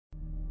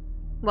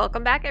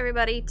Welcome back,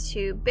 everybody,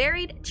 to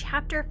Buried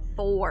Chapter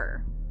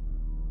 4.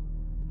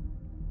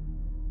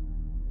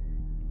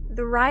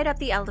 The ride up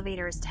the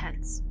elevator is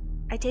tense.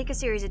 I take a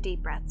series of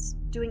deep breaths,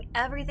 doing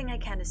everything I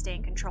can to stay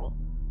in control.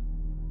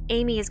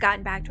 Amy has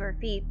gotten back to her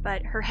feet,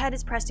 but her head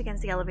is pressed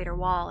against the elevator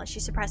wall as she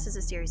suppresses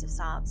a series of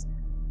sobs.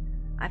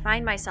 I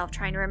find myself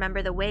trying to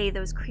remember the way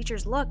those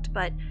creatures looked,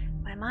 but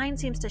my mind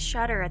seems to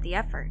shudder at the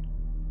effort.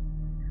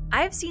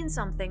 I have seen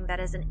something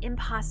that is an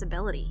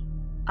impossibility,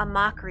 a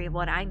mockery of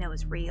what I know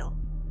is real.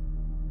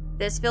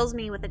 This fills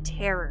me with a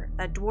terror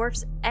that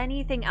dwarfs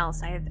anything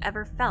else I have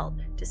ever felt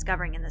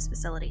discovering in this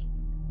facility.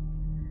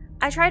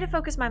 I try to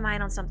focus my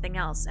mind on something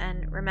else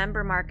and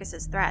remember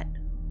Marcus's threat.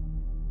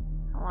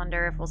 I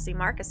wonder if we'll see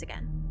Marcus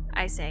again,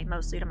 I say,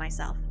 mostly to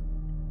myself.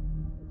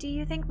 Do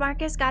you think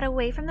Marcus got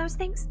away from those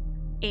things?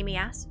 Amy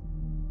asks.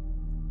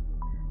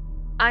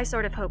 I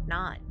sort of hope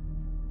not.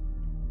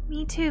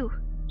 Me too,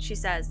 she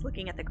says,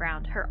 looking at the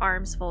ground, her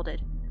arms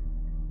folded.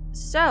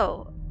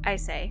 So, I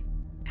say,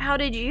 how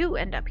did you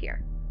end up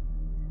here?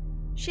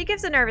 She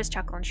gives a nervous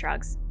chuckle and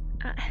shrugs.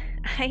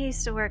 I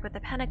used to work with the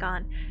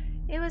Pentagon.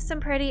 It was some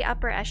pretty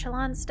upper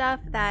echelon stuff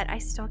that I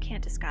still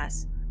can't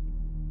discuss.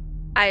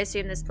 I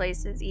assume this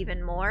place is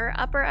even more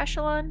upper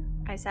echelon,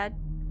 I said.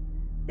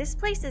 This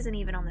place isn't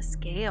even on the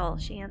scale,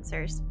 she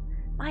answers.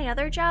 My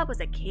other job was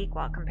a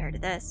cakewalk compared to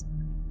this.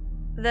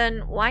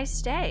 Then why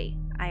stay?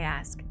 I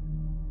ask.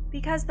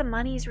 Because the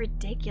money's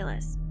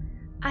ridiculous.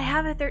 I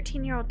have a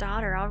 13-year-old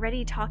daughter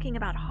already talking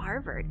about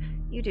Harvard.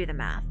 You do the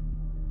math.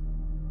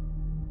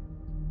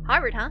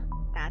 Harvard, huh?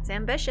 That's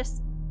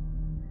ambitious.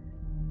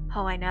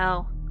 Oh, I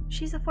know.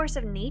 She's a force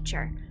of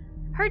nature.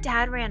 Her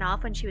dad ran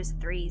off when she was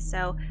 3,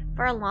 so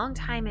for a long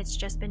time it's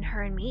just been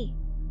her and me.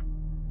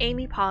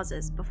 Amy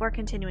pauses before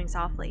continuing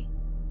softly.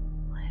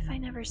 What if I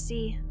never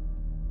see?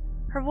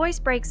 Her voice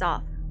breaks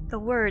off, the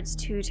words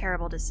too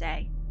terrible to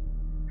say.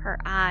 Her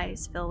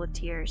eyes fill with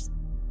tears.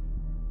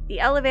 The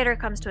elevator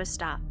comes to a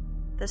stop,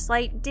 the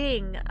slight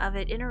ding of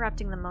it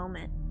interrupting the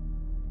moment.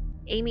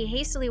 Amy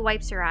hastily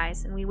wipes her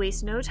eyes, and we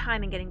waste no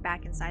time in getting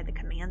back inside the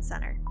command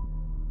center.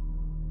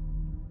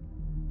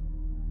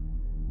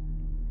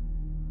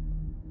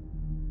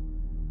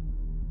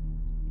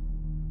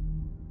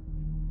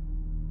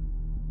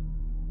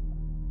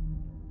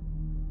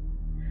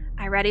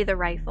 I ready the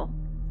rifle,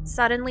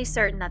 suddenly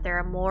certain that there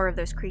are more of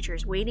those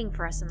creatures waiting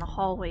for us in the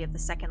hallway of the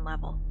second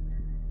level.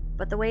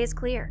 But the way is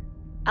clear,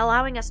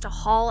 allowing us to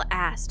haul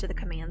ass to the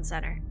command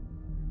center.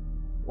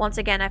 Once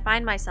again, I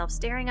find myself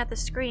staring at the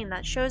screen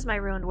that shows my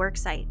ruined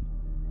worksite.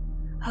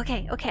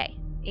 Okay,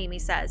 Amy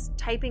says,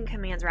 typing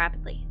commands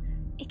rapidly.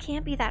 It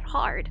can't be that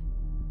hard.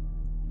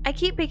 I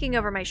keep peeking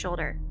over my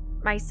shoulder,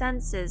 my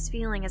senses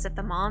feeling as if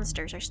the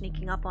monsters are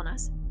sneaking up on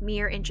us,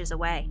 mere inches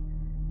away.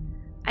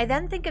 I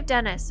then think of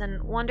Dennis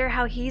and wonder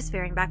how he's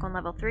faring back on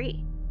level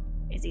 3.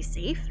 Is he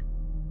safe?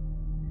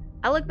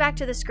 I look back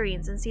to the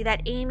screens and see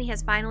that Amy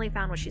has finally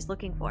found what she's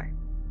looking for.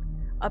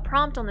 A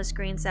prompt on the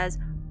screen says,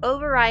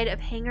 override of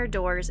hangar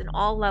doors in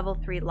all level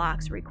 3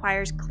 locks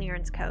requires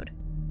clearance code.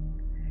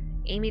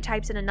 Amy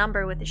types in a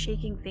number with a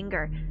shaking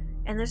finger,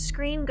 and the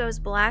screen goes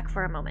black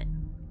for a moment.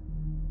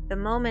 The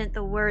moment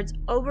the words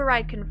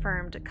override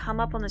confirmed come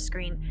up on the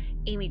screen,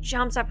 Amy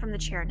jumps up from the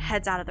chair and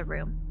heads out of the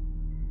room.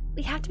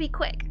 We have to be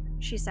quick,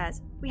 she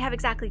says. We have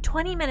exactly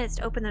 20 minutes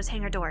to open those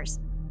hangar doors.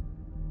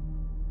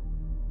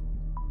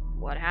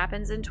 What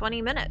happens in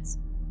 20 minutes?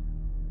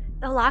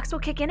 The locks will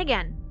kick in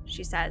again,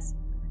 she says.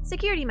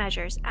 Security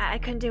measures. I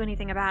couldn't do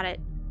anything about it.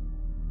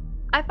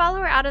 I follow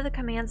her out of the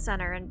command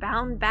center and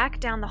bound back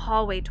down the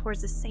hallway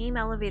towards the same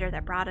elevator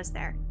that brought us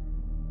there.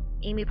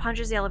 Amy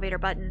punches the elevator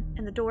button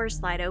and the doors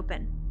slide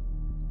open.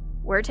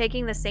 We're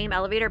taking the same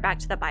elevator back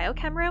to the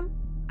biochem room?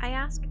 I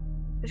ask.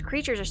 Those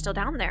creatures are still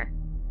down there.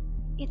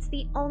 It's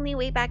the only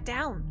way back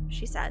down,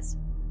 she says.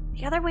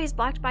 The other way is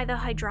blocked by the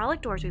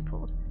hydraulic doors we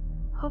pulled.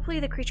 Hopefully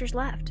the creatures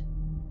left.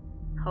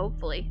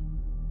 Hopefully.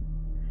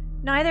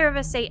 Neither of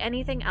us say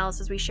anything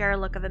else as we share a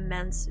look of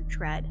immense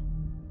dread.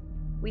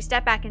 We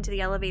step back into the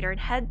elevator and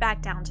head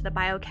back down to the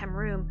biochem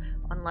room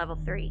on level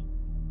 3.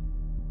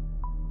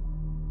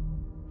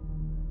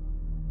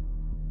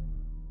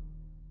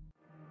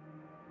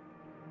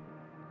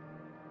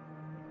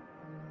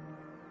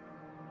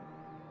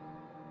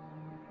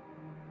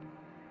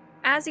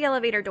 As the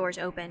elevator doors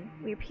open,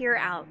 we peer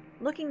out,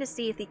 looking to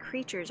see if the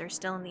creatures are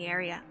still in the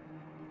area.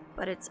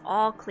 But it's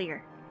all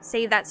clear,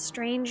 save that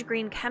strange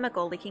green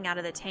chemical leaking out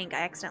of the tank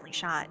I accidentally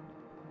shot.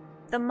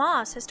 The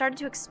moss has started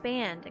to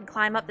expand and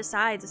climb up the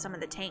sides of some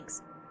of the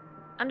tanks.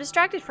 I'm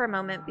distracted for a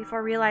moment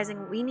before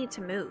realizing we need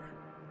to move.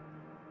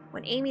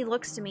 When Amy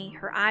looks to me,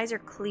 her eyes are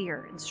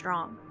clear and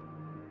strong.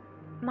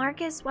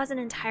 Marcus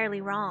wasn't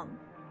entirely wrong,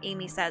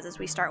 Amy says as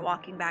we start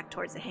walking back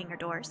towards the hangar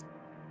doors.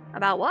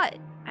 About what?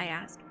 I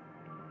ask.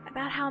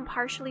 About how I'm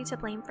partially to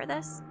blame for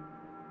this?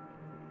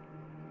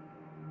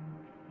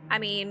 I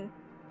mean,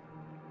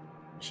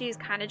 she's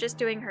kind of just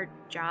doing her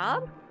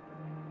job?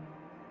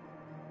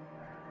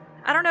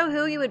 I don't know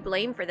who you would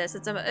blame for this.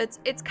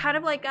 It's kind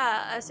of like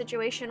a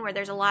situation where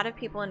there's a lot of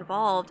people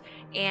involved,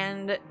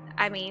 and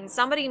I mean,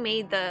 somebody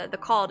made the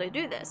call to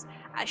do this.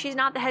 She's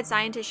not the head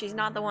scientist. She's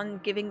not the one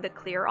giving the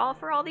clear all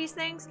for all these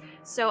things.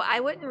 So I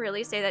wouldn't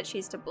really say that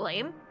she's to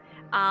blame.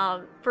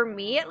 For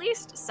me, at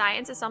least,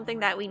 science is something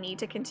that we need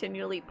to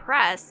continually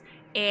press.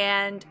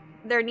 And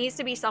there needs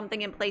to be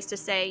something in place to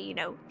say, you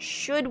know,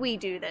 should we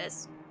do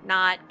this?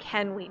 Not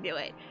can we do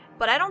it?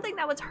 But I don't think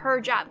that was her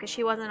job because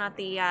she wasn't at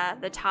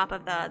the top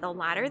of the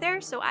ladder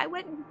there. So I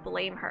wouldn't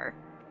blame her.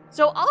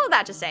 So all of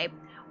that to say,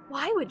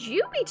 why would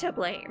you be to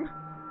blame?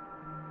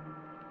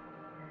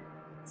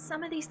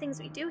 Some of these things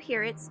we do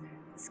here, it's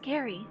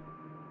scary.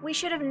 We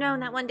should have known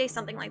that one day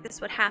something like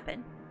this would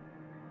happen.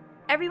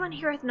 Everyone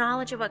here with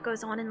knowledge of what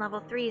goes on in level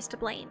 3 is to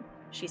blame,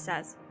 she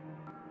says.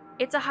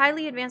 It's a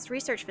highly advanced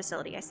research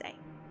facility, I say,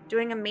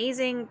 doing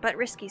amazing but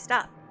risky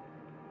stuff.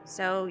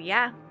 So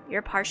yeah,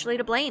 you're partially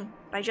to blame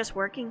by just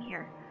working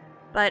here,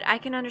 but I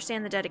can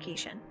understand the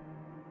dedication.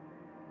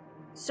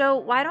 So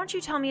why don't you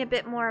tell me a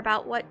bit more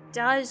about what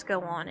does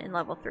go on in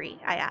level 3,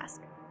 I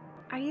ask.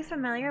 Are you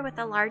familiar with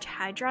the Large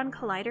Hadron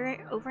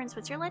Collider over in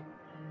Switzerland?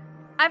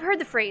 I've heard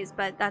the phrase,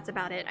 but that's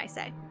about it, I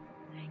say.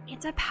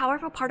 It's a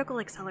powerful particle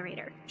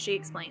accelerator, she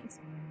explains.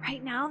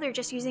 Right now, they're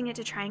just using it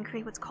to try and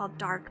create what's called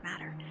dark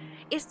matter.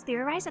 It's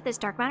theorized that this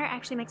dark matter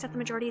actually makes up the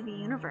majority of the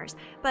universe,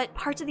 but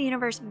parts of the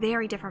universe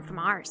very different from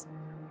ours.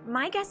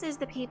 My guess is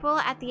the people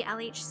at the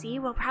LHC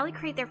will probably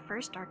create their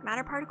first dark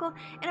matter particle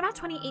in about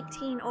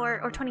 2018 or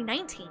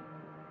 2019.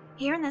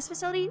 Here in this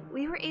facility,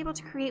 we were able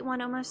to create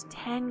one almost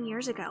 10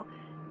 years ago.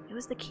 It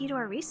was the key to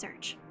our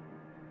research.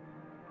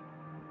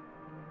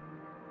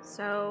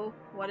 So,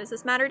 what does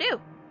this matter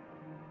do?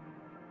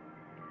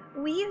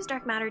 We use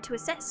dark matter to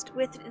assist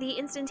with the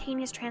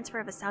instantaneous transfer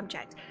of a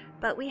subject,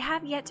 but we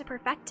have yet to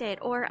perfect it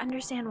or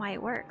understand why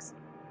it works.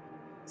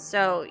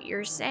 So,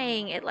 you're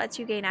saying it lets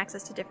you gain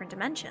access to different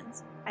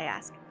dimensions? I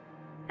ask.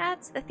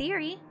 That's the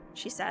theory,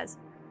 she says.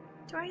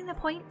 During the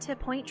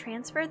point-to-point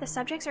transfer, the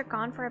subjects are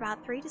gone for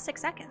about 3 to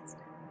 6 seconds.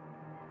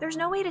 There's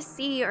no way to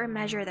see or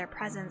measure their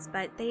presence,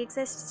 but they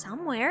exist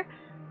somewhere.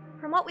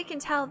 From what we can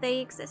tell, they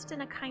exist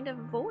in a kind of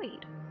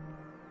void.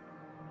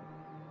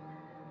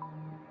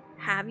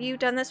 Have you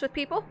done this with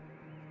people?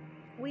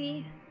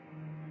 We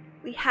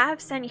have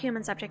sent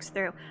human subjects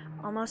through.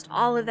 Almost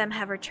all of them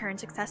have returned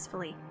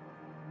successfully.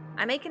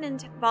 I make an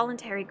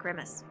involuntary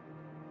grimace.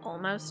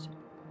 Almost.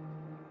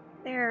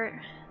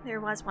 There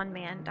was one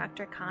man,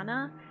 Dr.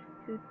 Kana,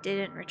 who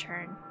didn't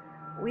return.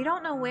 We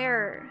don't know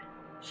where.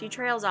 She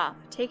trails off,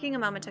 taking a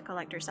moment to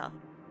collect herself.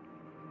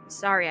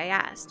 Sorry I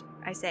asked,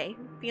 I say,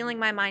 feeling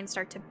my mind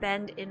start to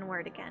bend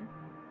inward again.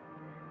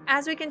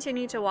 As we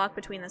continue to walk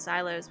between the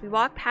silos, we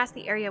walk past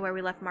the area where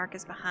we left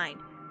Marcus behind,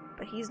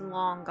 but he's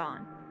long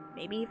gone.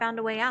 Maybe he found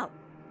a way out.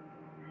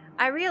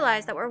 I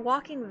realize that we're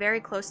walking very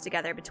close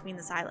together between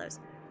the silos,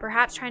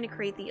 perhaps trying to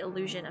create the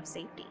illusion of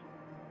safety.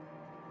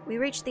 We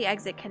reach the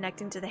exit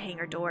connecting to the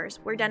hangar doors,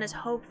 where Dennis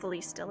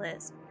hopefully still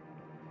is.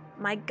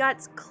 My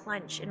guts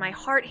clench and my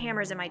heart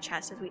hammers in my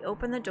chest as we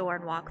open the door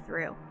and walk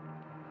through.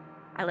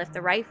 I lift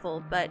the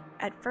rifle, but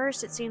at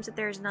first it seems that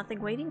there is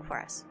nothing waiting for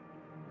us.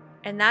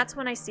 And that's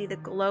when I see the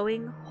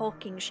glowing,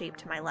 hulking shape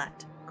to my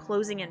left,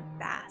 closing in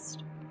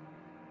fast.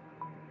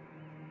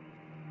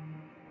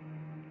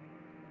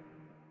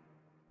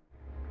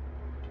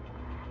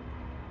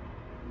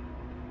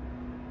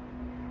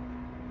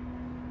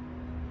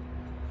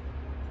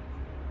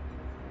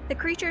 The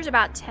creature is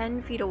about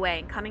 10 feet away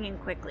and coming in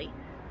quickly,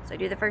 so I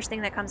do the first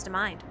thing that comes to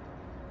mind.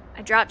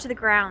 I drop to the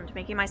ground,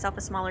 making myself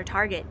a smaller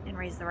target, and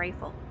raise the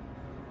rifle.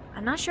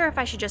 I'm not sure if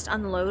I should just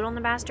unload on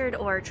the bastard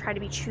or try to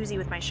be choosy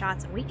with my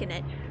shots and weaken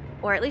it,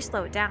 or at least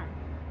slow it down.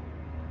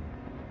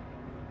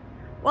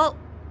 Well,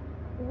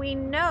 we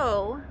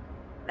know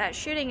that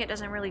shooting it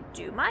doesn't really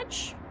do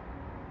much,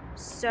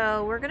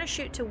 so we're going to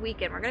shoot to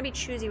weaken. We're going to be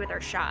choosy with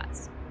our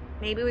shots.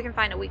 Maybe we can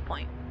find a weak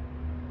point.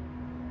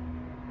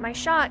 My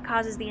shot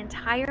causes the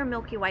entire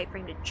milky white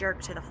frame to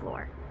jerk to the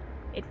floor.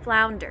 It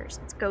flounders,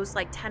 its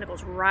ghost-like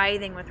tentacles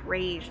writhing with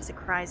rage as it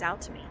cries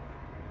out to me.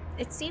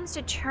 It seems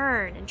to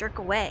turn and jerk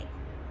away,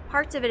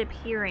 parts of it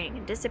appearing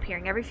and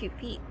disappearing every few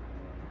feet.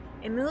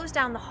 It moves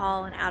down the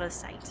hall and out of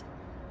sight.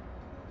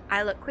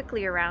 I look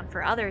quickly around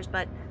for others,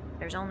 but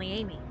there's only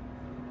Amy.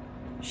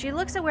 She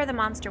looks at where the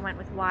monster went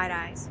with wide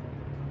eyes.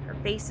 Her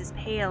face is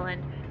pale,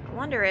 and I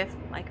wonder if,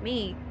 like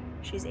me,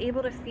 she's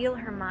able to feel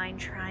her mind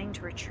trying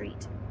to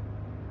retreat.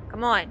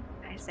 Come on,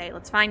 I say,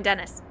 let's find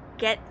Dennis.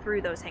 Get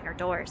through those hangar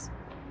doors.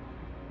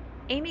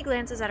 Amy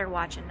glances at her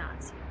watch and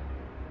nods.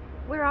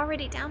 We're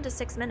already down to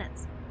 6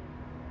 minutes.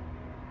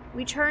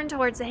 We turn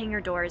towards the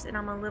hangar doors, and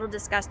I'm a little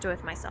disgusted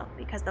with myself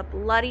because the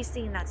bloody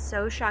scene that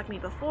so shocked me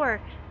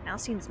before now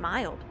seems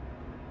mild.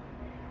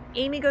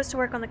 Amy goes to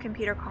work on the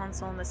computer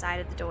console on the side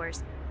of the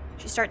doors.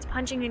 She starts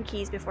punching in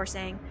keys before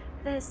saying,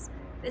 This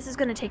is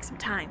going to take some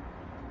time.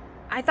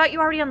 I thought you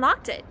already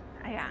unlocked it,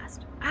 I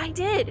asked. I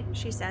did,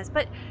 she says,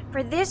 but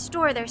for this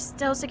door there's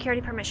still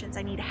security permissions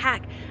I need to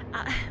hack.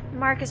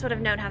 Marcus would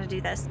have known how to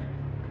do this.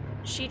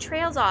 She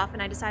trails off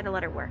and I decide to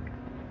let her work.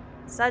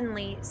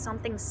 Suddenly,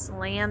 something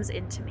slams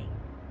into me.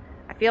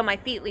 I feel my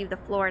feet leave the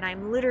floor and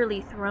I'm literally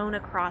thrown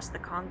across the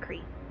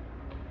concrete.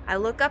 I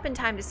look up in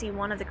time to see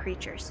one of the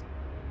creatures.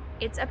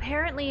 It's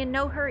apparently in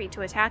no hurry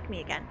to attack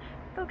me again,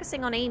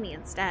 focusing on Amy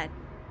instead.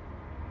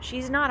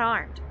 She's not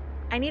armed.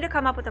 I need to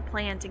come up with a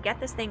plan to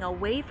get this thing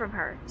away from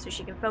her so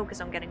she can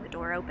focus on getting the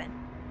door open.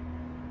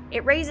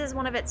 It raises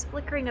one of its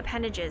flickering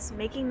appendages,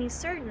 making me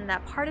certain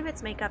that part of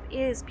its makeup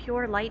is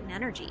pure light and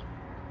energy.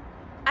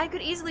 I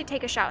could easily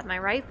take a shot with my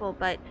rifle,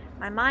 but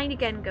my mind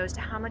again goes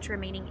to how much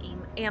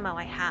remaining ammo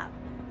I have.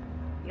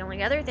 The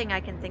only other thing I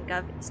can think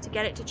of is to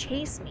get it to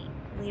chase me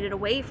and lead it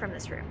away from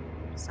this room,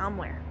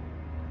 somewhere.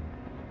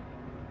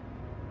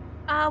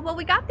 Well,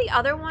 we got the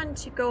other one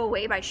to go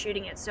away by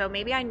shooting it, so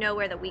maybe I know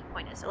where the weak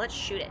point is, so let's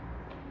shoot it.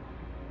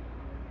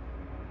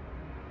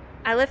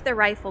 I lift the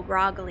rifle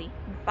groggily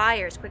and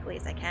fire as quickly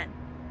as I can.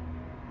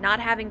 Not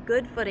having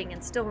good footing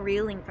and still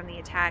reeling from the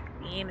attack,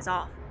 the aim is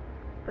off,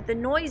 but the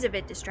noise of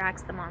it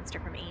distracts the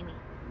monster from Amy.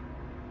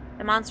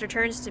 The monster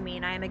turns to me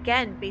and I am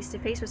again face to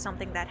face with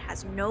something that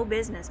has no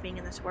business being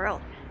in this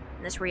world,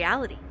 in this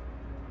reality.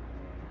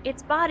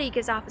 Its body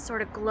gives off a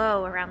sort of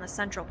glow around the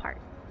central part,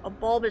 a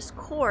bulbous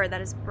core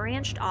that is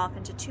branched off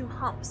into two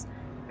humps,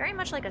 very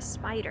much like a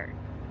spider.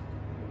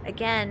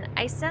 Again,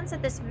 I sense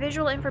that this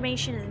visual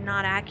information is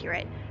not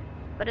accurate,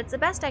 but it's the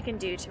best I can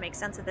do to make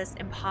sense of this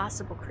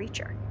impossible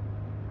creature.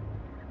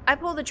 I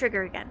pull the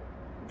trigger again,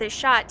 this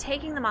shot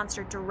taking the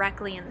monster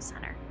directly in the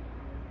center.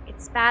 It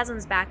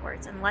spasms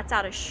backwards and lets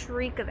out a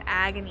shriek of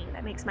agony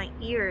that makes my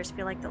ears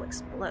feel like they'll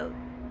explode.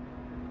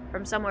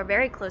 From somewhere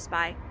very close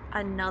by,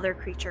 another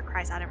creature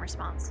cries out in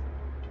response.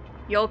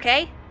 "You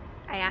okay?"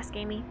 I ask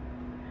Amy.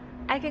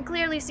 I can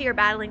clearly see her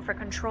battling for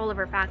control of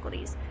her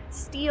faculties.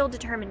 Steel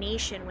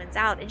determination wins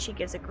out and she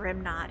gives a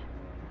grim nod.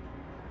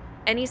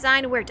 "Any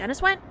sign of where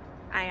Dennis went?"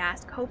 I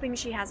ask, hoping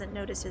she hasn't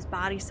noticed his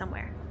body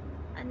somewhere.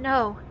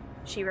 "No,"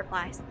 she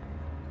replies.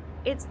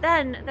 It's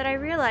then that I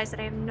realize that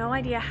I have no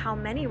idea how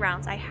many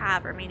rounds I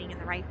have remaining in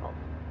the rifle.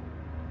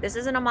 This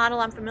isn't a model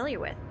I'm familiar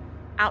with.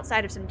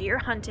 Outside of some deer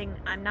hunting,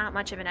 I'm not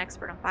much of an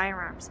expert on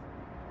firearms.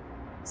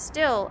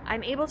 Still,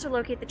 I'm able to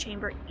locate the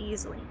chamber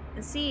easily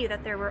and see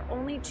that there were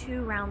only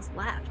 2 rounds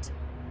left.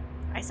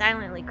 I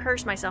silently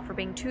curse myself for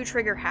being too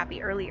trigger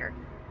happy earlier.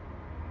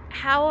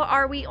 "How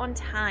are we on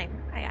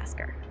time?" I ask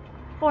her.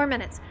 4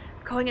 minutes.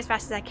 Going as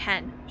fast as I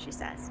can," she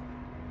says.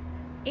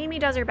 Amy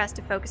does her best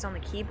to focus on the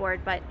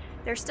keyboard, but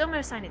there's still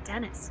no sign of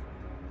Dennis.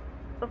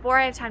 Before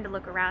I have time to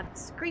look around, a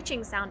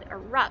screeching sound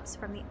erupts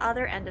from the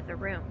other end of the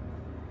room.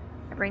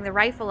 I bring the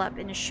rifle up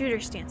in a shooter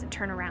stance and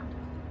turn around.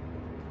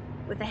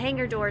 With the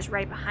hangar doors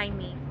right behind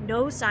me,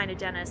 no sign of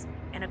Dennis,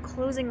 and a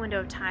closing window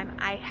of time,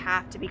 I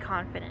have to be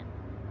confident.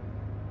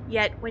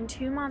 Yet, when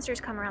 2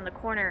 monsters come around the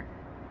corner,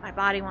 my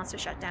body wants to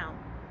shut down.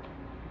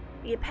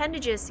 The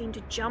appendages seem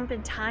to jump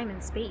in time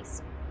and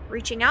space,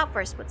 reaching out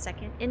for a split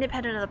second,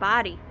 independent of the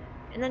body,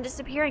 and then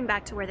disappearing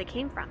back to where they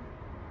came from.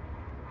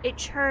 It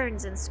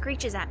churns and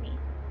screeches at me,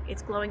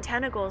 its glowing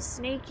tentacles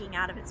snaking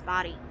out of its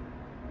body.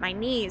 My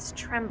knees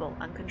tremble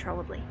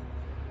uncontrollably.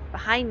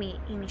 Behind me,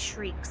 Amy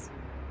shrieks.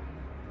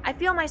 I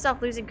feel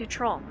myself losing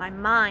control, my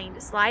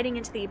mind sliding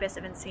into the abyss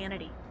of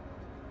insanity.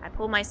 I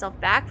pull myself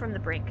back from the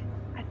brink.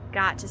 I've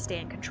got to stay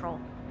in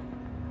control.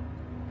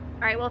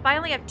 Alright, well, if I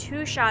only have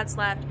 2 shots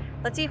left,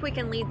 let's see if we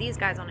can lead these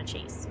guys on a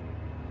chase.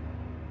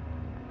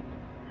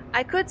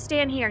 I could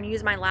stand here and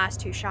use my last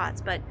 2 shots,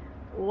 but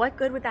what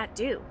good would that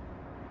do?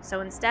 So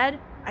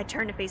instead, I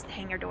turn to face the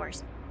hangar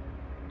doors.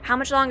 "How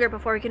much longer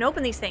before we can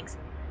open these things?"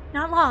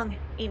 "Not long,"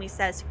 Amy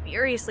says,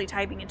 furiously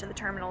typing into the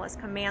terminal as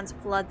commands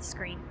flood the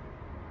screen.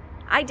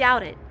 I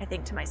doubt it, I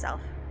think to myself.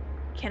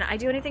 "Can I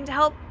do anything to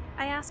help?"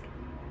 I ask.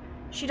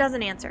 She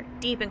doesn't answer,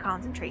 deep in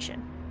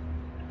concentration.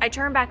 I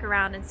turn back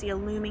around and see a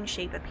looming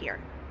shape appear.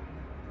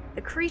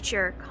 The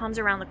creature comes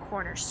around the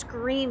corner,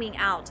 screaming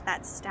out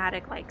that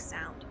static-like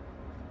sound.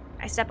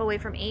 I step away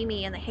from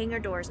Amy and the hangar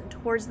doors and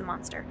towards the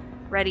monster,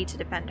 ready to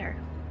defend her.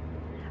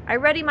 I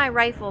ready my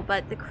rifle,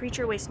 but the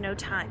creature wastes no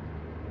time.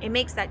 It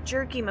makes that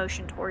jerky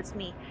motion towards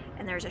me,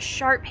 and there's a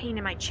sharp pain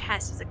in my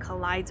chest as it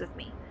collides with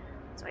me.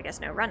 So I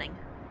guess no running.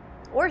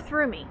 Or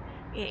through me.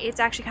 It's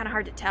actually kind of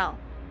hard to tell.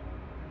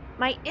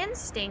 My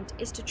instinct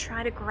is to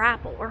try to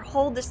grapple or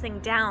hold this thing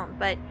down,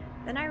 but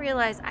then I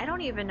realize I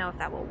don't even know if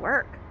that will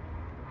work.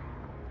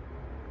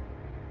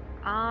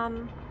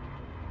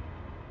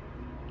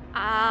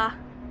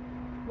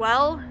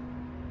 Well,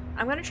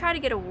 I'm gonna try to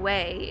get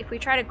away. If we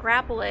try to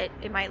grapple it,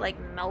 it might,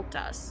 melt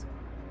us.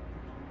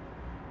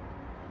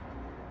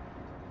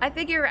 I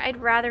figure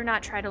I'd rather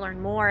not try to learn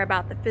more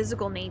about the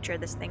physical nature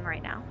of this thing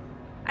right now.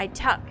 I'd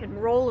tuck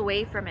and roll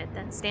away from it,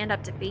 then stand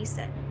up to face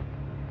it.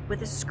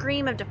 With a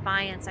scream of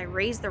defiance, I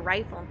raise the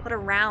rifle and put a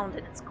round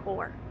in its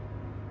core.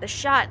 The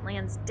shot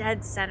lands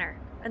dead center,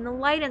 and the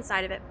light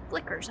inside of it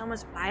flickers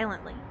almost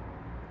violently.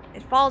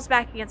 It falls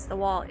back against the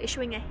wall,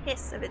 issuing a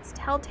hiss of its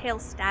telltale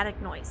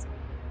static noise.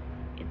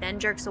 It then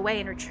jerks away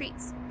and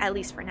retreats, at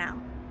least for now.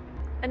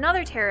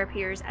 Another terror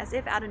appears as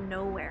if out of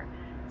nowhere,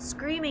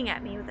 screaming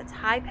at me with its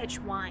high-pitched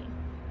whine.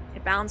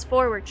 It bounds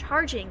forward,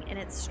 charging in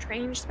its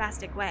strange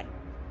spastic way.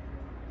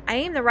 I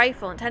aim the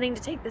rifle, intending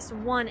to take this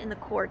one in the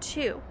core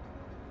too.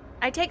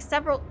 I take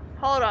several...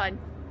 Hold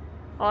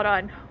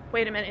on.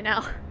 Wait a minute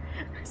now.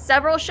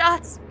 Several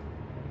shots?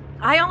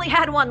 I only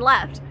had one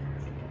left.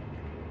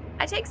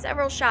 I take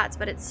several shots,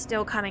 but it's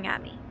still coming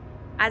at me.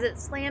 As it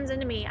slams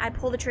into me, I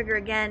pull the trigger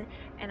again,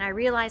 and I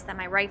realize that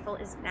my rifle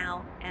is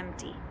now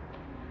empty.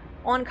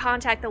 On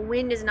contact, the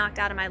wind is knocked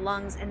out of my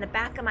lungs, and the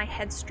back of my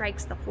head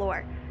strikes the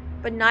floor.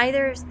 But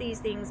neither of these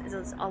things is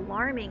as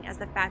alarming as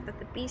the fact that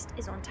the beast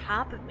is on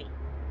top of me.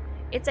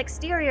 Its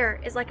exterior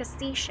is like a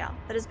seashell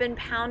that has been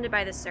pounded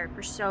by the surf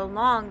for so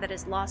long that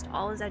it's lost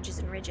all its edges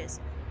and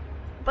ridges.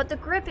 But the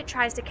grip it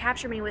tries to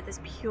capture me with is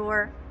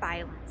pure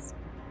violence.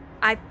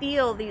 I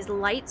feel these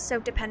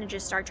light-soaked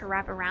appendages start to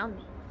wrap around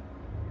me.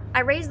 I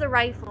raise the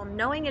rifle,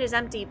 knowing it is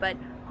empty, but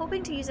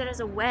hoping to use it as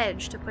a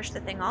wedge to push the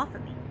thing off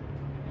of me.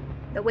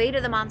 The weight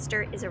of the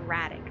monster is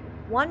erratic.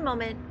 One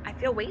moment, I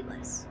feel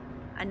weightless.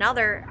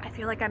 Another, I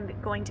feel like I'm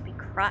going to be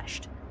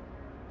crushed.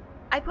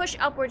 I push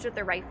upwards with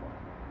the rifle.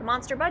 The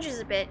monster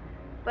budges a bit,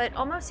 but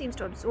almost seems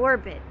to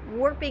absorb it,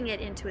 warping it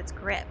into its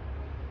grip.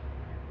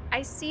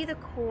 I see the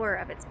core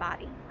of its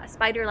body, a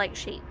spider-like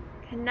shape,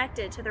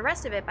 connected to the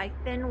rest of it by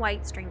thin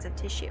white strings of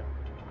tissue.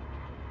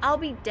 I'll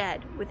be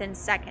dead within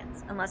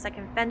seconds unless I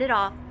can fend it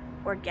off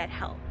or get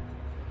help.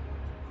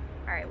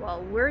 Alright,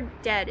 well, we're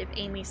dead if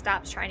Amy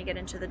stops trying to get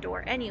into the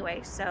door anyway,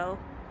 so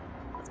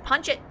let's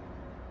punch it.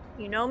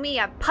 You know me,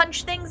 I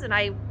punch things and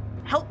I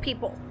help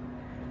people.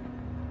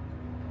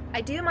 I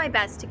do my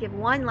best to give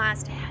one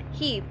last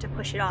heave to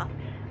push it off,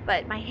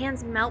 but my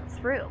hands melt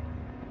through.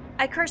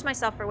 I curse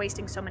myself for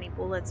wasting so many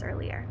bullets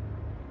earlier.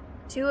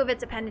 Two of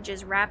its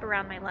appendages wrap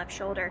around my left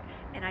shoulder,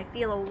 and I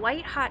feel a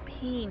white-hot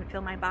pain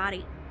fill my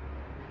body.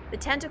 The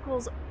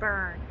tentacles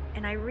burn,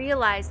 and I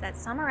realize that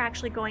some are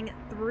actually going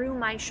through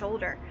my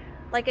shoulder,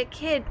 like a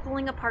kid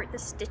pulling apart the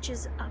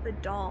stitches of a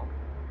doll.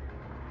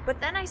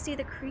 But then I see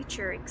the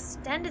creature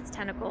extend its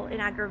tentacle in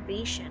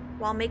aggravation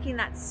while making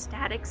that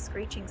static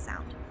screeching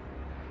sound.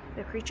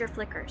 The creature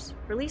flickers,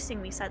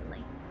 releasing me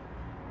suddenly.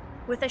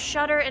 With a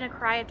shudder and a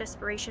cry of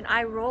desperation,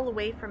 I roll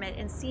away from it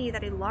and see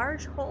that a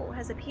large hole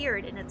has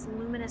appeared in its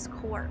luminous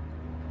core.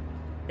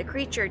 The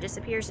creature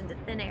disappears into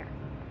thin air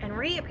and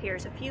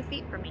reappears a few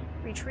feet from me,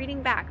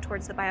 retreating back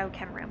towards the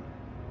biochem room.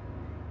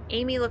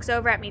 Amy looks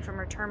over at me from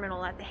her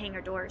terminal at the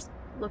hangar doors,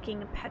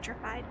 looking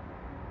petrified.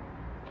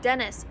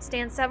 Dennis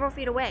stands several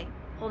feet away,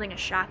 holding a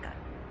shotgun.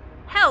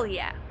 Hell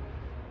yeah!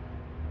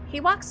 He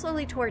walks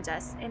slowly towards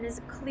us and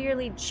is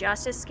clearly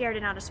just as scared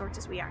and out of sorts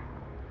as we are.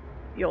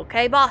 "You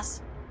okay,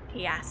 boss?"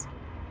 he asks,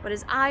 but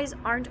his eyes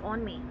aren't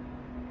on me.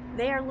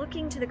 They are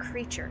looking to the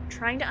creature,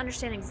 trying to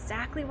understand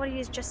exactly what he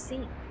has just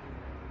seen.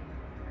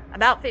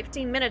 "About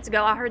 15 minutes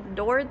ago, I heard the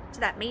door to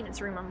that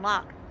maintenance room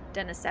unlock,"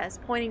 Dennis says,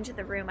 pointing to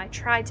the room I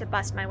tried to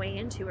bust my way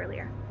into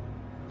earlier.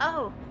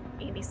 "Oh,"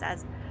 Amy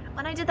says.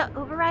 "When I did the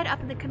override up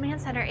in the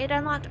command center, it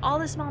unlocked all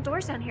the small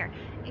doors down here,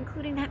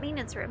 including that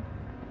maintenance room."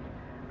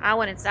 "I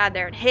went inside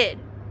there and hid,"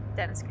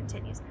 Dennis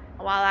continues.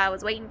 "And while I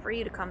was waiting for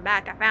you to come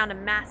back, I found a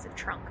massive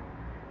trunk.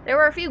 There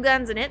were a few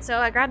guns in it, so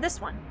I grabbed this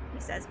one," he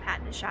says,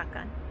 patting his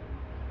shotgun.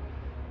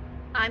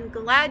 "I'm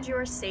glad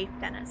you're safe,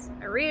 Dennis.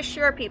 I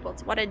reassure people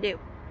it's what I do."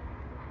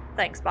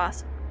 "Thanks,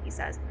 boss," he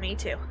says. "Me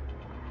too."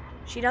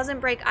 She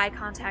doesn't break eye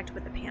contact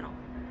with the panel.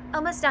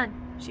 "Almost done,"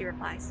 she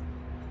replies.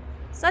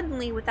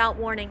 Suddenly, without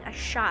warning, a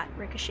shot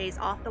ricochets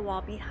off the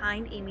wall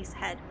behind Amy's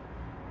head.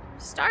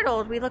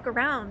 Startled, we look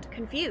around,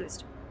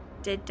 confused.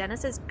 Did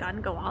Dennis's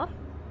gun go off?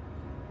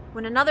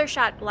 When another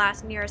shot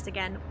blasts near us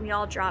again, we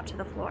all drop to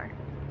the floor.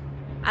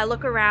 I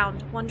look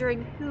around,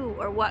 wondering who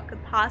or what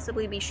could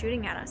possibly be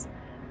shooting at us.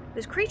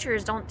 Those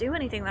creatures don't do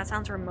anything that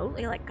sounds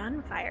remotely like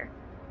gunfire.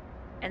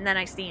 And then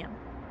I see him.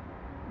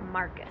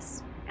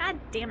 Marcus. God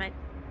damn it.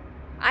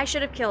 I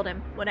should have killed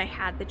him when I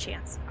had the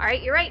chance.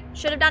 Alright, you're right.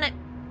 Should have done it.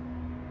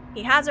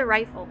 He has a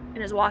rifle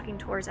and is walking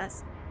towards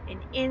us, an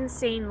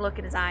insane look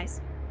in his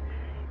eyes.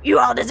 "You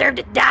all deserve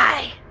to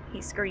die!" he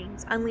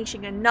screams,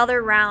 unleashing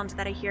another round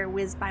that I hear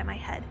whiz by my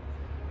head.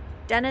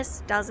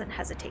 Dennis doesn't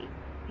hesitate.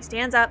 He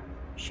stands up,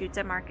 shoots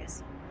at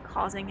Marcus,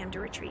 causing him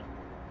to retreat.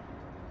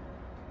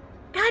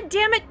 God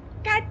damn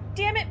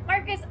it,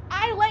 Marcus!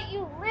 I let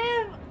you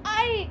live!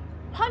 I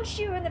punched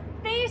you in the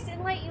face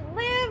and let you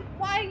live!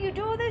 Why you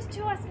do this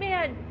to us,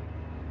 man?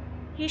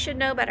 He should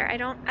know better. I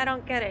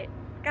don't get it.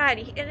 God,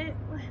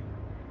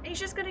 he's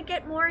just gonna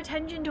get more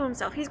attention to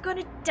himself. He's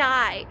gonna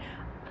die.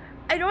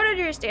 I don't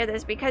understand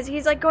this because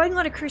he's like going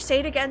on a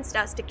crusade against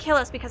us to kill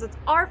us because it's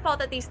our fault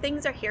that these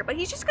things are here, but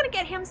he's just gonna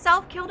get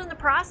himself killed in the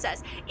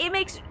process. It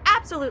makes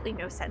absolutely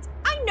no sense.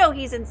 I know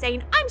he's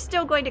insane. I'm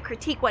still going to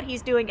critique what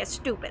he's doing as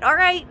stupid,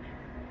 alright?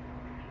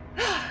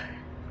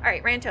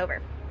 Alright, rant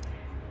over.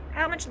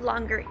 How much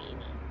longer,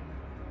 Amy?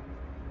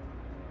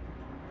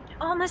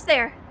 Almost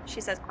there,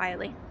 she says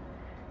quietly.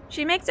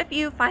 She makes a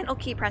few final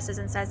key presses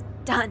and says,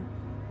 "Done."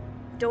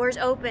 Doors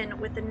open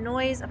with the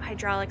noise of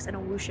hydraulics and a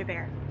whoosh of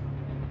air.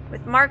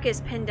 With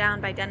Marcus pinned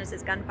down by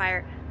Dennis's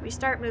gunfire, we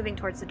start moving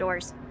towards the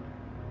doors.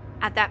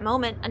 At that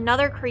moment,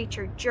 another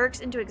creature jerks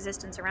into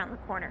existence around the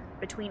corner,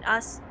 between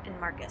us and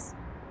Marcus.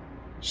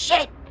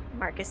 Shit,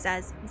 Marcus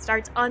says, and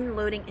starts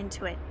unloading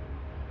into it.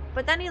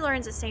 But then he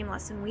learns the same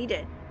lesson we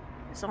did.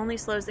 This only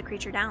slows the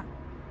creature down.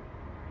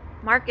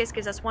 Marcus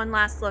gives us one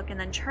last look and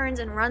then turns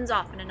and runs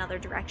off in another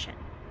direction.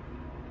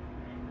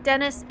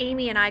 Dennis,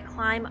 Amy, and I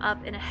climb up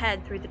and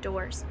ahead through the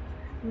doors,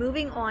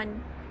 moving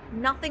on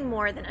nothing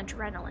more than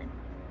adrenaline.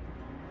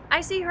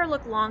 I see her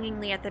look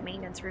longingly at the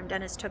maintenance room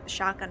Dennis took the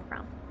shotgun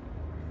from.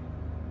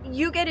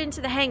 You get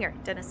into the hangar,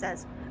 Dennis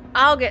says.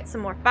 I'll get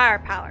some more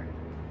firepower.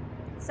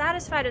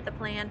 Satisfied with the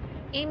plan,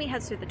 Amy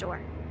heads through the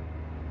door.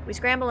 We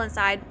scramble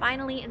inside,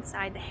 finally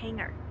inside the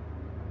hangar.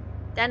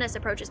 Dennis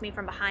approaches me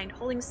from behind,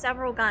 holding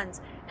several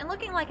guns and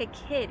looking like a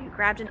kid who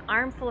grabbed an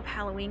armful of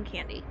Halloween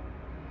candy.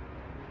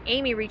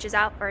 Amy reaches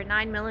out for a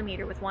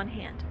 9mm with one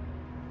hand.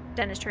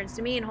 Dennis turns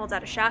to me and holds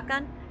out a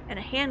shotgun and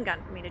a handgun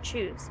for me to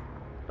choose.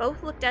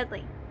 Both look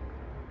deadly.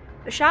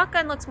 The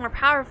shotgun looks more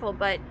powerful,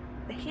 but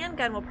the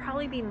handgun will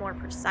probably be more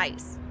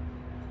precise.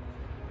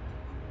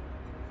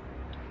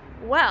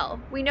 Well,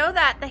 we know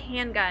that the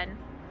handgun,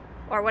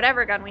 or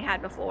whatever gun we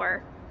had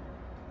before,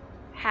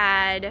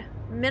 had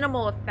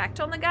minimal effect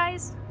on the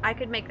guys. I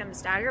could make them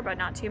stagger, but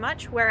not too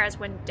much. Whereas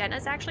when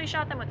Dennis actually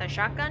shot them with a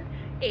shotgun,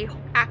 a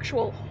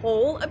actual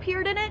hole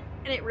appeared in it,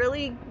 and it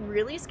really,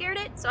 really scared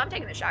it. So I'm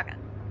taking the shotgun.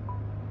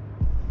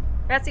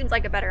 That seems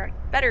like a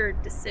better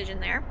decision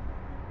there.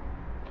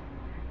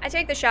 I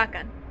take the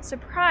shotgun,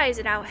 surprised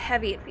at how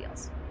heavy it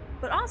feels,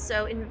 but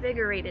also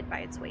invigorated by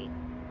its weight.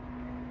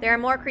 There are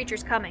more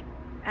creatures coming,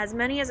 as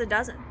many as a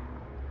dozen.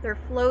 They're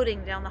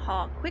floating down the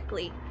hall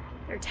quickly,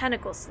 their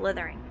tentacles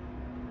slithering.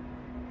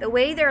 The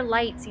way their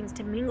light seems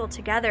to mingle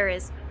together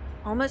is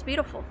almost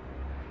beautiful.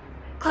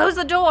 Close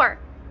the door!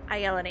 I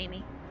yell at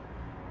Amy.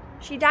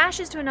 She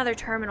dashes to another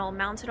terminal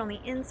mounted on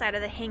the inside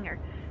of the hangar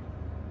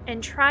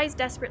and tries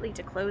desperately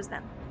to close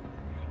them.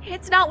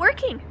 It's not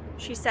working,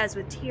 she says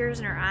with tears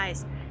in her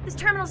eyes. This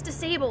terminal's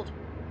disabled.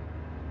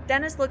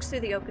 Dennis looks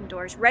through the open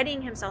doors,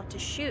 readying himself to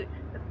shoot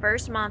the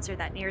first monster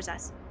that nears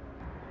us.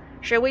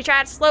 Should we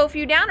try to slow a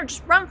few down or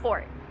just run for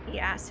it? He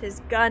asks,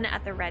 his gun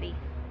at the ready.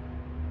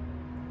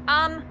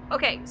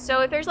 Okay,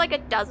 so if there's like a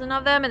dozen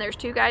of them and there's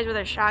two guys with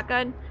a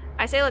shotgun,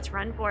 I say let's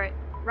run for it.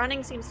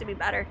 Running seems to be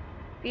better.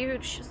 If you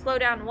slow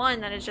down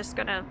one, then it's just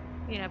gonna,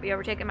 be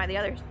overtaken by the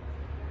others.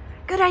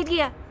 Good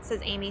idea, says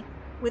Amy.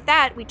 With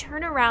that, we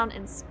turn around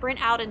and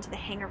sprint out into the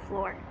hangar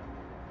floor.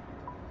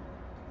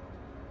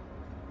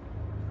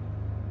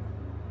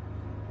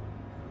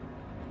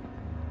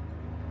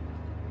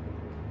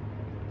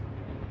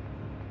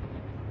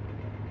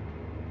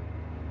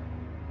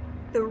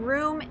 The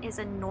room is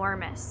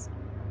enormous,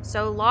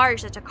 so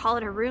large that to call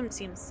it a room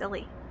seems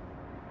silly.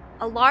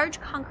 A large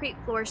concrete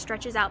floor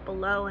stretches out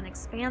below an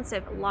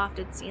expansive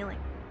lofted ceiling.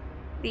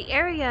 The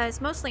area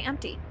is mostly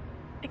empty,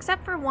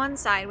 except for one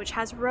side which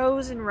has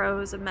rows and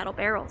rows of metal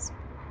barrels.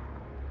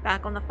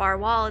 Back on the far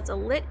wall is a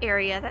lit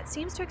area that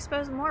seems to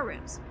expose more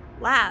rooms,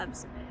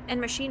 labs,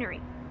 and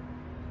machinery.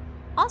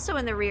 Also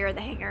in the rear of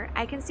the hangar,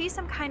 I can see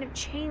some kind of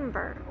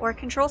chamber or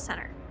control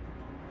center.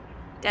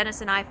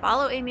 Dennis and I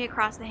follow Amy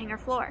across the hangar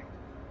floor.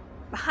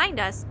 Behind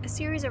us, a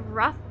series of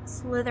rough,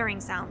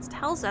 slithering sounds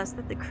tells us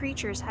that the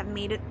creatures have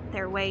made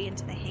their way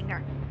into the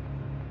hangar.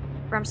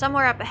 From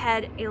somewhere up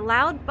ahead, a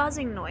loud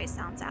buzzing noise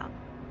sounds out.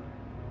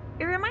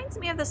 It reminds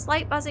me of the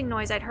slight buzzing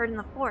noise I'd heard in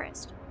the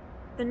forest,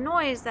 the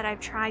noise that I've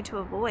tried to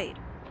avoid.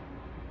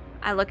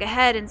 I look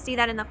ahead and see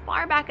that in the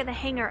far back of the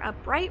hangar, a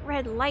bright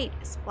red light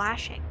is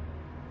flashing.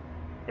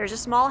 There's a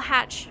small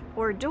hatch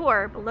or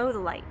door below the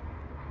light.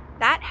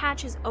 That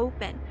hatch is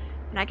open,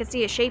 and I can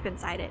see a shape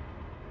inside it.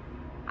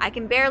 I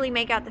can barely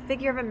make out the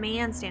figure of a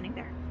man standing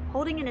there,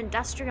 holding an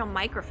industrial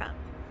microphone.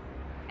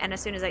 And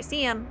as soon as I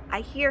see him,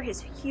 I hear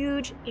his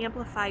huge,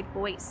 amplified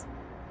voice.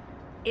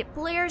 It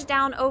blares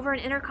down over an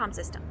intercom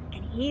system,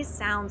 and he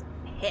sounds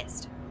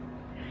pissed.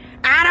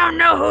 I don't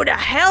know who the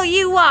hell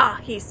you are,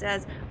 he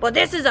says, but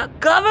this is a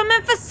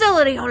government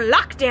facility on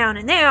lockdown,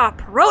 and there are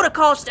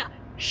protocols to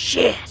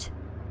shit.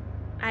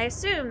 I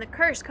assume the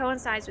curse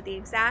coincides with the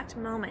exact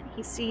moment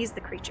he sees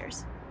the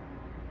creatures.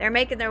 They're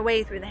making their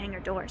way through the hangar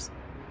doors.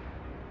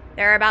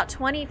 There are about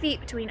 20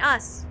 feet between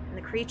us and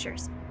the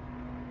creatures.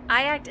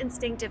 I act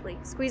instinctively,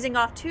 squeezing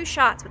off 2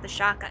 shots with the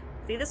shotgun.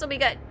 See, this will be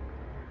good.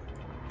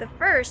 The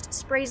first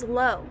sprays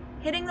low,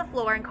 hitting the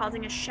floor and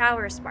causing a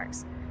shower of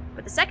sparks,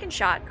 but the second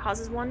shot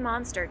causes one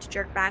monster to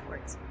jerk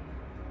backwards.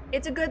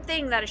 It's a good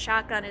thing that a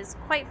shotgun is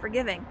quite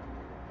forgiving.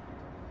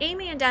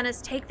 Amy and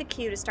Dennis take the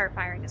cue to start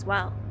firing as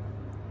well.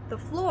 The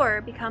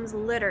floor becomes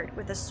littered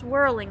with a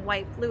swirling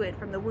white fluid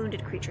from the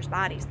wounded creatures'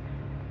 bodies,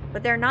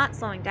 but they're not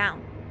slowing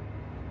down.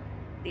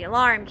 The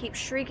alarm keeps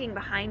shrieking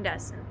behind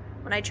us, and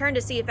when I turn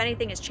to see if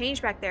anything has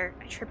changed back there,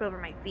 I trip over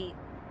my feet.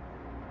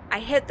 I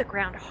hit the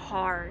ground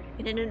hard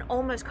and in an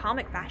almost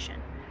comic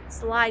fashion,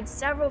 slide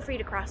several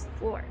feet across the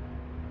floor.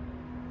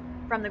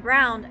 From the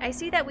ground, I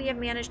see that we have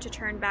managed to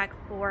turn back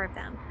 4 of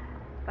them,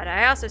 but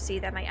I also see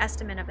that my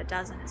estimate of a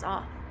dozen is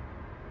off.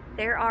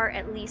 There are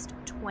at least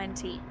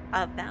 20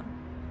 of them.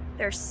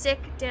 Their sick,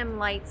 dim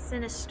light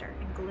sinister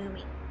and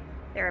gloomy.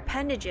 Their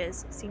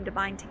appendages seem to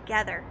bind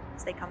together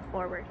as they come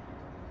forward.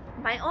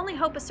 My only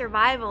hope of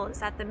survival is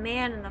that the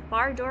man in the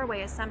far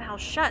doorway has somehow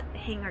shut the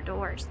hangar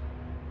doors.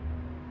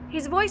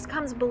 His voice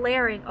comes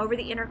blaring over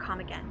the intercom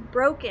again,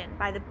 broken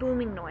by the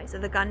booming noise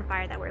of the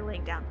gunfire that we're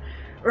laying down.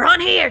 "Run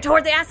here,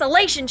 toward the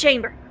isolation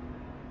chamber!"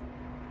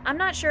 I'm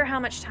not sure how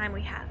much time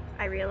we have.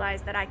 I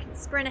realize that I can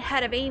sprint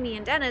ahead of Amy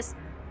and Dennis,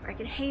 or I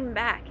can hang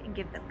back and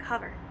give them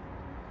cover.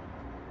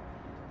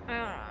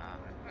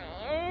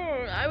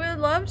 I would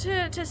love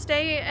to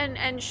stay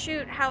and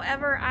shoot.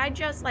 However, I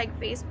just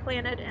face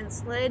planted and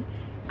slid.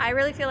 I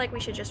really feel like we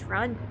should just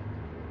run.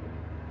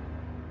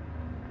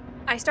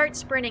 I start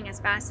sprinting as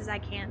fast as I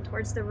can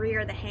towards the rear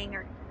of the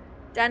hangar.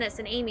 Dennis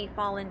and Amy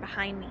fall in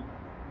behind me.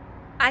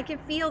 I can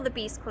feel the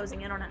beast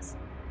closing in on us.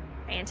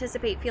 I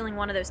anticipate feeling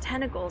one of those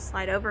tentacles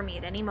slide over me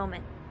at any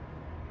moment.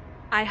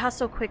 I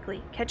hustle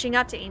quickly, catching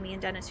up to Amy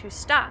and Dennis, who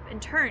stop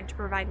and turn to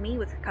provide me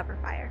with cover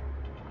fire.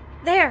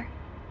 "There,"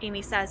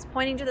 Amy says,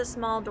 pointing to the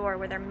small door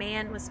where their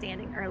man was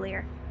standing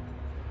earlier.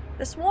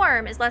 The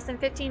swarm is less than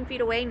 15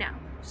 feet away now,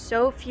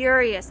 so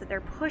furious that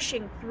they're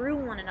pushing through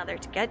one another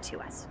to get to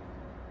us.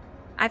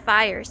 I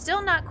fire,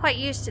 still not quite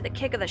used to the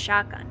kick of the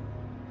shotgun.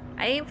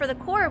 I aim for the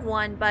core of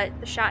one, but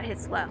the shot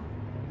hits low.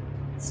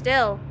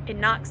 Still, it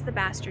knocks the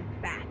bastard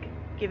back,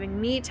 giving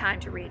me time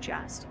to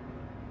readjust.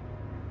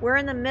 We're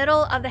in the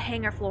middle of the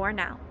hangar floor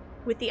now,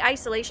 with the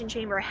isolation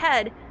chamber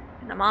ahead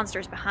and the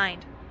monsters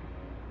behind.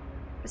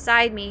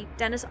 Beside me,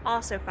 Dennis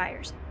also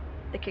fires.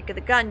 The kick of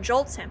the gun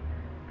jolts him,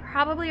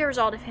 probably a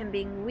result of him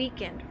being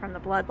weakened from the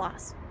blood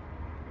loss.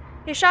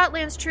 His shot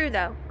lands true,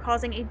 though,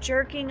 causing a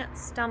jerking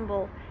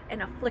stumble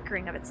and a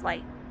flickering of its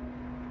light.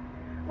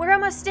 "We're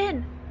almost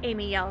in,"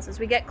 Amy yells as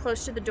we get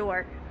close to the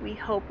door we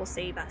hope will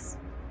save us.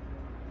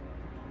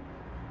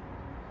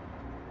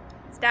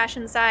 Let's dash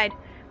inside.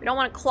 We don't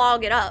want to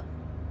clog it up.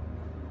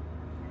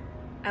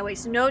 I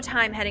waste no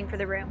time heading for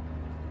the room.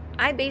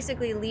 I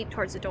basically leap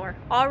towards the door,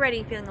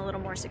 already feeling a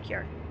little more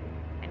secure.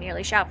 I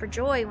nearly shout for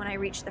joy when I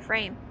reach the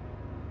frame.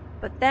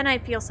 But then I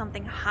feel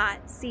something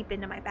hot seep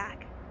into my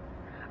back.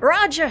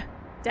 "Roger!"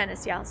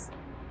 Dennis yells.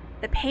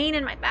 The pain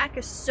in my back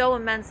is so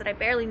immense that I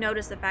barely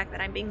notice the fact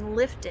that I'm being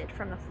lifted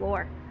from the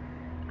floor.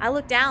 I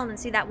look down and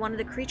see that one of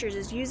the creatures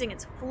is using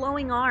its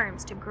flowing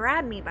arms to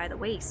grab me by the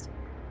waist,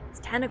 its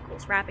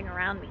tentacles wrapping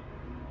around me.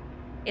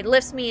 It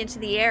lifts me into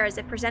the air as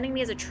if presenting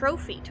me as a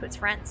trophy to its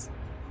friends.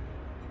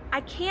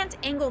 I can't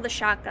angle the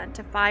shotgun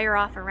to fire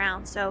off a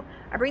round, so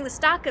I bring the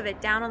stock of it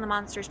down on the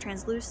monster's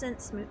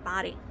translucent, smooth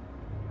body.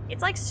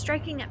 It's like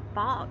striking at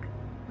fog.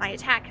 My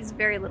attack has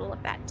very little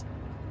effect.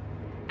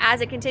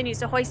 As it continues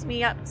to hoist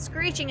me up,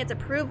 screeching its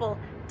approval,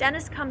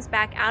 Dennis comes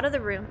back out of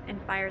the room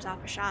and fires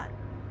off a shot.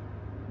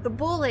 The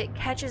bullet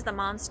catches the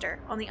monster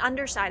on the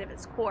underside of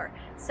its core,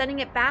 sending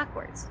it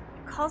backwards,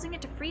 causing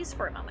it to freeze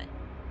for a moment.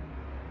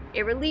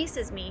 It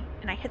releases me,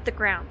 and I hit the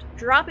ground,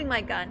 dropping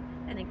my gun,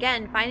 and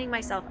again finding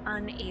myself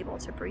unable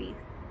to breathe.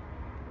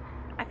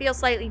 I feel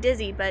slightly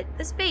dizzy, but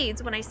this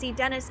fades when I see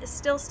Dennis is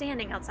still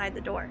standing outside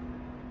the door.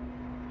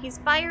 He's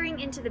firing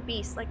into the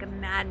beast like a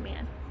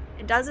madman,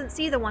 and doesn't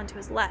see the one to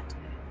his left,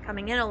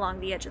 coming in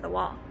along the edge of the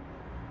wall.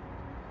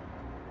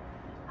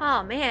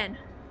 Oh man.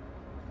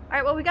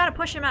 Alright, well, we gotta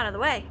push him out of the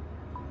way.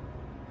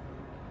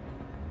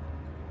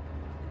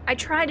 I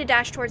try to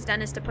dash towards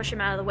Dennis to push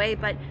him out of the way,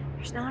 but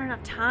there's not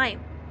enough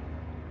time.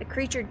 The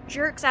creature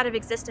jerks out of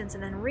existence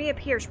and then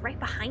reappears right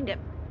behind him.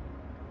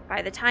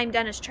 By the time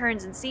Dennis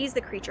turns and sees the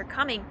creature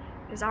coming,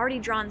 it has already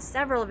drawn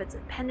several of its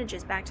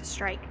appendages back to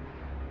strike.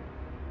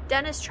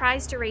 Dennis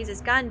tries to raise his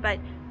gun, but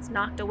it's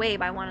knocked away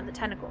by one of the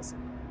tentacles.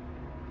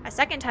 A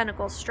second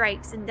tentacle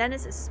strikes, and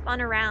Dennis is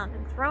spun around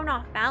and thrown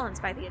off balance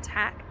by the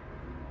attack.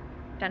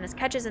 Dennis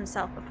catches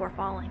himself before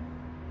falling.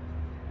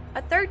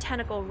 A third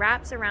tentacle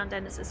wraps around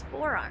Dennis's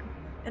forearm,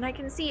 and I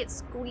can see it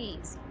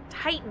squeeze,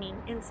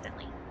 tightening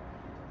instantly.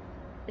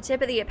 The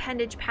tip of the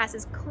appendage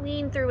passes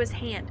clean through his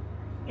hand,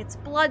 its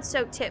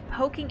blood-soaked tip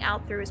poking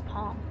out through his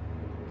palm.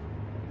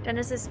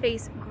 Dennis's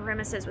face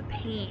grimaces with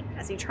pain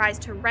as he tries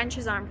to wrench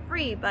his arm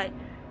free, but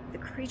the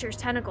creature's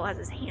tentacle has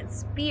his hand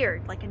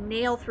speared like a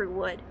nail through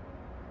wood.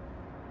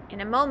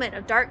 In a moment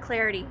of dark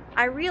clarity,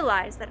 I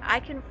realize that I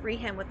can free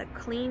him with a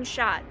clean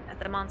shot at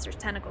the monster's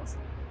tentacles,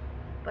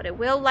 but it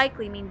will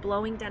likely mean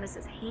blowing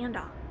Dennis's hand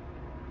off.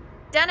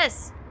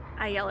 "Dennis!"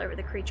 I yell over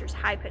the creature's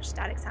high-pitched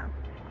static sound.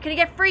 "Can you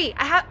get free?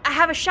 I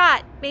have a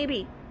shot,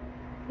 maybe."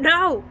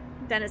 "No!"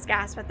 Dennis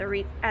gasps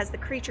as the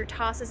creature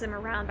tosses him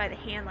around by the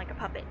hand like a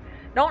puppet.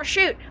 "Don't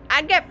shoot!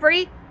 I get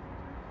free!"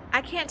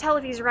 I can't tell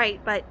if he's right,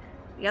 but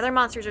the other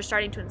monsters are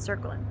starting to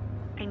encircle him.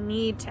 I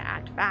need to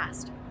act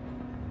fast.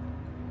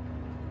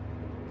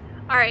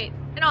 Alright,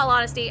 in all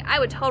honesty, I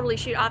would totally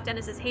shoot off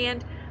Dennis's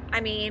hand. I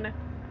mean,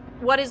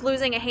 what is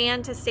losing a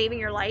hand to saving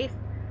your life?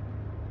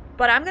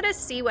 But I'm gonna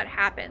see what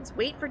happens.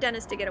 Wait for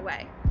Dennis to get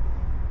away.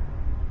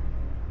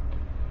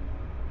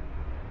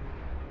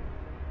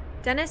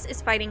 Dennis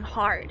is fighting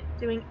hard,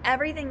 doing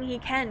everything he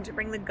can to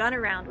bring the gun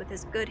around with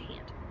his good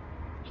hand.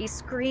 He's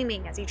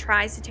screaming as he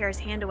tries to tear his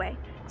hand away,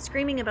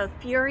 screaming in both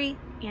fury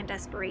and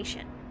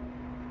desperation.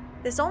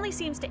 This only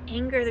seems to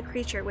anger the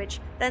creature, which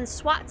then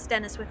swats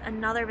Dennis with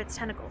another of its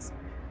tentacles.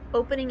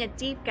 opening a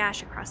deep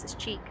gash across his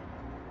cheek.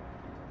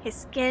 His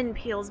skin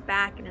peels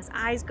back and his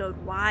eyes go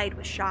wide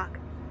with shock.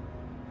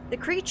 The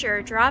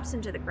creature drops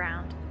him to the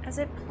ground, as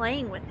if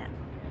playing with him,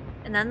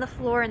 and then the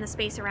floor and the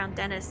space around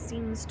Dennis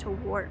seems to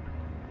warp.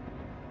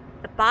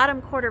 The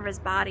bottom quarter of his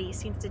body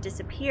seems to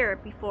disappear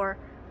before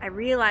I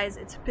realize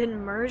it's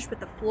been merged with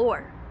the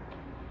floor.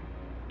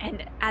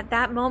 And at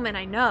that moment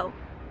I know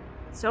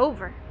it's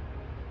over.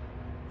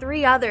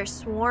 3 others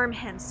swarm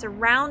him,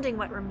 surrounding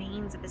what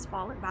remains of his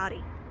fallen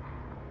body.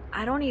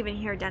 I don't even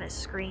hear Dennis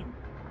scream.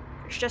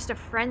 There's just a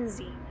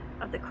frenzy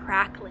of the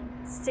crackling,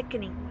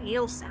 sickening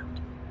wail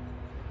sound.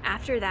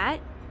 After that,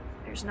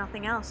 there's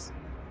nothing else.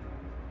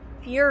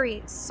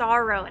 Fury,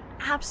 sorrow, and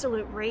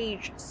absolute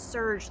rage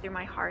surge through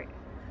my heart.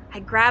 I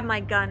grab my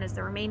gun as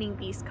the remaining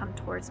beasts come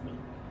towards me.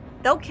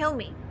 They'll kill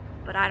me,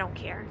 but I don't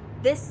care.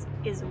 This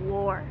is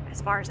war,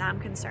 as far as I'm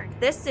concerned.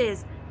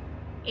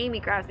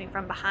 Amy grabs me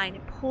from behind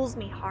and pulls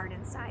me hard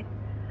inside.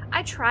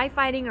 I try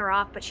fighting her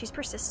off, but she's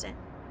persistent,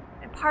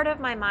 and part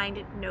of my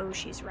mind knows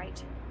she's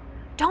right.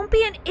 "Don't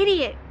be an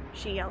idiot,"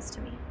 she yells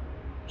to me.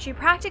 She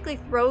practically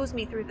throws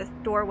me through the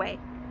doorway.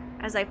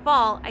 As I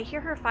fall, I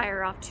hear her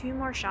fire off 2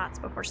 more shots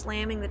before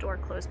slamming the door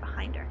closed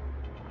behind her.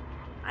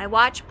 I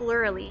watch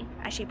blurrily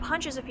as she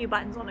punches a few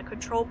buttons on a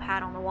control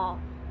pad on the wall.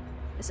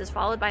 This is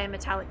followed by a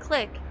metallic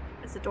click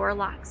as the door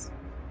locks.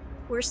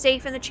 We're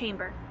safe in the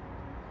chamber,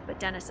 but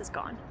Dennis is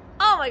gone.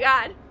 Oh my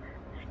god!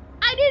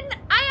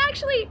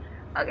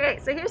 Okay,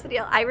 so here's the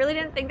deal. I really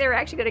didn't think they were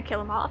actually going to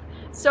kill him off.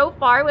 So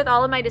far, with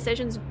all of my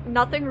decisions,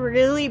 nothing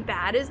really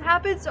bad has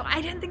happened, so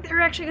I didn't think they were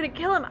actually going to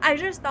kill him. I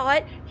just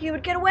thought he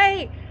would get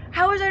away.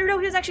 How was I to know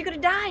he was actually going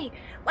to die?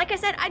 Like I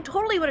said, I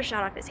totally would have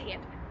shot off his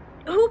hand.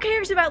 Who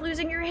cares about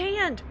losing your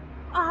hand?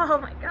 Oh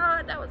my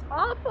god, that was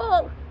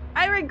awful.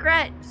 I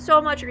regret.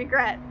 So much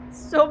regret.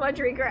 So much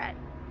regret.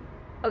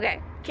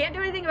 Okay, can't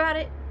do anything about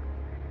it.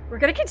 We're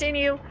going to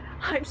continue.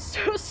 I'm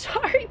so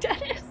sorry,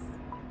 Dennis.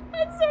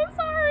 I'm so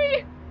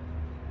sorry.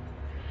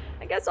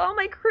 I guess all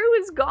my crew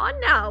is gone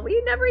now.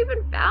 We never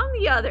even found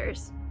the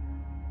others.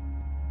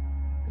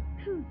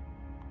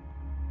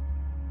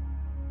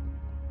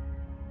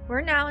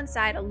 We're now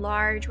inside a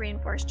large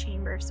reinforced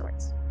chamber of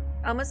sorts,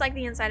 almost like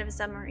the inside of a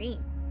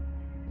submarine.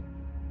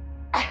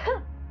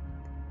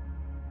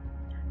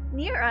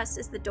 Near us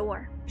is the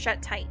door,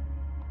 shut tight.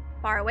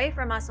 Far away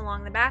from us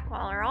along the back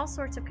wall are all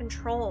sorts of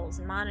controls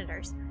and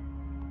monitors.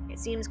 It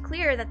seems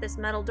clear that this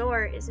metal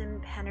door is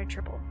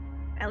impenetrable,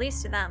 at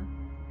least to them.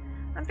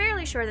 I'm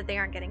fairly sure that they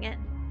aren't getting in.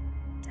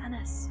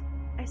 "Dennis,"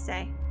 I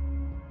say.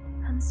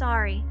 "I'm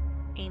sorry,"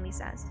 Amy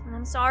says.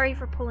 "I'm sorry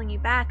for pulling you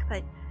back,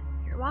 but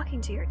you're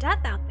walking to your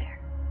death out there."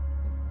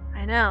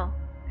 "I know,"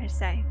 I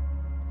say.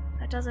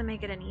 "That doesn't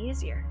make it any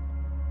easier."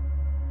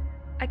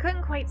 "I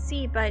couldn't quite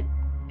see, but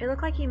it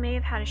looked like you may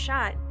have had a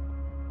shot.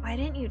 Why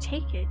didn't you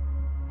take it?"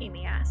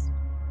 Amy asked.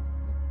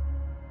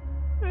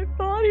 "I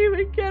thought he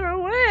would get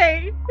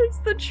away. It's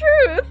the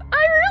truth.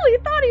 I really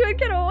thought he would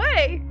get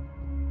away."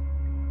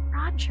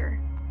 "Roger,"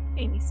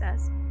 Amy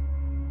says.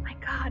 "My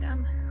God,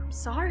 I'm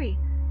sorry.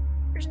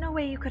 There's no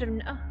way you could have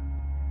known.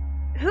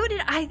 Who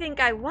did I think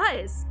I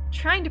was?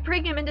 Trying to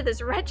bring him into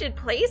this wretched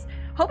place,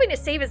 hoping to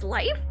save his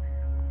life?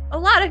 A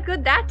lot of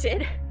good that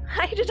did.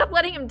 I ended up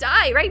letting him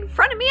die right in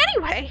front of me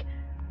anyway."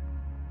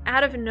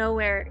 Out of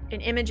nowhere,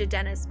 an image of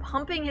Dennis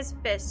pumping his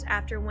fist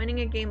after winning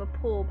a game of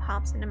pool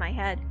pops into my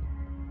head.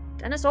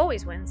 Dennis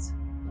always wins,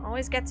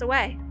 always gets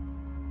away,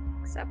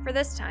 except for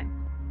this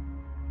time.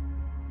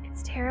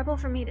 "It's terrible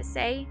for me to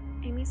say,"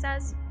 Amy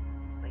says,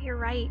 "but you're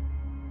right.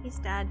 He's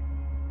dead.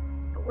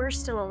 But we're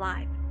still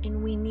alive,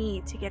 and we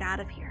need to get out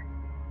of here."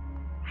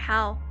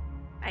 "How?"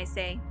 I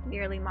say,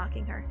 nearly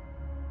mocking her.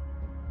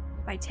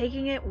 "By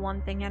taking it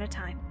one thing at a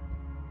time.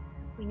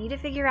 We need to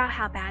figure out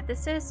how bad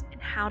this is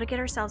and how to get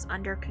ourselves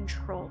under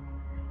control.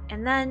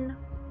 And then,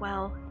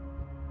 well..."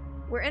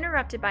 We're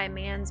interrupted by a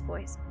man's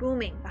voice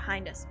booming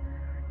behind us.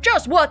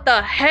 "Just what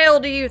the hell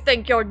do you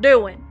think you're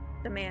doing?"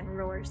 the man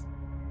roars.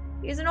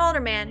 He's an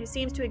older man who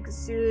seems to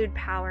exude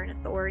power and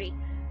authority,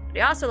 but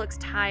he also looks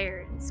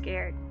tired and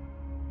scared.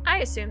 I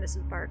assume this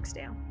is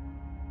Barksdale.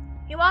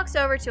 He walks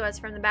over to us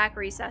from the back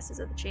recesses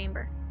of the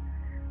chamber.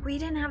 "We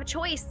didn't have a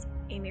choice,"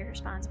 Amy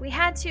responds. "We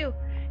had to."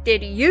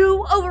 "Did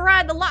you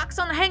override the locks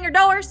on the hangar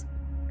doors?"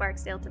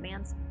 Barksdale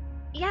demands.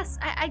 "Yes,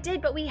 I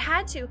did, but we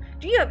had to."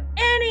 "Do you have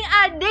any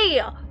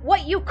idea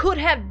what you could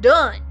have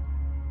done?"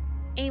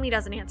 Amy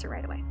doesn't answer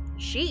right away.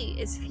 She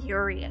is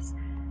furious,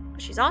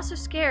 but she's also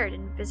scared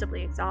and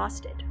visibly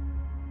exhausted.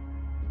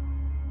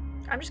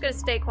 I'm just gonna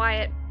stay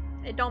quiet.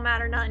 It don't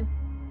matter none.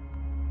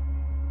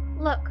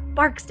 "Look,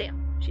 Barksdale,"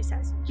 she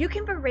says, "you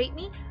can berate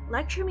me,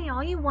 lecture me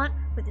all you want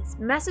when this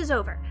mess is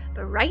over,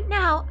 but right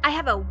now I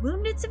have a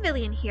wounded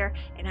civilian here,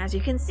 and as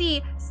you can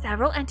see,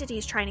 several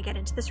entities trying to get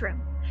into this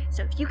room.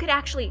 So if you could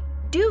actually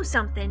do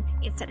something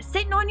instead of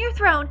sitting on your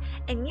throne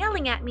and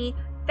yelling at me,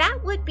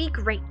 that would be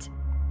great."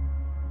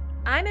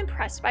 I'm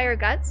impressed by her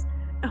guts.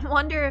 I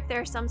wonder if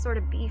there's some sort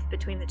of beef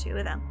between the two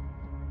of them.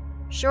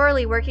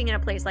 Surely working in a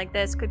place like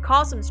this could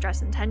cause some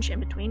stress and tension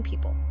between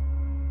people.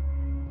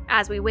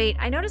 As we wait,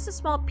 I notice a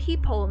small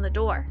peephole in the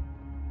door.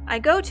 I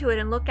go to it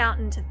and look out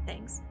into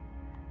things.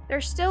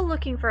 They're still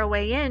looking for a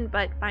way in,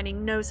 but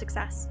finding no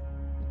success.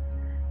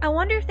 I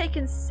wonder if they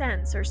can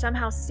sense or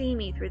somehow see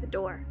me through the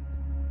door.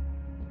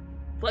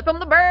 Flip 'em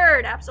the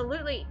bird,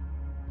 absolutely.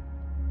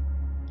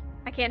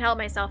 I can't help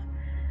myself.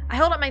 I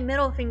hold up my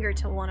middle finger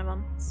to one of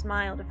them,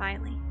 smile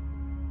defiantly.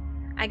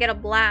 I get a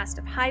blast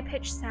of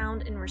high-pitched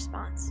sound in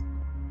response.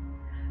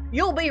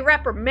 You'll be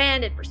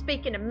reprimanded for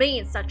speaking to me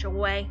in such a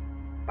way,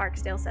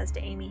 Barksdale says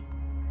to Amy.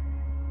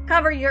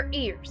 Cover your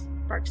ears,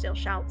 Barksdale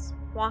shouts,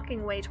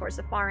 walking away towards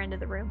the far end of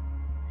the room.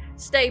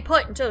 Stay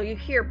put until you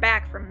hear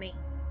back from me.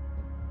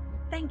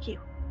 Thank you,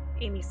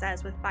 Amy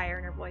says with fire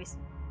in her voice.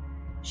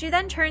 She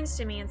then turns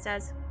to me and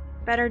says,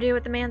 better do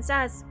what the man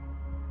says.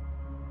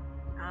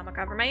 I'ma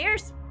cover my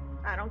ears.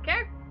 I don't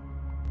care.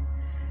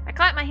 I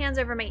clap my hands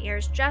over my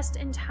ears just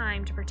in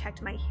time to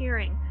protect my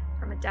hearing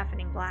from a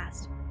deafening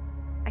blast.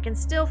 I can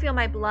still feel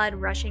my blood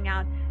rushing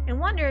out and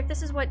wonder if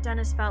this is what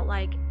Dennis felt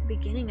like at the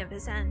beginning of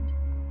his end.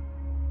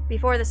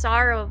 Before the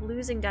sorrow of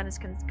losing Dennis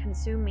can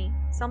consume me,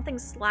 something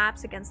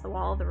slaps against the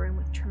wall of the room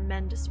with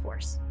tremendous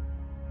force.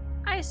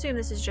 I assume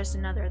this is just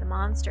another of the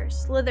monsters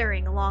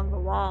slithering along the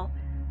wall,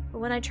 but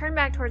when I turn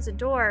back towards the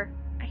door,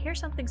 I hear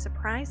something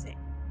surprising.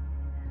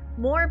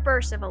 More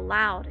bursts of a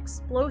loud,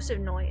 explosive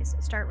noise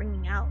start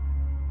ringing out.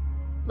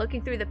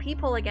 Looking through the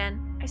peephole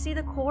again, I see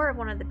the core of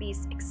one of the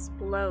beasts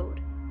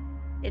explode.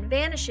 It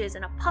vanishes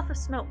in a puff of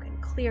smoke and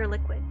clear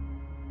liquid.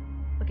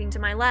 Looking to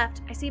my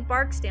left, I see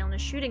Barksdale in a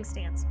shooting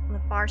stance on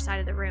the far side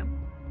of the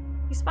room.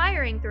 He's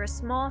firing through a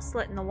small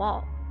slit in the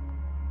wall.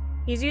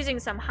 He's using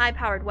some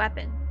high-powered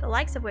weapon, the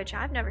likes of which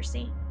I've never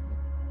seen.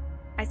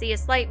 I see a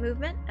slight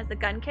movement as the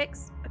gun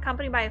kicks,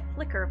 accompanied by a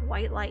flicker of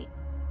white light.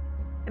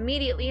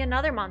 Immediately,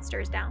 another monster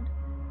is downed,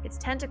 its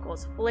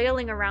tentacles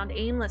flailing around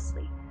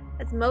aimlessly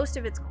as most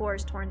of its core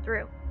is torn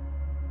through.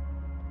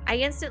 I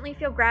instantly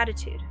feel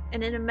gratitude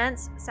and an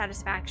immense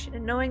satisfaction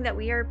in knowing that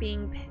we are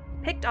being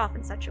picked off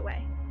in such a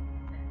way.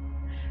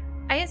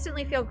 I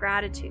instantly feel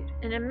gratitude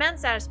and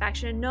immense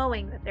satisfaction in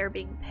knowing that they're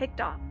being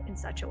picked off in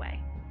such a way.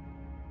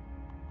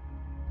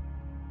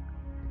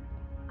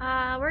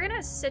 We're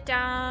gonna sit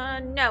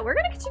down. No, we're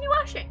gonna continue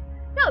watching.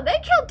 No, they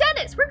killed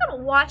Dennis. We're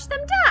gonna watch them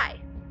die.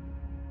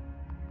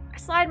 I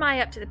slide my eye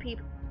up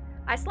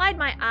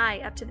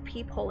to the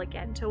peephole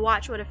again to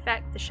watch what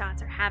effect the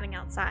shots are having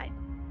outside.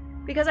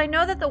 Because I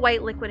know that the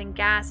white liquid and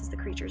gas is the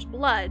creature's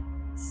blood,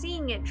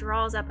 seeing it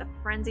draws up a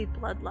frenzied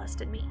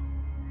bloodlust in me.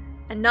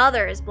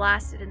 Another is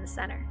blasted in the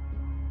center,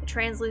 the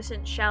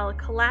translucent shell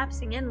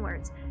collapsing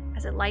inwards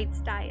as its lights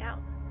die out.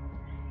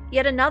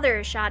 Yet another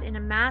is shot in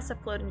a mass of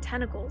floating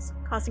tentacles,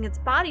 causing its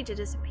body to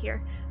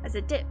disappear as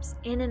it dips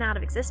in and out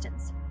of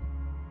existence.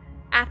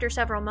 After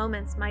several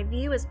moments, my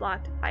view is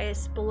blocked by a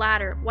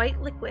splatter of white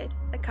liquid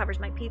that covers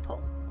my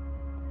peephole.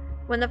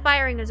 When the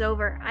firing is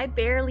over, I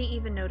barely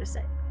even notice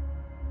it.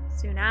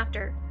 Soon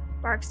after,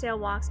 Barksdale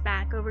walks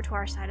back over to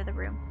our side of the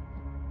room.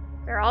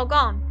 They're all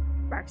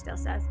gone, Barksdale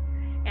says,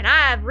 and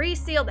I have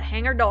resealed the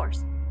hangar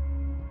doors.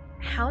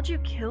 How'd you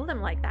kill them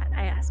like that?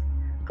 I ask.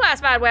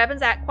 Classified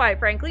weapons that, quite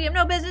frankly, have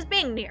no business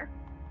being near.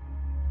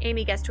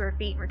 Amy gets to her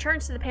feet and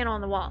returns to the panel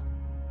on the wall.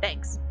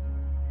 Thanks.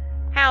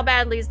 How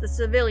badly is the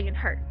civilian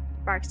hurt?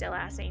 Barksdale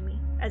asks Amy,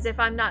 as if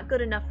I'm not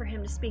good enough for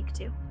him to speak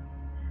to.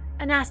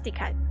 A nasty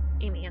cut,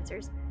 Amy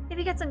answers. If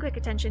he gets some quick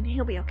attention,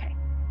 he'll be okay.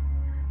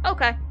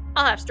 Okay,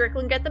 I'll have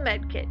Strickland get the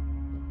med kit.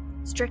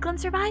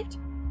 Strickland survived?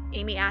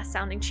 Amy asked,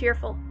 sounding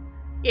cheerful.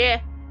 Yeah,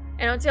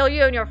 and until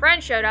you and your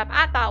friend showed up,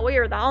 I thought we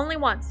were the only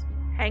ones.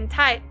 Hang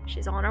tight,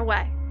 she's on her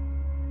way.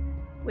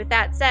 With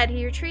that said,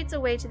 he retreats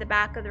away to the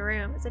back of the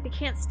room as if he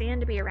can't stand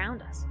to be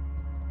around us.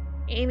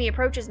 Amy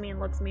approaches me and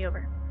looks me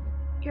over.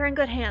 You're in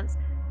good hands.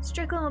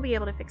 Strickland will be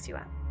able to fix you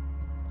up.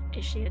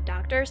 Is she a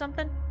doctor or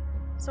something?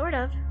 Sort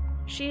of.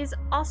 She's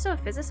also a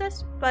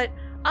physicist, but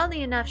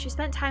oddly enough, she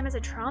spent time as a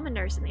trauma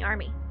nurse in the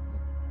army.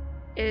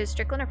 Is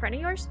Strickland a friend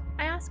of yours?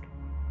 I ask.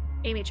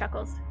 Amy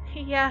chuckles.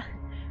 Yeah,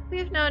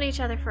 we've known each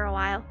other for a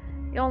while.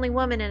 The only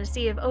woman in a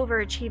sea of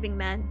overachieving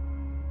men.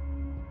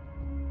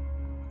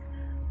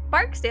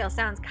 Barksdale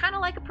sounds kind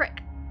of like a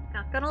prick.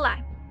 Not gonna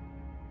lie.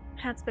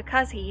 That's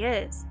because he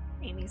is,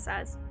 Amy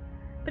says.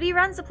 But he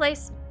runs the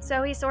place,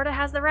 so he sorta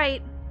has the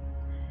right.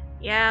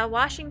 Yeah,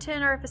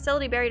 Washington or a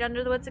facility buried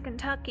under the woods of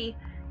Kentucky.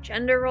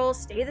 Gender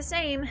roles stay the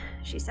same,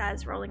 she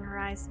says, rolling her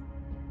eyes.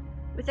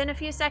 Within a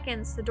few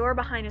seconds, the door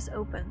behind us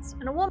opens,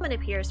 and a woman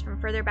appears from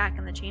further back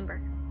in the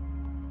chamber.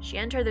 She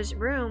enters the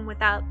room with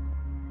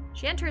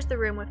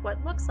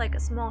what looks like a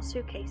small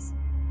suitcase.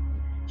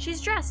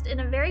 She's dressed in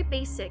a very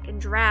basic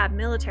and drab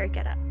military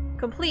getup,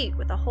 complete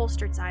with a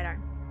holstered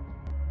sidearm.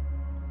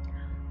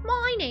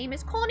 My name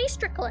is Connie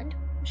Strickland,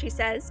 she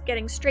says,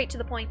 getting straight to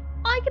the point.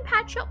 I can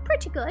patch up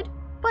pretty good,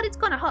 but it's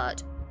gonna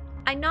hurt.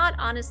 I nod,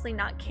 honestly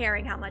not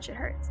caring how much it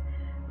hurts.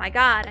 My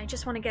God, I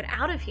just want to get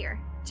out of here,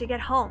 to get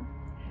home.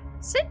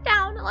 Sit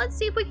down and let's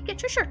see if we can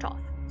get your shirt off,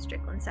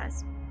 Strickland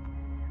says.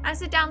 I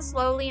sit down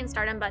slowly and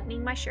start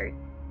unbuttoning my shirt.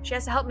 She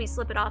has to help me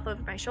slip it off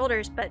over my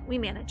shoulders, but we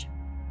manage.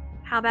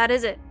 How bad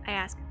is it? I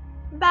ask.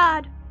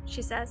 Bad,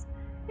 she says.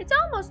 It's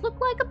almost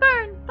looked like a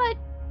burn, but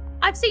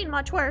I've seen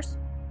much worse.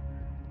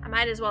 I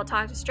might as well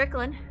talk to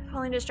Strickland, if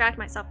only to distract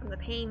myself from the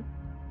pain.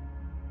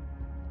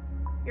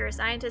 You're a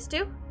scientist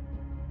too?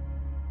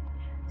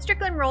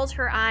 Strickland rolls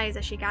her eyes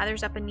as she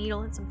gathers up a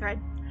needle and some thread.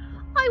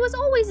 I was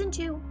always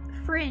into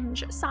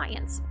fringe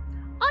science.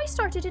 I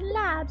started in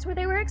labs where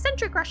there were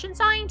eccentric Russian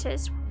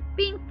scientists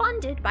being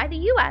funded by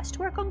the US to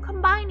work on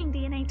combining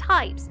DNA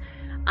types.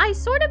 I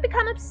sort of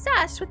became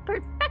obsessed with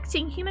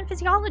perfecting human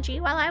physiology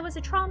while I was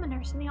a trauma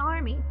nurse in the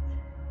army.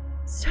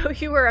 So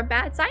you were a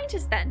mad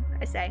scientist then,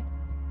 I say.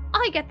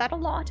 I get that a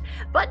lot,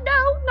 but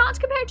no, not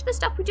compared to the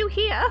stuff we do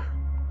here.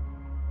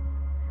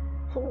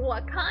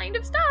 What kind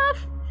of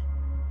stuff?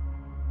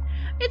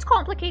 It's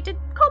complicated.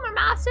 Comer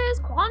masses,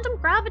 quantum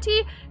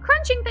gravity,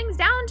 crunching things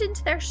down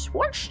into their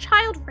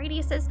Schwarzschild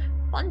radiuses.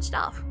 Fun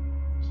stuff.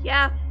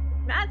 Yeah,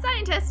 mad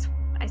scientist,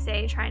 I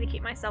say, trying to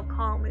keep myself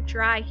calm with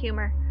dry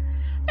humor.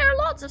 There are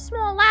lots of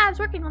small labs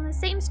working on the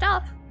same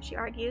stuff, she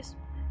argues.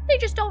 They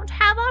just don't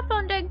have our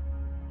funding.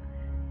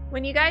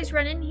 When you guys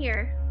ran in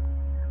here,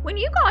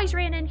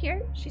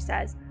 she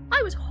says,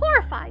 I was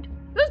horrified.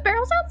 Those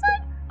barrels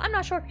outside? I'm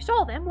not sure if you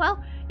saw them.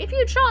 Well, if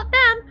you'd shot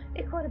them,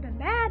 it could have been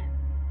bad.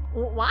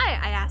 Why?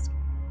 I ask.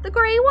 The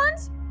gray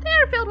ones?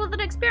 They're filled with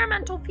an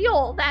experimental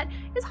fuel that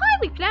is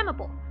highly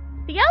flammable.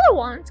 The yellow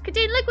ones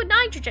contain liquid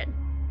nitrogen.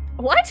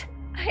 What?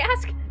 I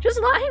ask,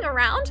 just lying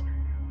around?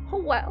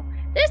 Well,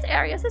 this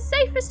area is the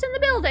safest in the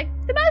building,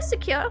 the most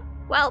secure.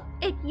 Well,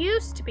 it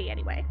used to be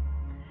anyway.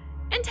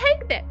 And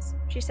take this,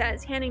 she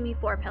says, handing me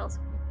 4 pills.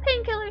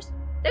 Painkillers.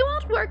 They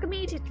won't work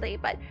immediately,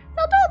 but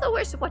they'll dull the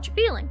worst of what you're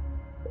feeling.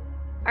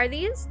 Are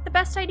these the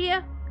best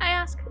idea? I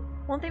ask.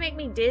 Won't they make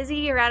me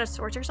dizzy or out of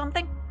sorts or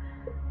something?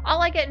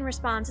 All I get in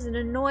response is an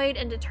annoyed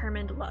and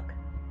determined look.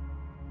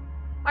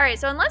 Alright,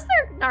 so unless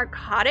they're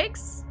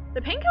narcotics,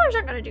 the painkillers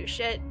aren't going to do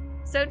shit.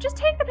 So just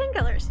take the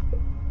painkillers.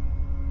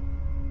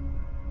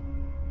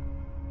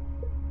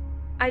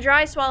 I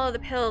dry swallow the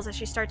pills as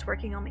she starts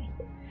working on me.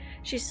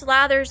 She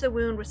slathers the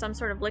wound with some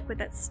sort of liquid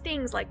that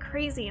stings like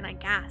crazy, and I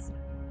gasp.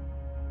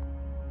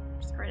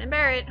 Just grin and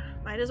bear it.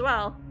 Might as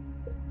well.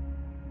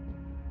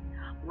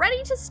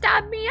 Ready to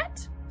stab me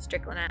yet?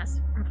 Strickland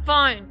asks. I'm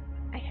fine,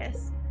 I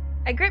hiss.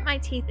 I grit my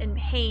teeth in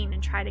pain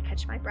and try to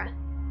catch my breath.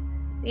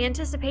 The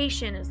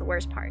anticipation is the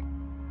worst part.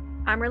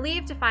 I'm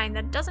relieved to find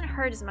that it doesn't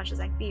hurt as much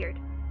as I feared.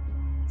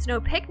 It's no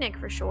picnic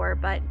for sure,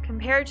 but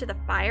compared to the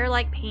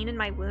fire-like pain in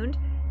my wound,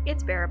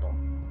 it's bearable.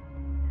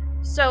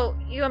 So,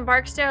 you and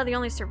Barksdale are the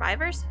only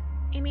survivors?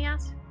 Amy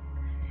asked.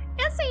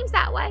 It seems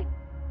that way.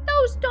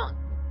 Those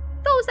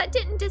that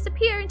didn't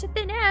disappear into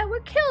thin air were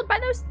killed by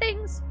those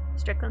things,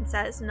 Strickland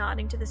says,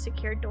 nodding to the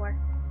secured door.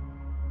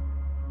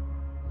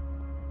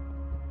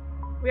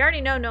 We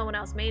already know no one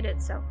else made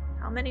it, so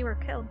how many were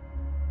killed?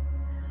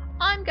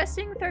 I'm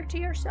guessing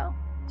 30 or so,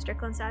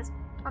 Strickland says.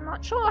 I'm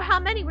not sure how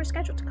many were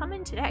scheduled to come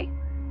in today.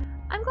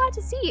 I'm glad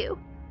to see you.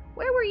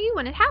 Where were you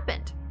when it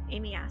happened?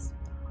 Amy asked.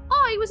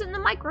 I was in the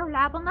micro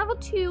lab on level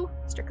 2,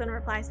 Strickland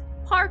replies.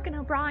 Park and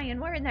O'Brien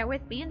were in there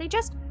with me, and they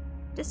just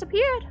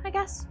disappeared, I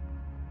guess.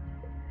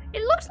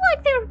 It looked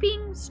like they were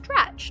being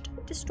stretched,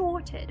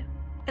 distorted.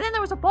 And then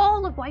there was a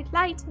ball of white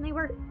light, and they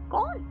were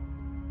gone.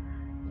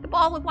 The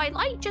ball of white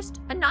light just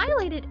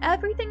annihilated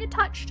everything it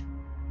touched.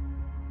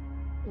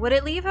 Would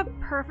it leave a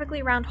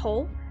perfectly round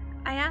hole?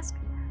 I ask,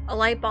 a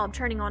light bulb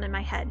turning on in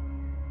my head.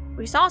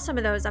 We saw some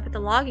of those up at the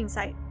logging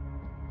site.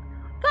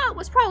 That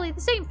was probably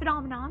the same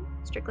phenomenon,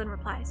 Strickland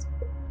replies.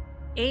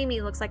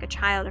 Amy looks like a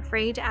child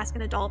afraid to ask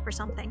an adult for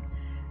something.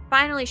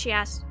 Finally, she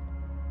asks,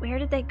 where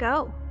did they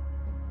go?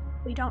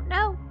 We don't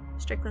know,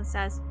 Strickland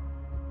says.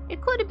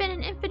 It could have been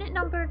an infinite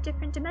number of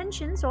different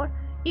dimensions, or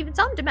even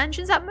some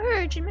dimensions that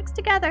merge and mix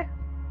together.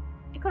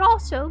 It could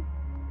also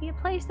be a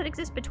place that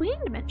exists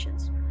between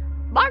dimensions.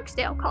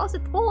 Barksdale calls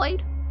it the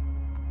void.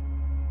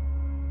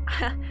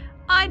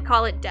 I'd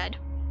call it dead.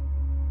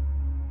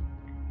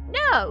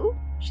 No,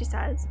 she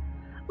says.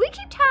 We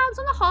keep tabs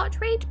on the heart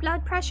rate,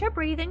 blood pressure,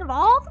 breathing of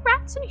all the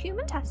rats and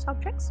human test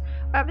subjects.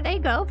 Wherever they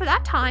go for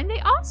that time, they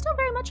are still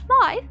very much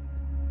alive.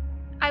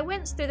 I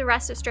wince through the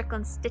rest of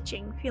Strickland's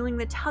stitching, feeling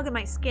the tug of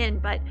my skin,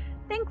 but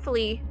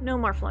thankfully, no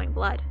more flowing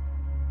blood.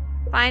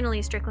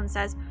 Finally, Strickland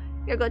says,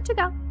 You're good to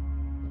go.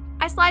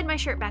 I slide my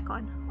shirt back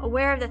on,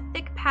 aware of the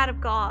thick pad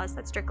of gauze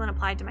that Strickland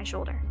applied to my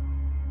shoulder.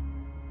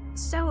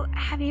 So,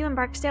 have you and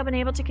Barksdale been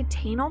able to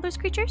contain all those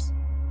creatures?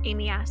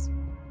 Amy asks.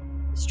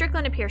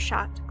 Strickland appears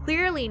shocked,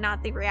 clearly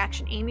not the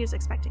reaction Amy was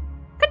expecting.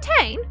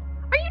 Contain?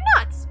 Are you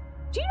nuts?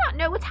 Do you not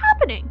know what's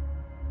happening?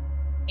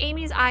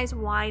 Amy's eyes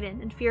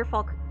widen in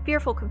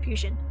fearful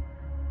confusion.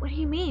 What do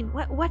you mean?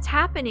 What's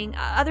happening,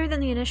 other than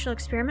the initial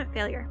experiment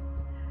failure?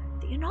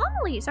 The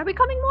anomalies are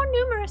becoming more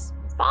numerous,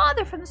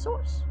 farther from the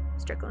source,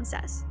 Strickland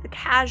says. The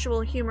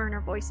casual humor in her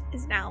voice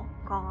is now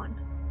gone.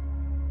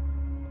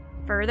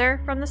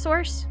 Further from the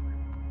source?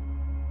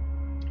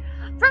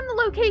 From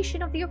the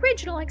location of the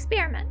original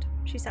experiment,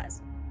 she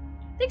says.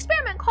 The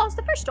experiment caused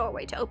the first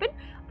doorway to open,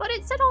 but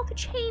it set off a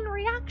chain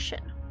reaction.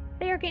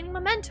 They are gaining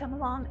momentum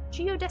along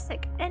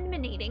geodesic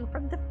emanating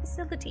from the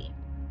facility.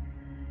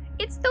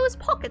 It's those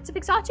pockets of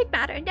exotic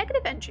matter and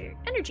negative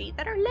energy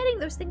that are letting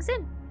those things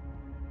in.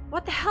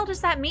 What the hell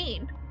does that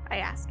mean? I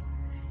ask.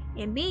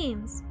 It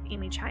means,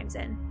 Amy chimes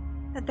in,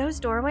 that those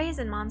doorways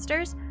and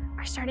monsters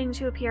are starting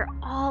to appear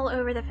all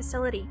over the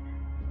facility,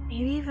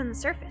 maybe even the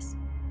surface.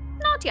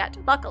 Not yet,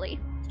 luckily,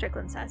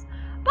 Strickland says,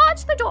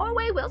 but the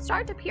doorway will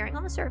start appearing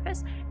on the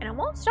surface, and it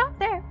won't stop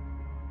there.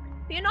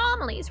 The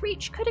anomaly's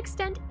reach could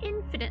extend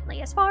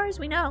infinitely as far as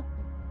we know.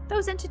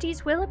 Those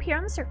entities will appear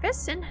on the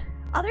surface in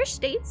other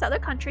states, other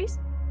countries.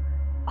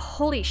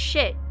 Holy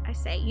shit, I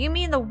say. You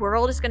mean the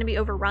world is going to be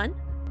overrun?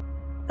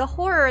 The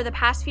horror of the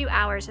past few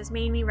hours has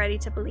made me ready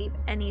to believe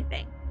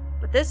anything,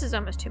 but this is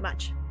almost too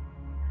much.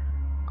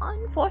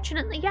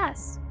 Unfortunately,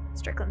 yes,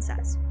 Strickland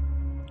says.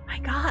 My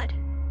God,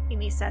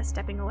 Amy says,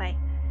 stepping away.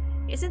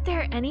 Isn't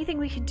there anything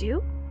we can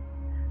do?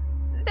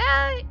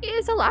 There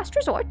is a last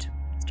resort,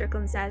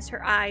 Strickland says,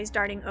 her eyes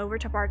darting over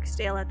to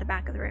Barksdale at the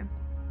back of the room.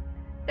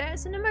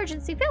 There's an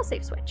emergency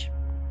failsafe switch.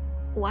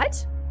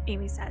 What?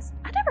 Amy says.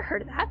 I never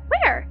heard of that.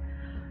 Where?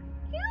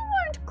 You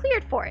weren't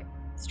cleared for it,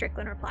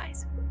 Strickland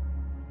replies.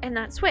 And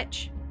that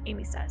switch,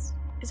 Amy says,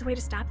 is a way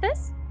to stop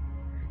this?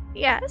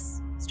 Yes,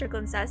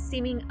 Strickland says,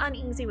 seeming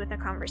uneasy with the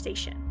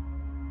conversation.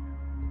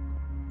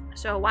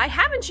 So why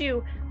haven't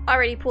you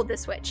already pulled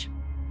this switch?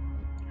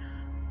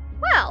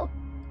 Well,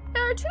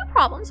 there are two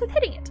problems with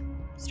hitting it,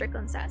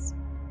 Strickland says.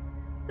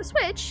 The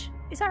switch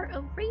is our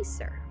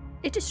eraser.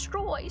 It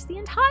destroys the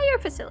entire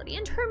facility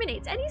and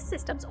terminates any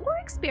systems or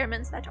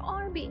experiments that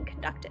are being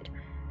conducted.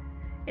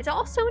 It's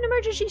also an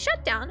emergency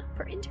shutdown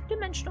for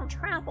interdimensional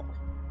travel.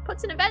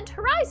 Puts an event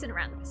horizon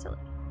around the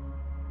facility.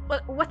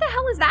 What the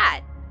hell is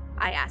that?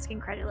 I ask,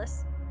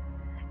 incredulous.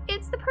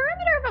 It's the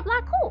perimeter of a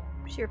black hole,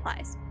 she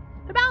replies.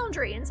 The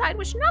boundary inside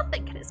which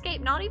nothing can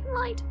escape, not even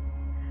light.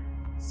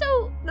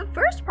 So, the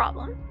first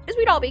problem is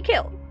we'd all be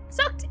killed,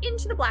 sucked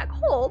into the black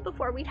hole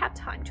before we'd have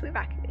time to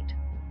evacuate.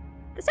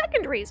 The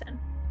second reason,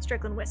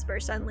 Strickland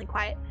whispers, suddenly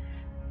quiet,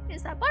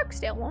 is that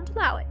Barksdale won't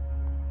allow it.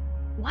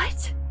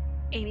 What?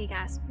 Amy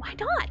gasps. Why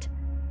not?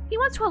 He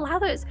wants to allow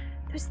those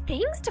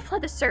things to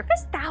flood the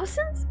surface?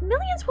 Thousands?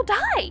 Millions will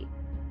die!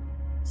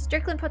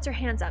 Strickland puts her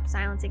hands up,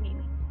 silencing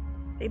Amy.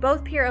 They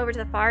both peer over to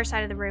the far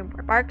side of the room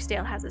where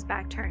Barksdale has his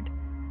back turned.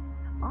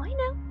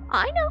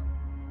 I know.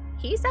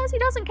 He says he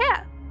doesn't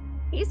care.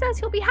 He says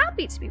he'll be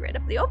happy to be rid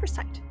of the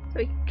oversight, so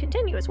he can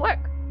continue his work.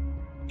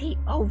 The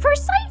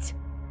oversight?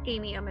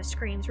 Amy almost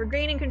screams,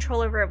 regaining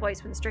control over her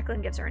voice when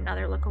Strickland gives her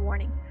another look of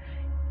warning.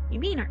 You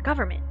mean our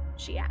government?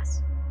 She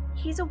asks.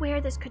 He's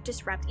aware this could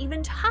disrupt,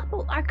 even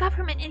topple our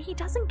government, and he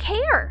doesn't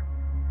care.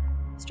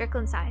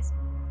 Strickland sighs.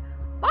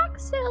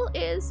 Barksdale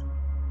is...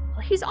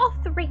 well, he's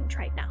off the range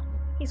right now.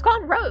 He's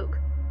gone rogue,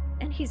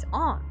 and he's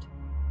armed.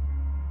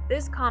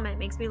 This comment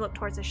makes me look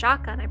towards the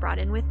shotgun I brought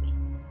in with me,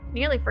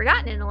 nearly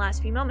forgotten in the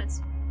last few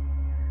moments.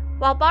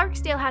 While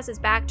Barksdale has his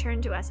back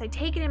turned to us, I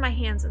take it in my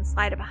hands and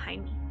slide it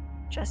behind me.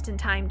 Just in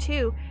time,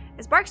 too,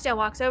 as Barksdale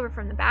walks over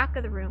from the back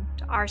of the room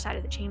to our side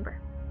of the chamber.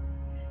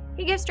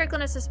 He gives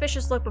Strickland a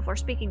suspicious look before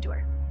speaking to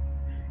her.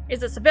 Is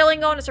the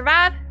civilian going to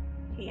survive?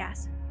 He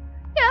asks.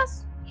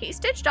 Yes, he's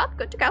stitched up,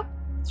 good to go,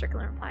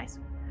 Strickland replies.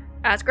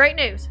 That's great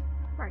news,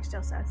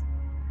 Barksdale says.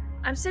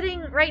 I'm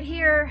sitting right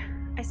here,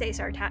 I say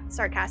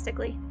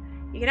sarcastically.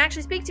 You can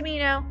actually speak to me,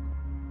 you know.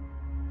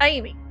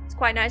 Amy, it's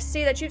quite nice to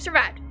see that you've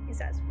survived, he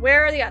says.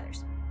 Where are the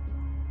others?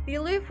 The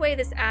aloof way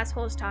this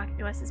asshole is talking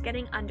to us is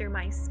getting under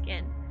my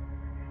skin.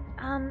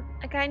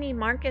 A guy named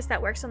Marcus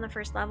that works on the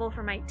first level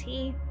from IT,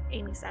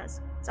 Amy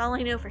says. It's all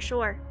I know for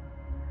sure.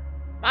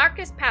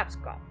 Marcus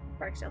Papscott,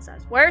 Barksdale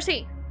says. Where's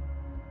he?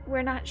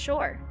 We're not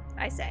sure,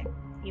 I say.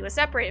 He was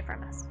separated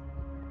from us.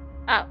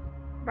 Oh,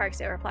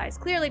 Barksdale replies,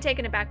 clearly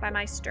taken aback by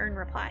my stern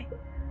reply.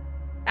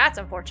 That's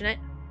unfortunate.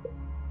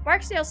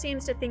 Barksdale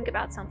seems to think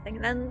about something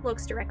and then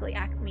looks directly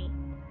at me.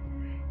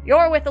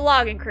 You're with the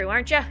logging crew,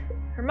 aren't you?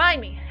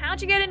 Remind me,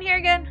 how'd you get in here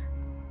again?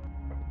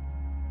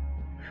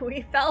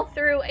 We fell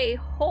through a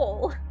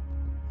hole.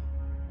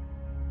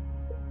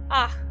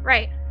 Ah,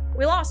 right.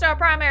 We lost our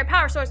primary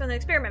power source and the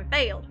experiment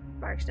failed,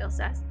 Barksdale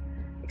says.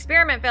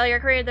 Experiment failure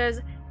created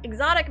those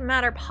exotic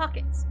matter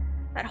pockets,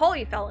 that hole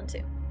you fell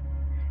into.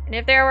 And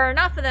if there were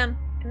enough of them,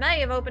 it may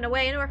have opened a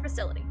way into our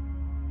facility.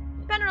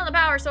 Depending on the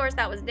power source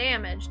that was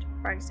damaged,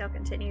 Barksdale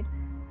continued,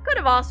 could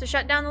have also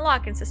shut down the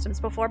locking systems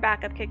before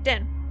backup kicked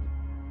in.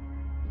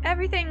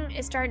 Everything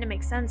is starting to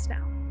make sense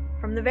now.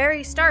 From the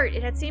very start,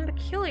 it had seemed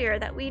peculiar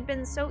that we'd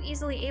been so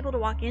easily able to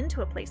walk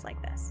into a place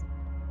like this.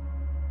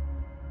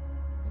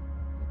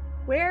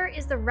 Where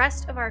is the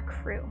rest of our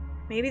crew?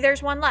 Maybe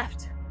there's one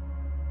left.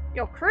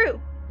 Your crew?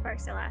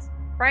 Barksdale asked.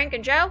 Frank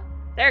and Joe?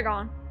 They're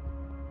gone.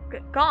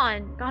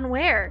 Gone? Gone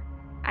where?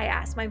 I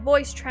asked, my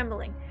voice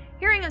trembling.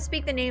 Hearing him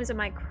speak the names of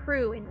my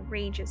crew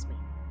enrages me.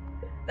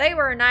 They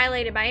were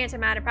annihilated by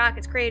antimatter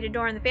pockets created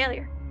during the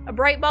failure. A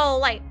bright ball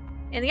of light.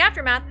 In the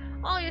aftermath,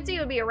 all you'd see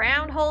would be a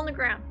round hole in the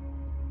ground.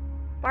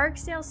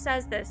 Barksdale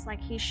says this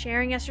like he's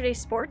sharing yesterday's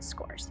sports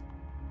scores.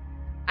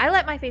 I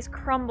let my face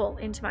crumble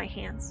into my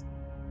hands.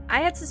 I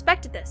had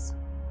suspected this.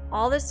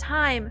 All this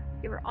time,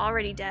 they were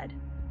already dead.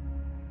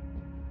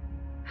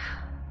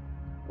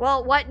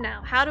 Well, what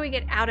now? How do we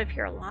get out of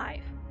here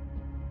alive?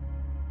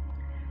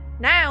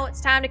 Now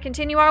it's time to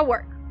continue our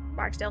work,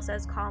 Barksdale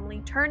says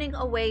calmly, turning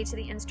away to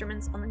the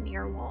instruments on the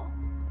near wall.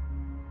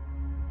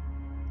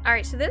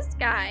 Alright, so this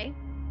guy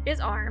is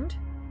armed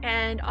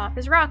and off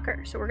his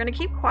rocker, so we're going to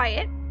keep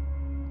quiet,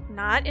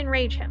 not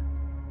enrage him.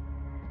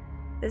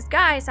 This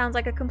guy sounds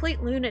like a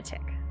complete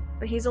lunatic,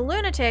 but he's a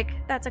lunatic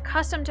that's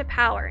accustomed to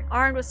power,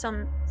 armed with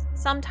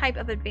some type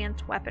of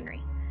advanced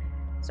weaponry.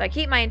 So I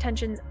keep my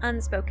intentions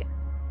unspoken,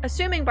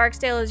 assuming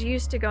Barksdale is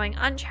used to going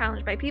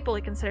unchallenged by people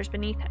he considers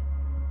beneath him.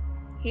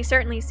 He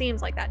certainly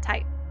seems like that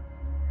type.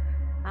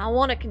 I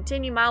want to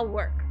continue my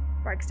work,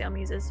 Barksdale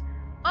muses.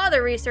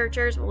 Other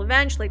researchers will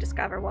eventually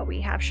discover what we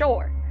have,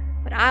 sure,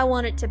 but I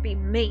want it to be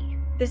me.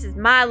 This is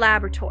my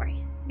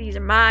laboratory. These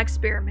are my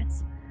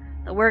experiments.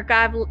 The work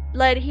I've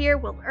led here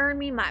will earn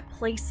me my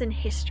place in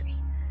history.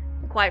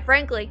 And quite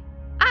frankly,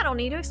 I don't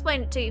need to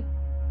explain it to you.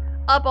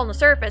 Up on the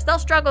surface, they'll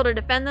struggle to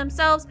defend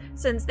themselves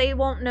since they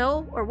won't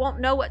know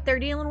what they're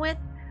dealing with.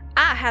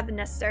 I have the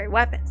necessary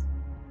weapons.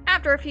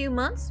 After a few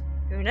months,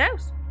 who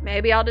knows?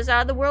 Maybe I'll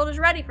decide the world is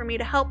ready for me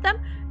to help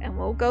them, and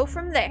we'll go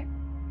from there.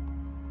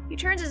 He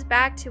turns his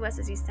back to us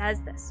as he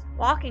says this,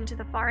 walking to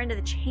the far end of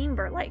the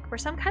chamber like we're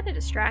some kind of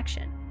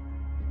distraction.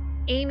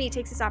 Amy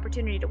takes this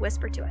opportunity to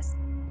whisper to us.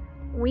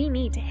 We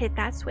need to hit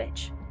that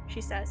switch,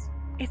 she says.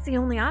 It's the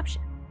only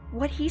option.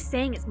 What he's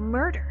saying is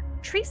murder,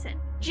 treason,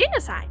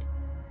 genocide.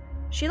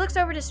 She looks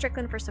over to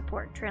Strickland for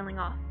support, trailing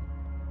off.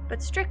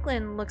 But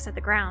Strickland looks at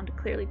the ground,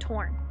 clearly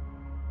torn.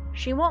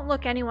 She won't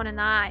look anyone in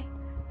the eye,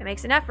 and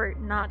makes an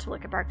effort not to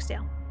look at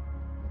Barksdale.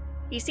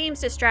 He seems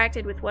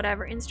distracted with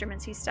whatever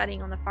instruments he's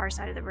studying on the far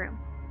side of the room.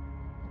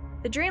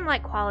 The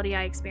dreamlike quality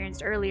I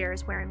experienced earlier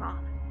is wearing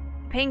off.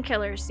 The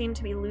painkillers seem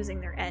to be losing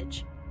their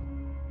edge.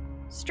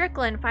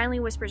 Strickland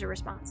finally whispers a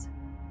response.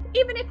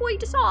 Even if we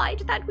decide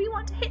that we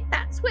want to hit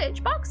that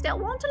switch, Barksdale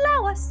won't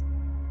allow us.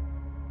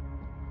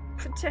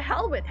 To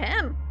hell with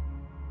him.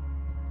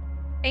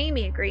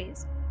 Amy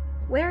agrees.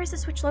 Where is the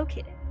switch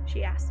located?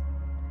 She asks.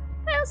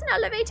 There's an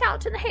elevator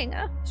out in the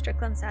hangar,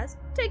 Strickland says.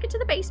 Take it to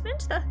the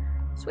basement. The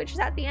switch is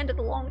at the end of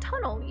the long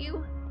tunnel.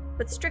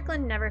 But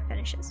Strickland never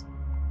finishes.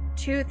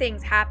 Two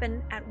things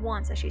happen at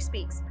once as she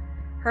speaks,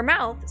 her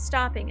mouth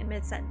stopping in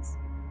mid-sentence.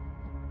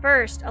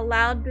 First, a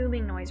loud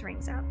booming noise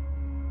rings out,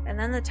 and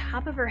then the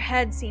top of her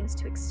head seems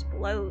to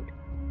explode.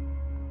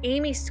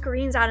 Amy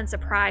screams out in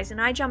surprise, and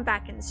I jump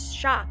back in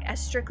shock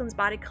as Strickland's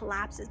body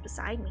collapses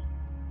beside me.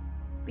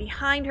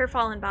 Behind her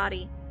fallen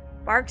body,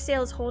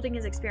 Barksdale is holding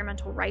his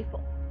experimental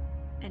rifle,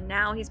 and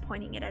now he's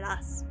pointing it at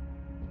us.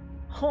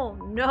 Oh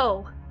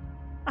no!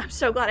 I'm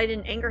so glad I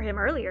didn't anger him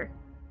earlier.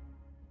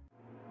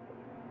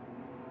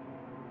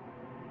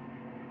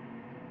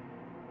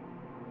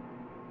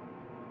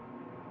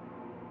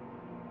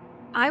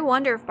 I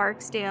wonder if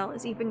Barksdale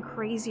is even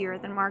crazier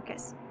than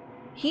Marcus.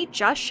 He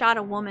just shot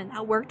a woman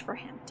that worked for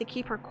him to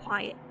keep her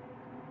quiet.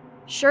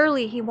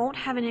 Surely he won't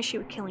have an issue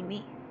with killing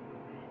me.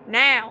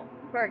 Now,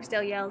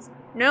 Barksdale yells,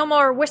 no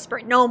more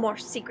whispering, no more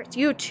secrets.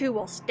 You two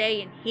will stay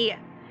in here.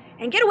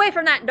 And get away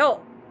from that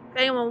door. If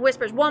anyone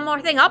whispers one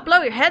more thing, I'll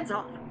blow your heads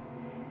off.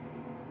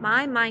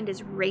 My mind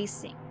is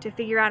racing to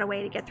figure out a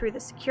way to get through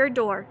the secure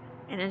door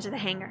and into the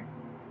hangar.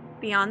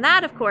 Beyond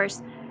that, of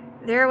course,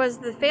 there was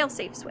the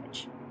failsafe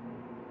switch.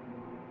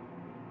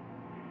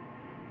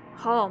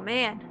 Oh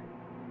man.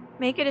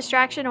 Make a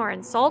distraction or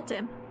insult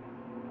him.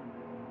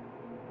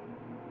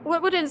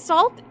 What would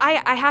insult?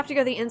 I have to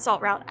go the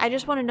insult route. I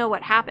just want to know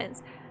what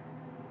happens.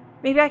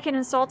 Maybe I can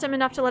insult him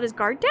enough to let his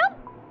guard down?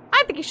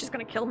 I think he's just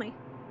going to kill me.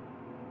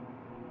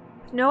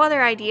 With no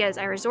other ideas,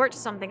 I resort to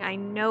something I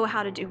know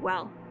how to do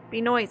well. Be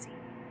noisy.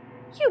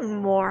 You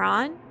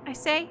moron, I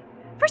say.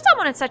 For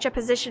someone in such a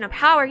position of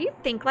power, you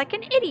think like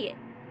an idiot.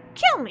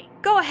 Kill me.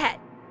 Go ahead.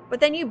 But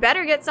then you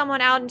better get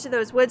someone out into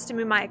those woods to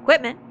move my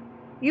equipment.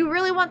 You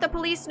really want the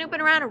police snooping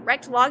around a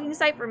wrecked logging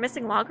site for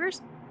missing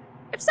loggers?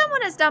 If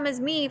someone as dumb as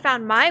me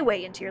found my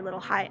way into your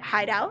little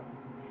hideout.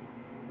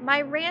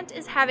 My rant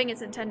is having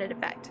its intended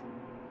effect.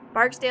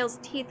 Barksdale's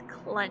teeth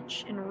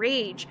clench and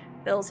rage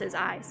fills his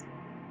eyes.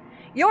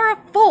 You're a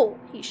fool,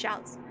 he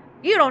shouts.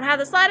 You don't have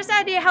the slightest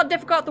idea how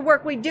difficult the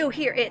work we do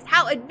here is,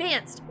 how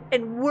advanced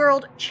and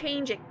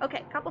world-changing.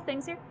 Okay, couple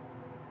things here.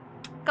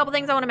 Couple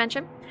things I want to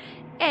mention.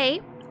 A,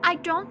 I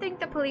don't think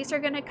the police are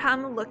going to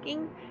come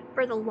looking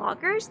for the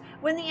loggers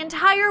when the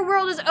entire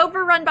world is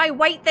overrun by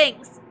white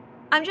things.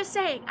 I'm just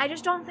saying, I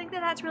just don't think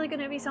that that's really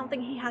going to be something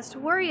he has to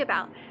worry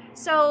about.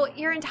 So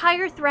your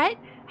entire threat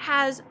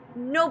has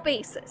no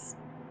basis.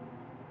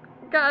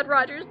 God,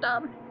 Roger's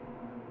dumb.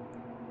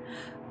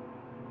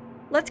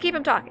 Let's keep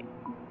him talking.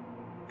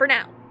 For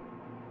now.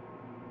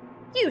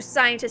 You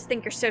scientists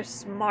think you're so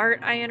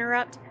smart, I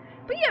interrupt.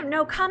 But you have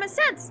no common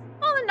sense.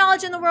 All the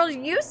knowledge in the world is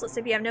useless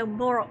if you have no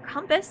moral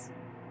compass.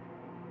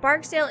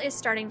 Barksdale is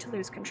starting to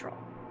lose control.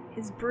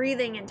 His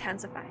breathing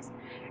intensifies.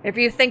 If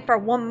you think for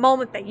one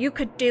moment that you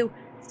could do,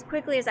 as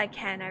quickly as I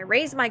can, I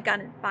raise my gun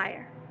and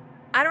fire.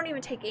 I don't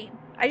even take aim.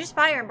 I just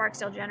fire in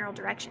Barksdale's general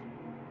direction.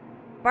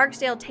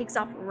 Barksdale takes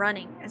off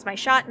running as my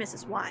shot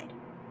misses wide.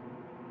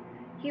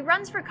 He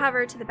runs for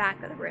cover to the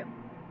back of the room.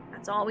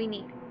 That's all we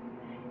need.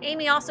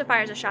 Amy also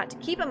fires a shot to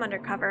keep him under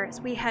cover as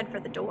we head for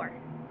the door.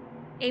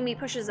 Amy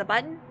pushes a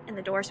button and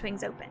the door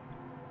swings open.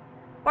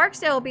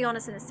 Barksdale will be on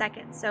us in a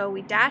second, so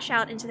we dash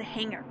out into the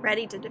hangar,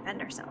 ready to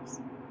defend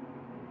ourselves.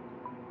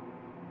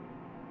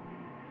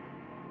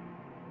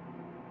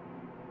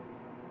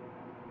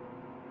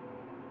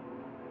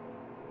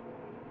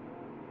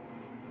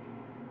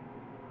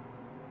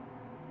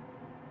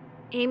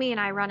 Amy and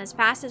I run as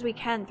fast as we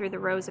can through the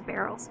rows of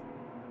barrels.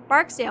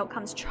 Barksdale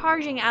comes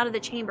charging out of the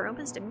chamber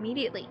almost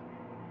immediately.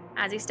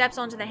 As he steps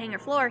onto the hangar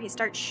floor, he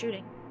starts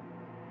shooting.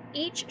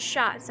 Each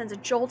shot sends a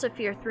jolt of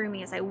fear through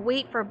me as I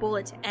wait for a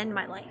bullet to end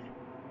my life.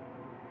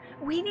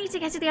 "We need to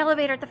get to the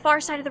elevator at the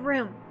far side of the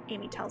room,"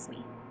 Amy tells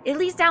me. "It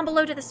leads down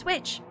below to the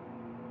switch."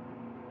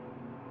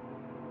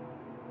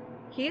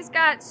 He's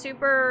got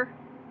super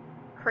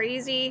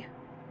crazy...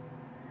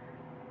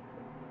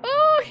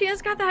 Oh, he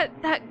has got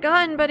that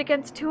gun, but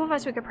against two of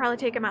us, we could probably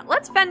take him out.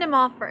 Let's fend him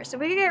off first. If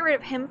we could get rid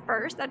of him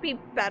first, that'd be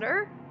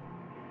better.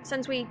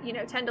 Since we,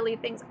 tend to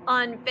leave things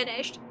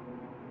unfinished.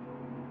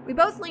 We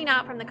both lean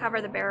out from the cover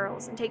of the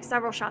barrels and take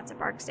several shots at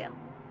Barksdale.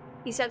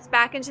 He steps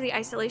back into the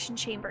isolation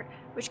chamber,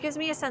 which gives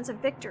me a sense of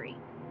victory.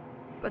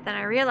 But then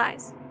I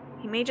realize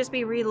he may just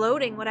be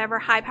reloading whatever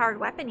high-powered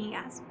weapon he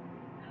has.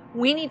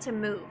 "We need to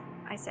move,"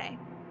 I say.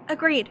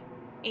 "Agreed,"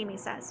 Amy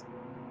says.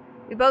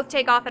 We both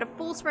take off at a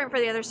full sprint for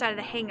the other side of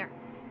the hangar.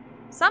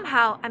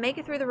 Somehow, I make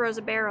it through the rows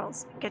of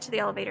barrels and get to the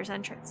elevator's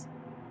entrance.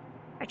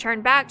 I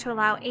turn back to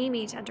allow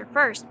Amy to enter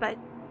first, but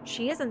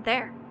she isn't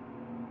there.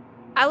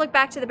 I look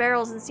back to the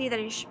barrels and see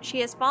that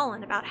she has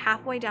fallen about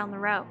halfway down the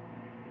row.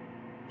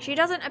 She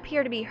doesn't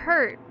appear to be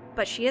hurt,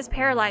 but she is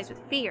paralyzed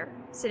with fear,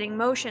 sitting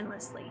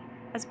motionlessly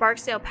as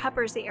Barksdale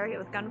peppers the area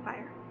with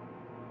gunfire.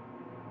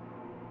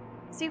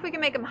 See if we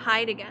can make him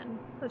hide again.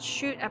 Let's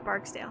shoot at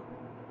Barksdale.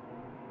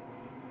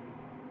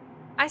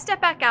 I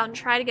step back out and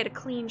try to get a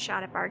clean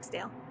shot at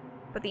Barksdale,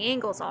 but the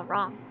angle's all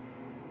wrong.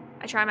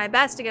 I try my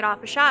best to get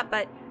off a shot,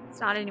 but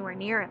it's not anywhere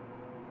near him.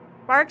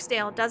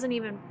 Barksdale doesn't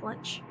even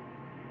flinch.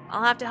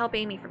 I'll have to help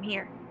Amy from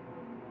here.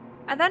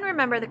 I then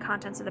remember the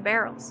contents of the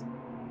barrels.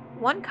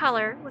 One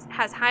color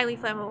has highly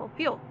flammable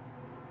fuel.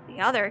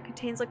 The other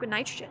contains liquid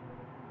nitrogen.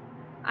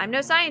 I'm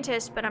no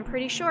scientist, but I'm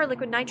pretty sure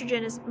liquid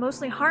nitrogen is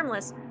mostly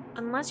harmless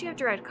unless you have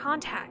direct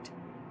contact.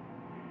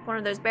 If one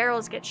of those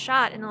barrels gets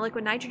shot and the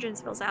liquid nitrogen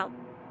spills out,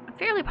 I'm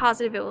fairly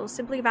positive it will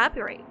simply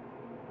evaporate.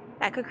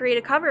 That could create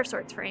a cover of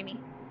sorts for Amy,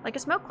 like a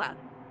smoke cloud.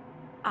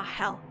 Ah,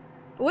 hell.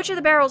 But which of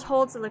the barrels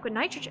holds the liquid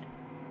nitrogen?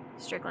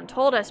 Strickland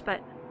told us,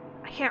 but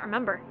I can't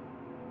remember.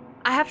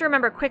 I have to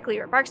remember quickly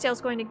or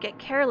Barksdale's going to get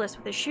careless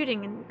with his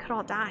shooting and we could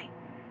all die.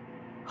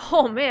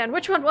 Oh man,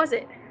 which one was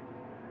it?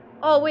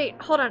 Oh wait,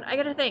 hold on, I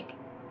gotta think.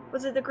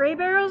 Was it the gray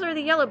barrels or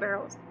the yellow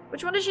barrels?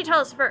 Which one did she tell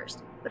us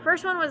first? The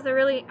first one was the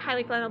really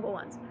highly flammable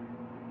ones.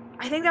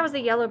 I think that was the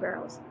yellow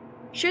barrels.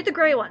 Shoot the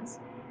gray ones.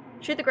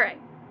 Shoot the gray.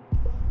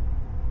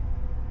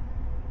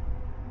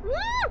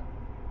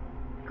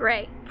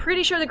 Gray.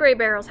 Pretty sure the gray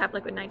barrels have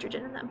liquid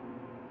nitrogen in them.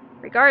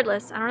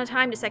 Regardless, I don't have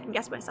time to second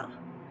guess myself.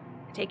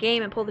 I take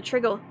aim and pull the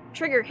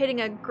trigger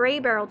hitting a gray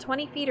barrel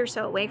 20 feet or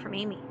so away from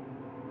Amy.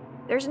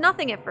 There's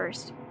nothing at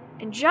first,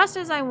 and just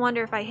as I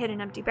wonder if I hit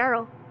an empty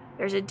barrel,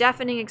 there's a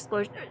deafening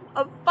explosion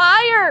of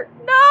fire!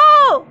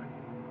 No!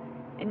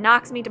 It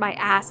knocks me to my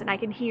ass and I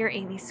can hear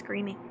Amy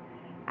screaming.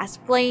 As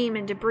flame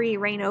and debris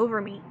rain over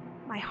me,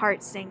 my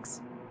heart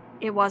sinks.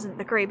 It wasn't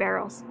the gray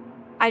barrels.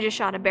 I just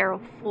shot a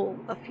barrel full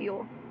of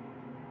fuel.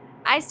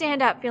 I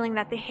stand up, feeling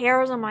that the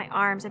hairs on my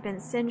arms have been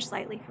singed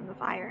slightly from the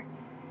fire.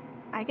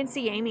 I can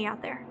see Amy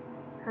out there.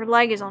 Her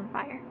leg is on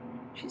fire.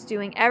 She's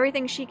doing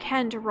everything she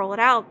can to roll it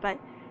out, but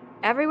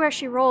everywhere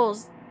she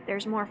rolls,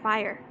 there's more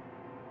fire.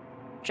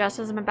 Just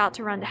as I'm about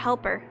to run to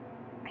help her,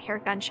 I hear a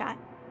gunshot.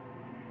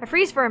 I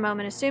freeze for a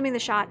moment, assuming the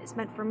shot is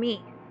meant for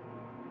me.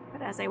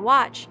 But as I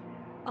watch,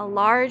 a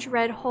large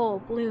red hole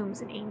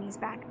blooms in Amy's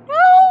back.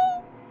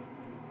 No!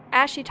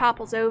 As she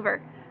topples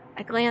over,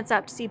 I glance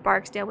up to see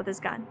Barksdale with his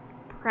gun,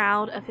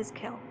 proud of his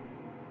kill.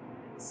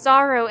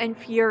 Sorrow and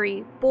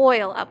fury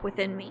boil up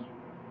within me,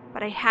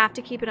 but I have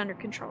to keep it under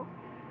control.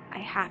 I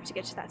have to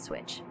get to that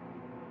switch.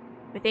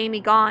 With Amy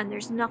gone,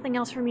 there's nothing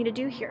else for me to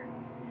do here.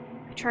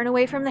 I turn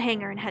away from the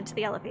hangar and head to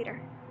the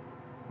elevator.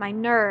 My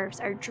nerves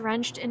are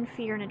drenched in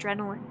fear and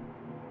adrenaline.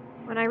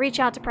 When I reach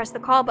out to press the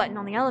call button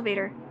on the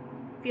elevator,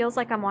 it feels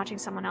like I'm watching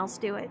someone else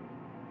do it.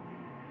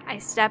 I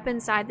step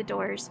inside the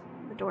doors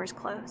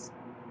close.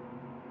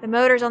 The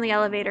motors on the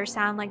elevator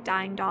sound like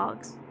dying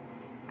dogs.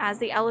 As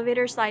the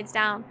elevator slides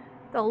down,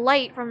 the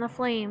light from the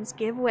flames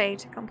give way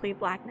to complete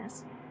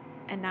blackness.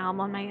 And now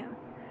I'm on my own.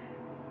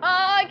 Oh,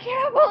 I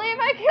can't believe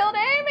I killed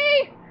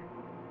Amy!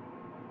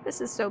 This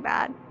is so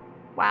bad.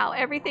 Wow,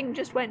 everything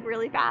just went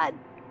really bad.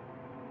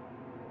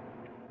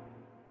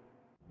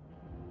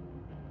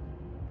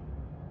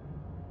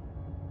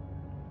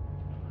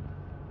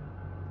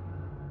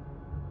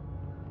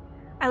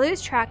 I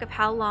lose track of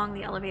how long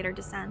the elevator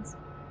descends.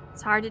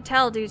 It's hard to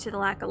tell due to the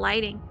lack of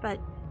lighting, but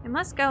it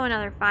must go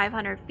another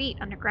 500 feet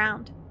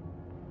underground.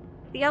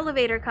 The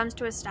elevator comes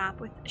to a stop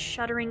with a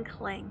shuddering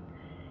clang,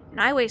 and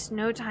I waste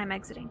no time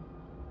exiting.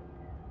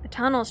 The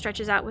tunnel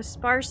stretches out with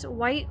sparse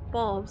white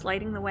bulbs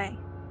lighting the way.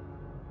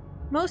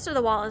 Most of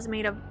the wall is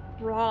made of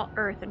raw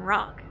earth and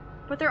rock,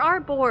 but there are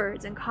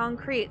boards and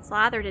concrete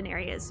slathered in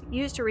areas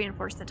used to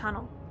reinforce the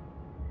tunnel.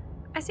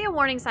 I see a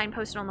warning sign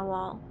posted on the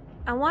wall.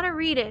 I want to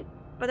read it,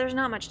 but there's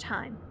not much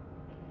time.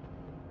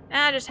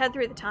 Just head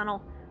through the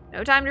tunnel.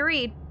 No time to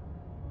read.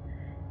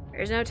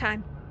 There's no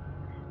time.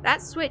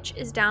 That switch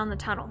is down the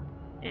tunnel,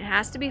 and it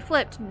has to be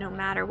flipped no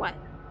matter what.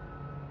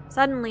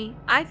 Suddenly,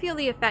 I feel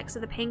the effects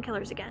of the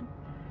painkillers again.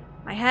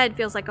 My head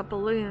feels like a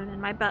balloon,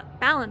 and my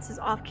balance is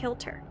off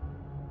kilter.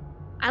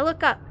 I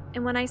look up,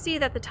 and when I see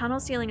that the tunnel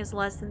ceiling is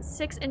less than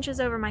 6 inches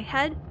over my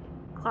head,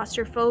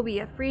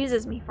 claustrophobia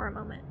freezes me for a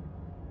moment.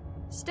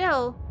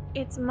 Still,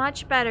 it's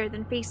much better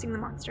than facing the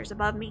monsters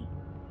above me.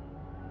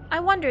 I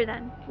wonder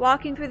then,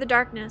 walking through the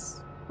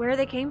darkness, where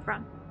they came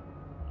from.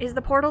 Is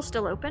the portal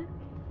still open?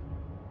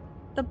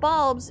 The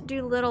bulbs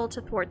do little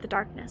to thwart the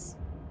darkness.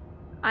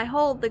 I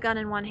hold the gun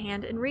in one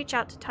hand and reach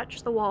out to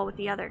touch the wall with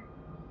the other.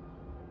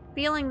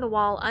 Feeling the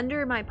wall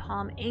under my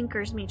palm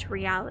anchors me to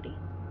reality,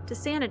 to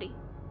sanity.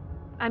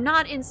 I'm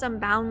not in some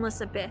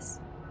boundless abyss,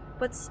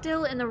 but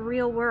still in the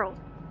real world.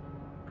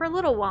 For a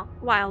little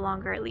while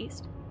longer at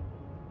least.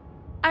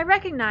 I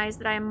recognize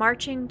that I am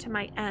marching to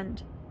my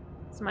end.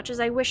 As much as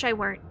I wish I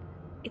weren't,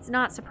 it's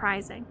not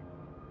surprising.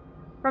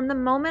 From the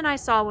moment I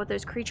saw what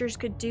those creatures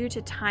could do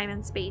to time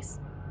and space,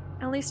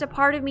 at least a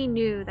part of me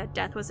knew that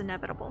death was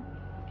inevitable.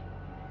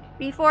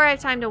 Before I have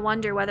time to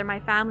wonder whether my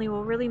family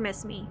will really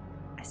miss me,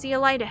 I see a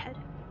light ahead.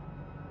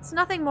 It's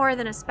nothing more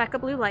than a speck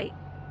of blue light,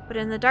 but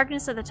in the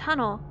darkness of the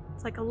tunnel,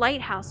 it's like a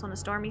lighthouse on a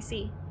stormy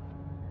sea.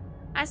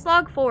 I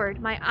slog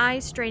forward, my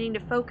eyes straining to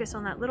focus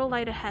on that little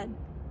light ahead.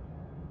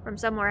 From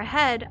somewhere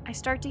ahead, I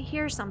start to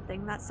hear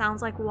something that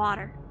sounds like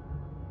water.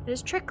 It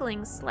is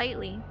trickling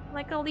slightly,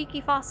 like a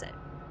leaky faucet.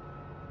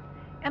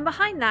 And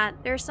behind that,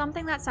 there's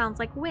something that sounds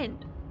like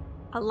wind,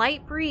 a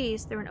light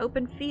breeze through an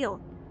open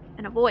field,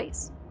 and a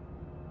voice.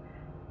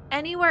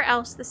 Anywhere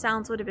else the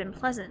sounds would have been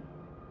pleasant,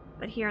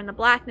 but here in the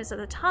blackness of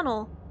the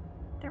tunnel,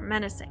 they're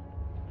menacing.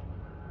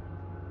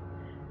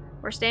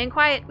 We're staying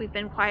quiet. We've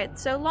been quiet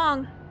so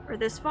long, or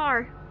this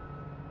far.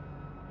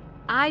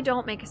 I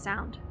don't make a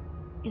sound,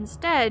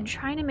 instead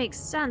trying to make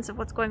sense of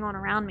what's going on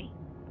around me.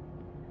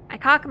 I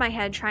cock my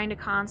head trying to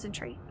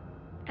concentrate,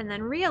 and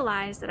then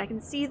realize that I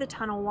can see the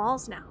tunnel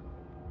walls now.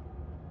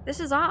 This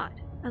is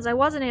odd, as I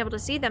wasn't able to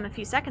see them a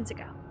few seconds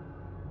ago.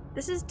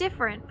 This is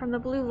different from the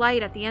blue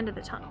light at the end of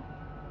the tunnel.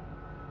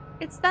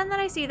 It's then that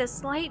I see the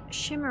slight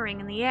shimmering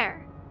in the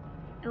air.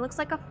 It looks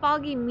like a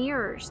foggy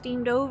mirror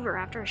steamed over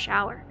after a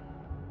shower.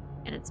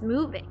 And it's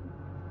moving,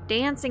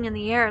 dancing in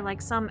the air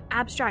like some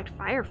abstract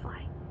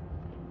firefly.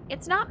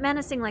 It's not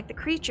menacing like the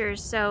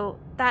creatures, so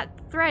that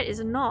threat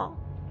is null.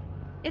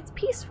 It's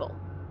peaceful,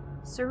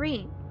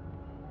 serene.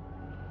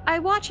 I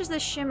watch as the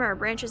shimmer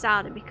branches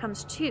out and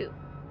becomes 2,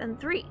 then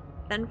 3,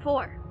 then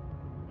 4.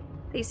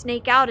 They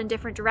snake out in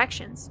different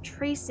directions,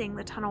 tracing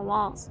the tunnel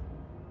walls.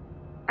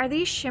 Are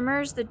these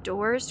shimmers the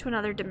doors to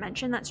another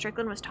dimension that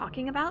Strickland was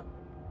talking about?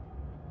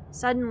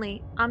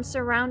 Suddenly, I'm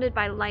surrounded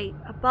by light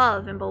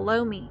above and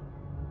below me,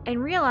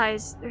 and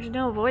realize there's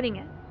no avoiding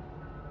it.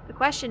 The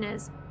question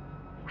is,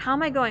 how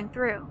am I going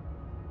through?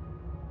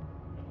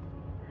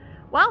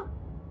 Well,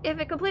 if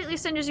it completely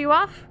singes you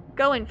off,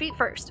 go in feet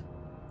first.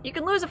 You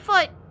can lose a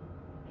foot,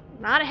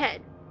 not a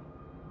head.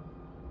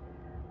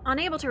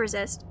 Unable to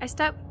resist, I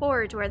step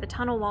forward to where the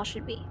tunnel wall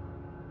should be.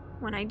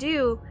 When I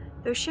do,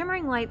 those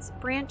shimmering lights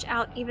branch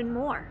out even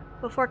more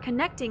before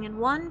connecting in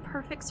one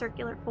perfect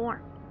circular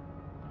form.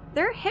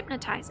 They're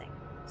hypnotizing,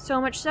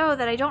 so much so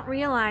that I don't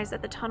realize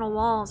that the tunnel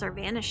walls are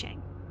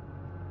vanishing.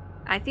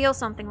 I feel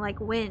something like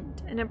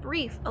wind and a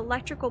brief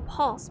electrical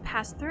pulse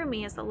pass through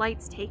me as the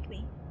lights take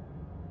me.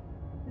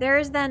 There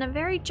is then a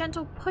very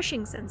gentle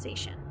pushing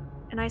sensation,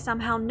 and I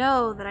somehow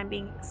know that I'm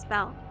being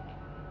expelled.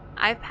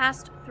 I've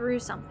passed through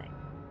something.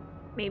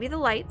 Maybe the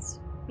lights,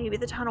 maybe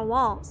the tunnel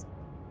walls.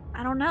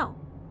 I don't know.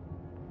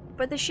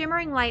 But the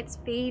shimmering lights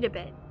fade a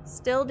bit,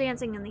 still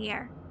dancing in the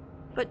air,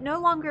 but no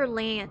longer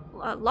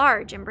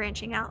large and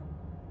branching out.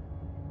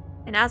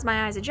 And as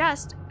my eyes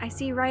adjust, I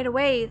see right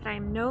away that I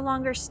am no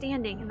longer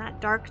standing in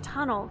that dark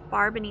tunnel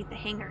far beneath the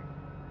hangar.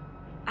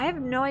 I have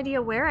no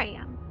idea where I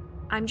am.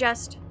 I'm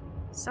just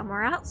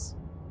somewhere else,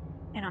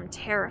 and I'm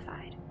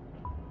terrified.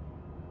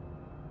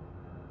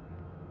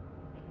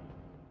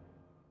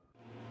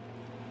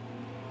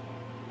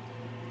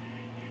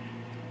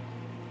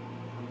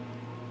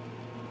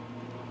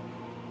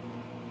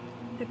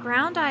 The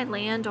ground I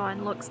land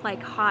on looks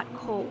like hot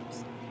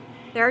coals.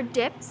 There are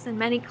dips and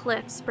many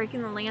cliffs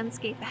breaking the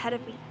landscape ahead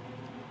of me.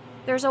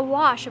 There's a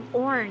wash of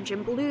orange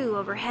and blue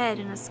overhead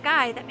in a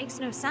sky that makes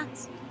no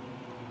sense.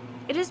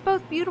 It is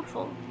both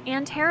beautiful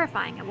and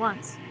terrifying at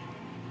once.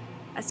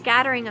 A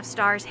scattering of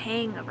stars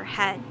hang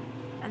overhead,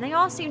 and they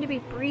all seem to be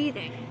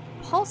breathing,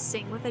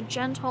 pulsing with a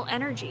gentle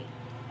energy,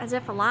 as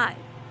if alive.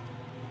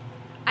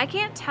 I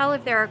can't tell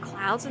if there are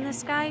clouds in the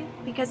sky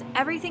because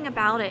everything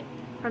about it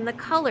from the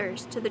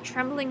colors to the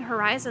trembling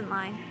horizon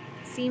line,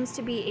 seems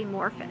to be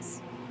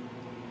amorphous.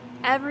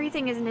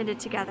 Everything is knitted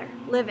together,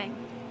 living.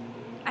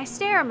 I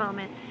stare a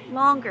moment,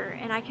 longer,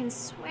 and I can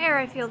swear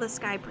I feel the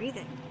sky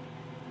breathing.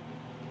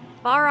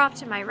 Far off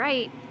to my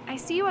right, I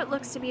see what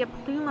looks to be a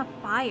plume of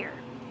fire,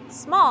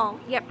 small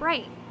yet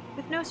bright,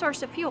 with no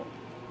source of fuel.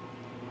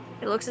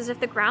 It looks as if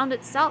the ground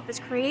itself is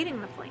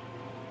creating the flame.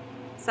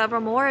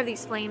 Several more of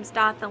these flames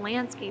dot the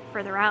landscape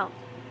further out.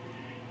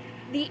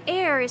 The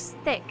air is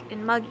thick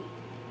and muggy.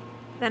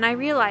 Then I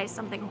realize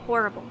something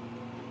horrible.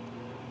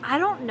 I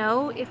don't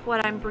know if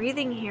what I'm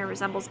breathing here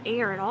resembles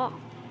air at all.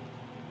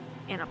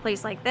 In a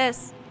place like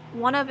this,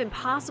 one of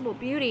impossible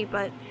beauty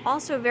but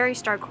also very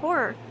stark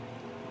horror,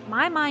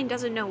 my mind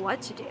doesn't know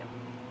what to do.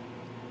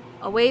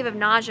 A wave of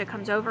nausea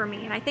comes over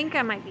me and I think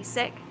I might be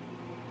sick.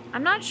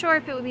 I'm not sure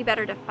if it would be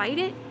better to fight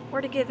it or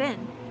to give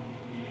in.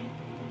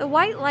 The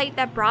white light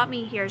that brought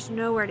me here is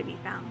nowhere to be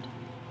found.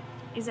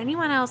 Is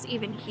anyone else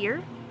even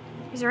here?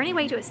 Is there any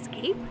way to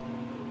escape?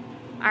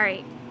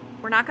 Alright,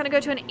 we're not going to go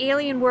to an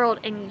alien world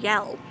and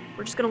yell.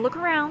 We're just going to look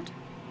around,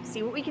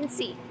 see what we can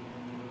see.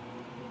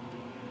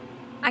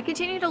 I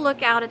continue to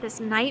look out at this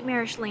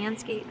nightmarish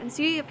landscape and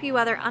see a few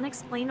other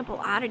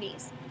unexplainable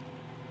oddities.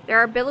 There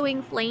are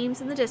billowing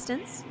flames in the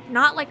distance,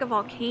 not like a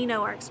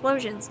volcano or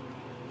explosions,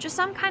 just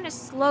some kind of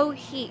slow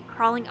heat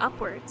crawling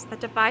upwards that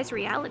defies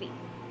reality.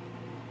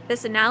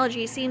 This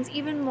analogy seems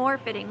even more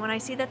fitting when I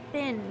see the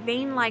thin,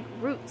 vein-like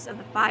roots of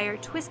the fire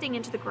twisting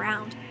into the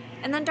ground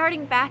and then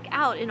darting back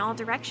out in all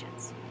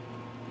directions.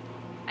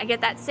 I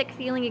get that sick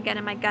feeling again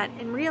in my gut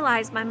and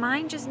realize my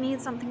mind just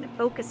needs something to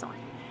focus on.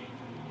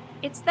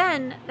 It's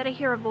then that I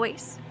hear a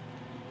voice.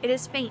 It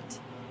is faint,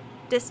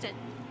 distant.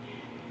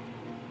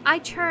 I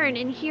turn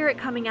and hear it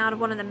coming out of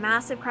one of the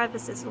massive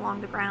crevices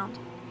along the ground.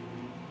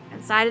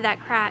 Inside of that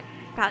crack,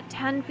 about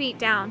 10 feet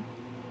down,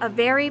 a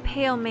very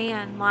pale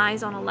man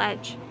lies on a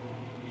ledge.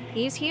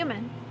 He's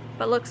human,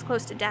 but looks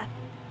close to death.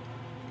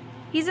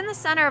 He's in the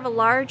center of a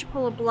large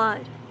pool of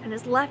blood, and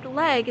his left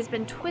leg has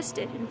been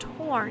twisted and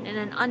torn in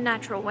an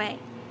unnatural way.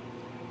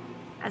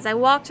 As I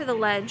walk to the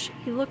ledge,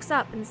 he looks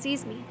up and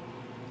sees me.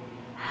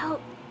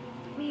 "Help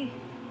me,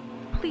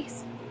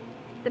 please,"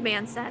 the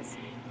man says.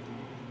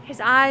 His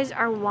eyes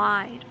are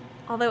wide,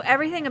 although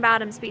everything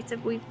about him speaks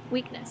of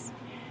weakness.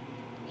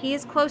 He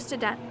is close to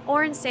death,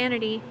 or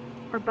insanity,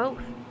 or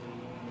both.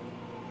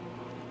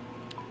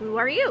 "Who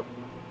are you?"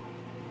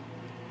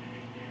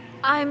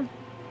 "I'm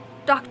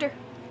Dr.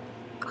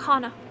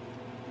 Kana."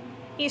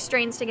 He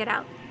strains to get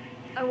out.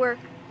 "I work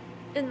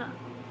in the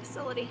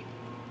facility.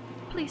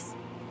 Please,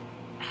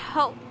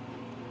 help."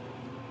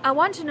 I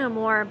want to know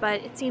more,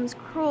 but it seems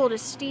cruel to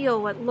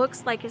steal what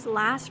looks like his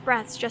last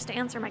breaths just to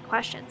answer my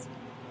questions.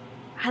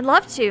 "I'd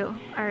love to,"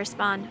 I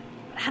respond,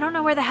 "but I don't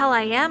know where the hell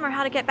I am or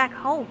how to get back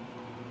home."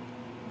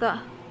 "The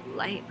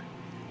light,"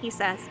 he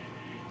says.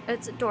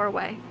 "It's a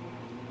doorway.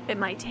 It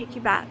might take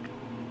you back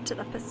to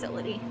the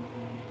facility."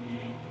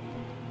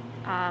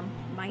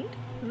 Might?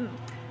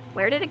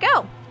 Where did it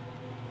go?"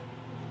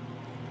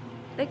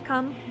 "They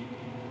come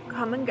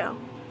and go.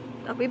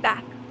 They'll be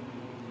back.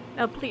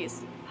 Now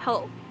please,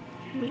 help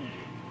me."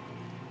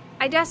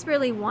 I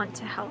desperately want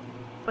to help,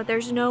 but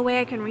there's no way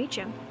I can reach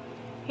him.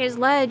 His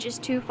ledge is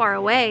too far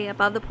away,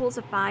 above the pools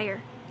of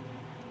fire.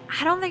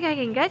 "I don't think I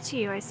can get to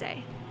you," I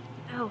say.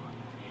 "No,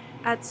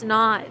 that's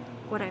not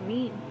what I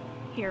mean,"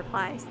 he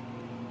replies.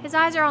 His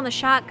eyes are on the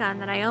shotgun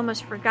that I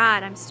almost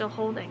forgot I'm still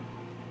holding.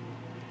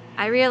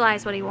 I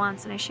realize what he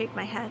wants and I shake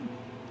my head.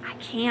 "I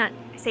can't."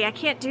 I say, "I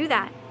can't do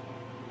that."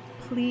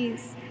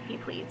 "Please," he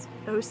pleads.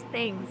 "Those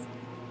things,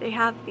 they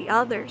have the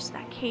others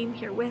that came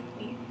here with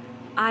me.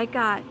 I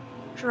got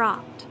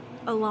dropped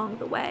along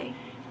the way.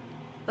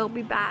 They'll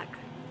be back.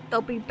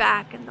 They'll be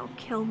back and they'll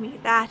kill me.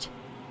 That,"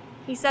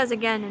 he says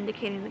again,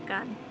 indicating the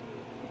gun,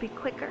 "will be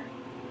quicker,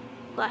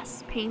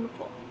 less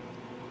painful."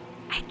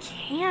 "I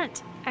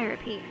can't," I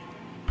repeat.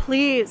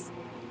 "Please,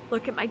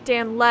 look at my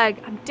damn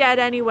leg. I'm dead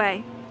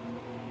anyway."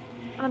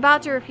 I'm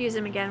about to refuse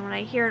him again when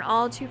I hear an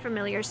all too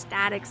familiar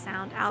static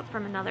sound out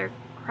from another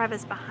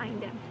crevice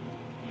behind him.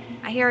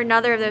 I hear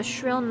another of those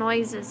shrill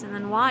noises and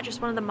then watch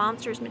as one of the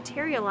monsters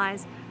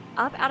materialize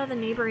up out of the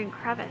neighboring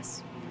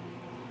crevice.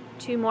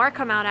 2 more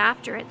come out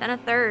after it, then a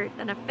third,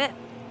 then a fifth,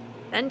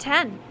 then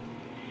 10.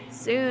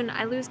 Soon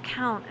I lose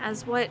count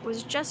as what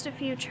was just a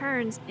few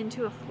turns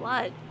into a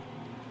flood.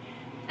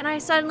 And I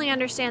suddenly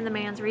understand the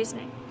man's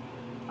reasoning.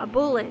 A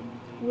bullet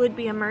would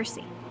be a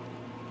mercy.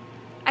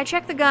 I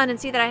check the gun and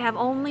see that I have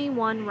only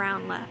 1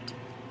 round left.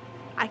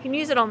 I can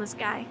use it on this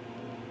guy,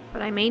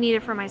 but I may need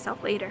it for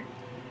myself later.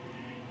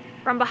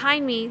 From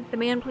behind me, the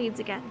man pleads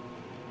again.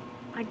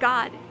 "My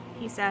God,"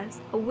 he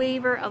says, a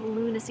waver of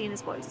lunacy in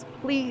his voice.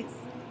 "Please."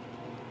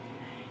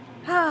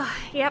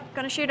 Yep,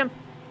 gonna shoot him.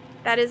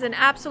 That is an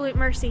absolute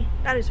mercy.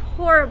 That is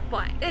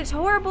horrifying. It's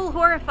horrible,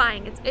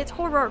 horrifying. It's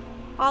horror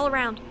all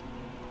around.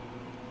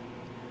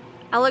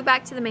 I look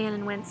back to the man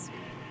and wince.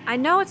 I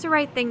know it's the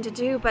right thing to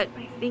do, but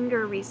my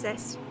finger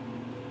resists.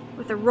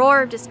 With a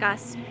roar of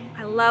disgust,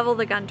 I level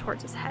the gun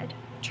towards his head,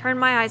 turn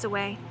my eyes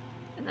away,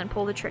 and then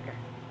pull the trigger.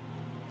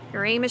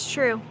 Your aim is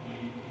true.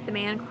 The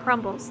man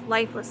crumbles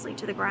lifelessly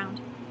to the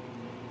ground.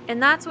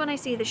 And that's when I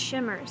see the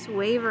shimmers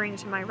wavering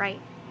to my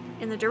right,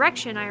 in the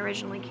direction I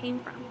originally came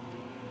from.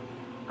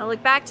 I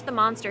look back to the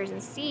monsters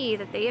and see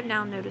that they have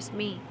now noticed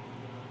me.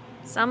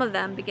 Some of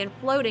them begin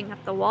floating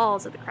up the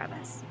walls of the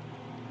crevice.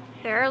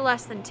 There are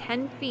less than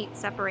 10 feet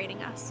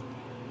separating us.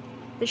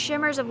 The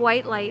shimmers of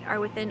white light are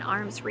within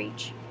arm's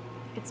reach,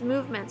 its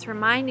movements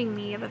reminding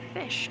me of a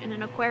fish in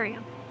an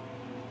aquarium.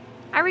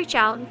 I reach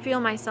out and feel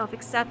myself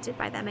accepted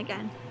by them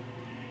again.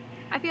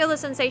 I feel the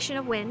sensation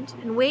of wind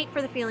and wait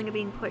for the feeling of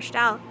being pushed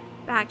out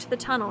back to the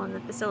tunnel in the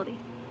facility.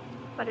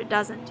 But it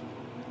doesn't.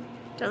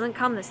 It doesn't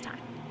come this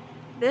time.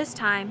 This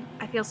time,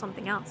 I feel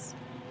something else.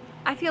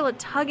 I feel a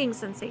tugging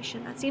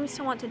sensation that seems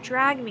to want to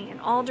drag me in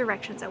all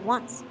directions at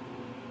once.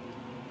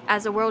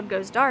 As the world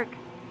goes dark,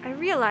 I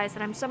realize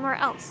that I'm somewhere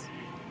else,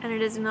 and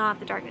it is not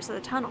the darkness of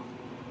the tunnel.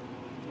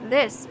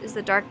 This is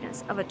the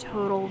darkness of a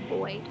total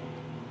void.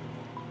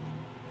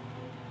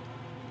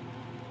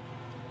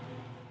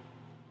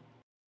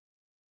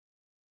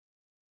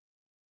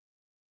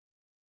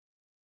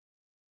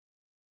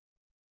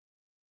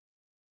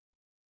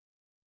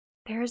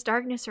 There is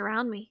darkness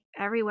around me,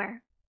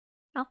 everywhere.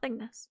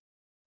 Nothingness.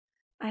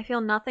 I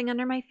feel nothing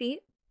under my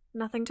feet,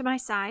 nothing to my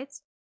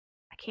sides.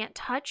 I can't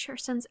touch or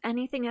sense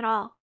anything at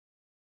all.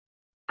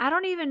 I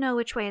don't even know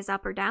which way is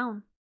up or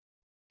down.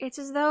 It's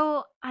as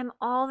though I'm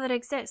all that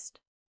exists.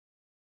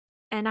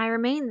 And I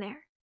remain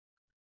there.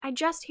 I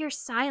just hear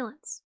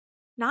silence,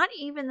 not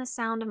even the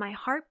sound of my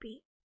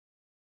heartbeat.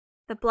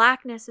 The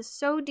blackness is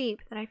so deep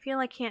that I feel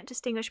I can't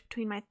distinguish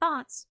between my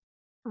thoughts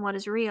and what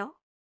is real.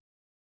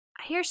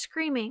 I hear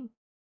screaming,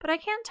 but I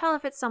can't tell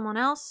if it's someone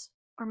else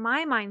or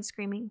my mind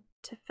screaming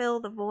to fill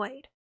the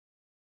void.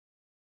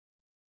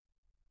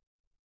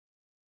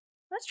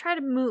 Let's try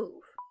to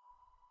move.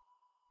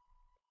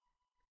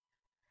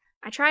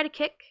 I try to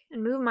kick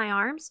and move my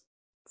arms.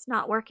 It's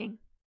not working.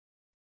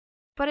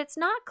 But it's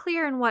not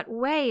clear in what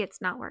way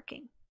it's not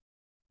working.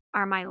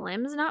 Are my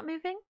limbs not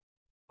moving?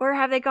 Or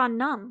have they gone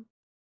numb?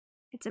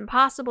 It's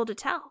impossible to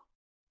tell.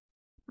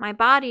 My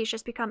body has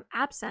just become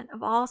absent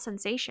of all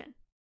sensation.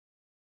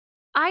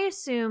 I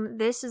assume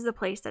this is the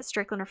place that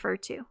Strickland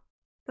referred to,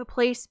 the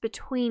place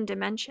between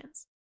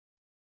dimensions.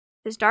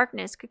 This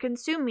darkness could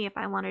consume me if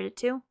I wanted it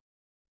to.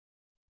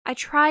 I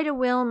try to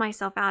will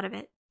myself out of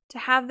it, to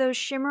have those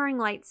shimmering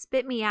lights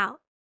spit me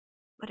out,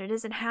 but it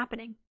isn't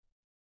happening.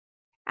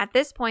 At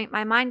this point,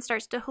 my mind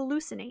starts to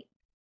hallucinate,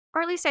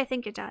 or at least I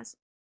think it does.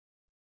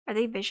 Are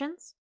they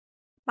visions?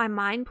 My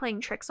mind playing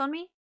tricks on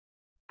me?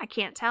 I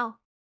can't tell.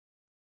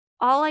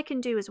 All I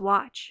can do is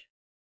watch.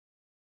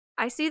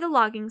 I see the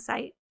logging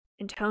site,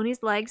 and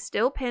Tony's legs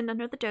still pinned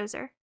under the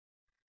dozer.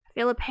 I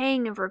feel a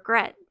pang of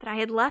regret that I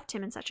had left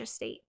him in such a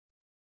state.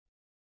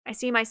 I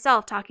see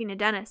myself talking to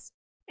Dennis,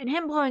 and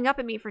him blowing up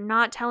at me for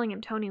not telling him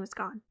Tony was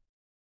gone.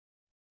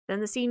 Then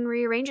the scene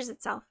rearranges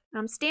itself, and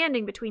I'm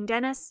standing between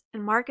Dennis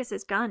and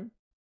Marcus's gun.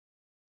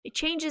 It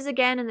changes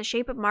again, and the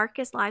shape of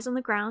Marcus lies on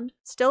the ground,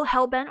 still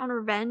hell-bent on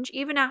revenge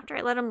even after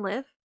I let him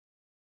live.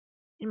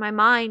 In my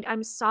mind,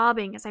 I'm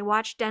sobbing as I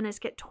watch Dennis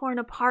get torn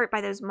apart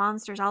by those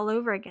monsters all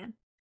over again.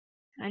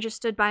 And I just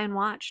stood by and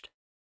watched.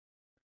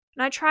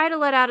 And I try to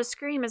let out a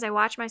scream as I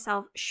watch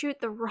myself shoot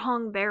the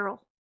wrong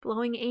barrel,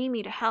 blowing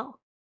Amy to hell.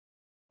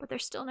 But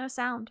there's still no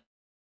sound.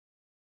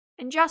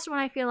 And just when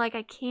I feel like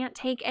I can't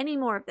take any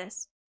more of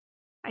this,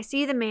 I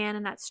see the man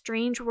in that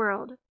strange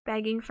world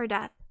begging for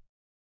death.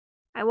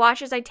 I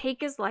watch as I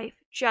take his life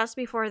just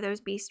before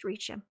those beasts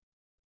reach him.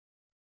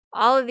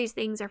 All of these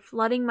things are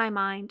flooding my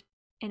mind,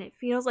 and it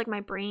feels like my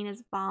brain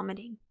is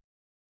vomiting.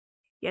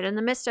 Yet in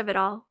the midst of it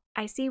all,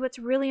 I see what's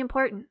really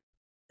important.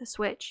 The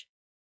switch.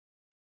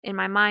 In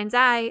my mind's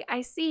eye,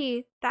 I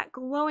see that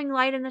glowing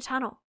light in the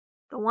tunnel,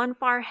 the one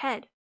far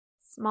ahead,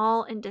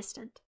 small and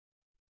distant.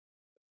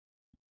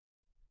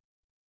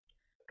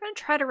 I'm going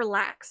to try to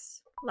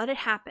relax, let it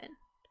happen.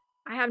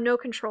 I have no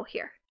control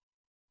here.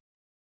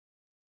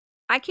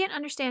 I can't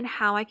understand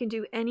how I can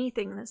do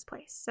anything in this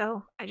place,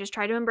 so I just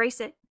try to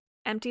embrace it,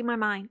 empty my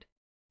mind.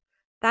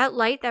 That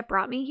light that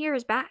brought me here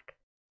is back.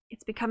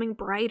 It's becoming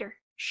brighter,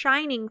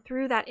 shining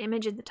through that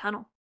image in the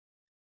tunnel.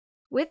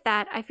 With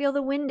that, I feel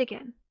the wind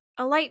again,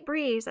 a light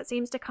breeze that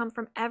seems to come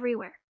from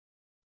everywhere.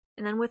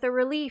 And then with a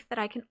relief that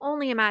I can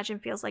only imagine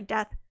feels like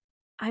death,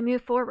 I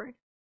move forward.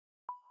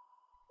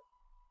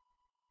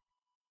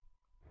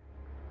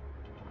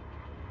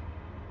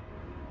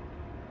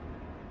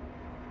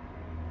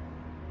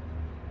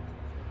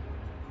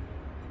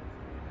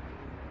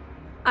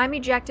 I'm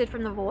ejected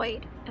from the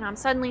void, and I'm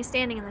suddenly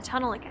standing in the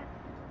tunnel again.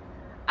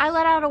 I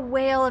let out a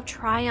wail of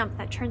triumph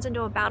that turns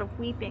into a bout of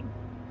weeping.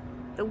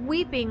 The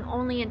weeping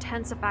only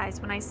intensifies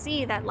when I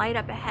see that light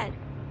up ahead,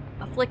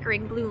 a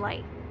flickering blue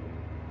light.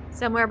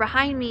 Somewhere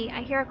behind me,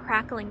 I hear a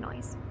crackling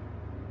noise.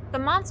 The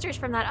monsters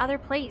from that other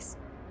place,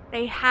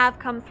 they have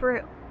come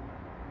through.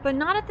 But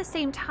not at the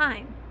same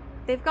time.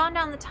 They've gone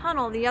down the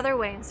tunnel the other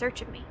way in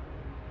search of me.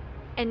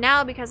 And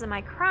now, because of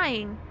my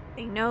crying,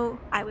 they know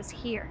I was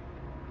here.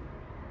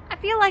 I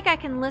feel like I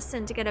can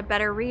listen to get a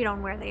better read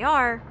on where they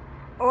are,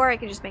 Or I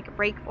can just make a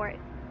break for it.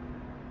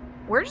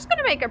 We're just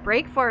gonna make a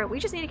break for it. We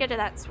just need to get to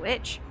that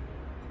switch.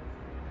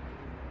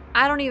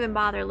 I don't even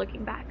bother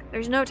looking back.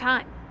 There's no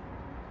time.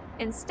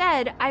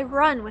 Instead, I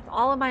run with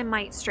all of my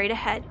might straight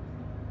ahead,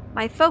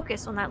 my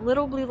focus on that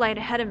little blue light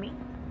ahead of me.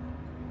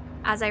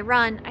 As I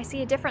run, I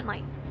see a different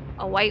light,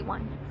 a white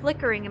one,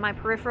 flickering in my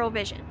peripheral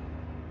vision.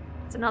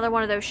 It's another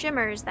one of those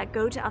shimmers that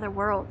go to other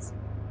worlds.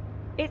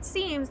 It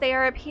seems they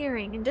are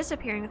appearing and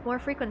disappearing with more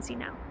frequency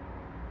now.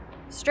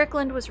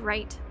 Strickland was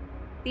right.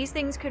 These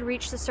things could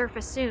reach the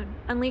surface soon,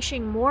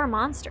 unleashing more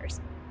monsters.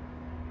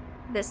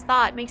 This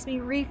thought makes me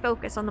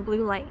refocus on the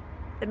blue light,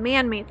 the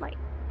man-made light,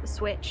 the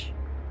switch.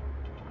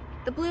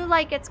 The blue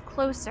light gets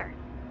closer,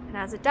 and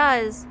as it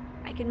does,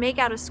 I can make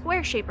out a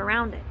square shape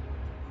around it.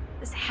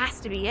 This has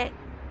to be it.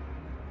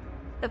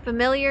 The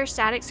familiar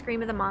static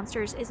scream of the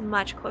monsters is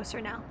much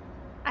closer now.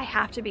 I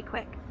have to be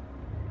quick.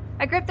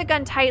 I grip the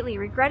gun tightly,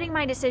 regretting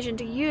my decision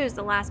to use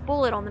the last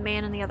bullet on the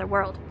man in the other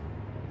world.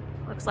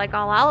 Looks like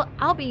all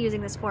I'll be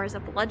using this for is a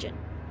bludgeon.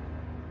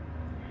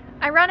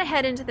 I run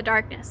ahead into the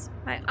darkness,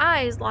 my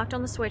eyes locked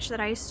on the switch that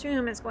I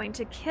assume is going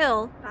to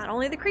kill not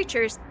only the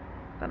creatures,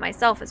 but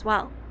myself as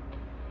well.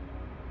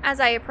 As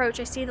I approach,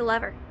 I see the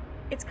lever.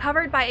 It's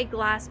covered by a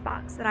glass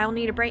box that I'll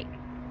need to break.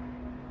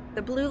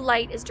 The blue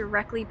light is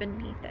directly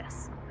beneath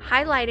this,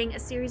 highlighting a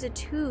series of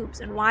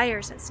tubes and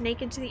wires that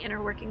snake into the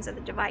inner workings of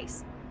the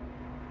device.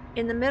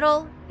 In the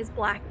middle is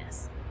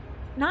blackness.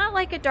 Not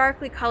like a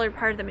darkly colored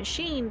part of the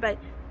machine, but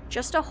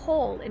just a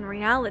hole in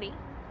reality.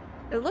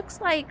 It looks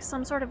like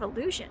some sort of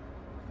illusion.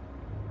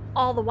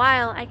 All the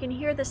while, I can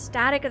hear the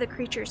static of the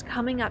creatures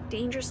coming up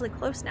dangerously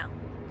close now.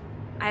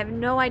 I have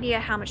no idea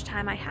how much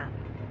time I have.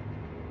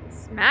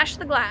 Smash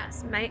the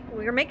glass.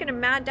 We're making a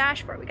mad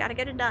dash for it. We gotta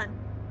get it done.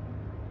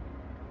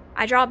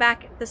 I draw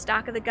back the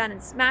stock of the gun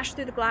and smash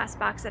through the glass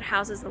box that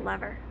houses the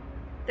lever.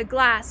 The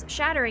glass,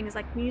 shattering, is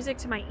like music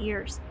to my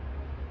ears.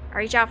 I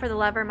reach out for the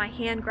lever, my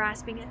hand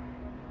grasping it.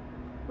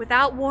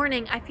 Without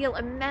warning, I feel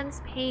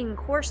immense pain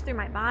course through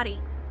my body.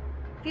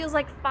 It feels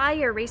like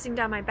fire racing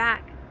down my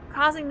back,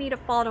 causing me to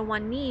fall to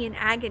one knee in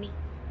agony.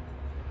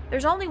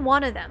 There's only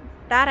one of them,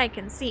 that I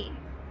can see.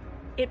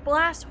 It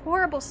blasts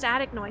horrible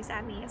static noise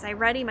at me as I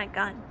ready my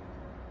gun.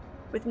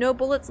 With no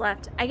bullets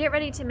left, I get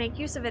ready to make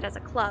use of it as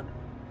a club.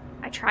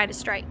 I try to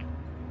strike.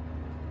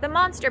 The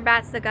monster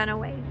bats the gun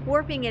away,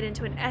 warping it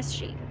into an S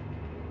shape.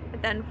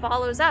 It then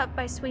follows up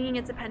by swinging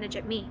its appendage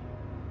at me.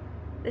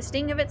 The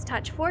sting of its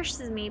touch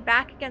forces me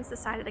back against the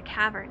side of the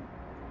cavern,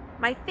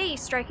 my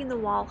face striking the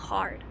wall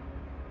hard.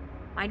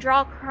 My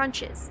jaw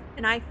crunches,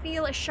 and I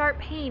feel a sharp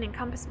pain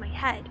encompass my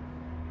head.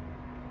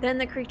 Then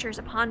the creature is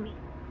upon me.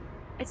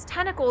 Its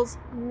tentacles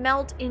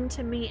melt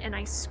into me and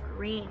I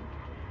scream.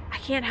 I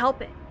can't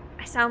help it.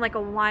 I sound like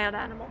a wild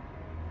animal.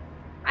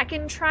 I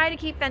can try to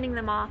keep fending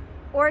them off,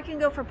 or I can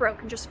go for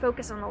broke and just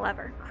focus on the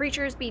lever.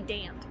 Creatures be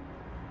damned.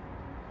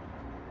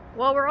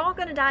 Well, we're all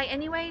gonna die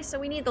anyway, so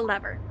we need the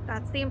lever.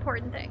 That's the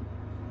important thing.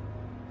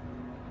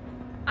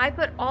 I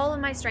put all of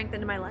my strength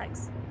into my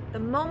legs. The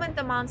moment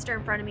the monster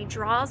in front of me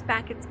draws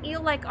back its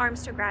eel-like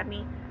arms to grab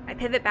me, I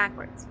pivot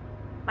backwards.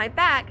 My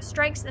back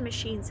strikes the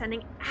machine,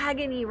 sending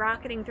agony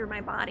rocketing through my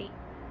body.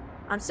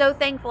 I'm so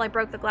thankful I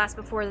broke the glass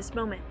before this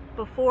moment,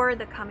 before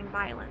the coming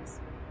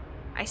violence.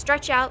 I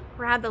stretch out,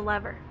 grab the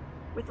lever.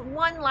 With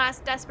one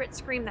last desperate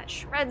scream that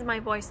shreds my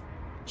voice,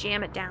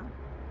 jam it down.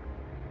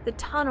 The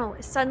tunnel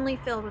is suddenly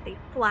filled with a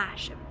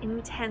flash of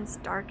intense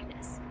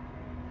darkness.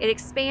 It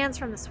expands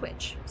from the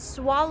switch,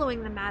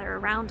 swallowing the matter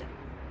around it.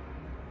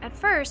 At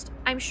first,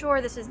 I'm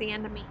sure this is the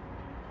end of me.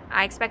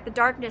 I expect the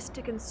darkness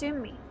to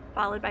consume me,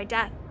 followed by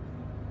death.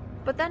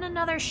 But then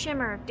another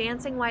shimmer of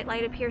dancing white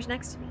light appears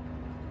next to me.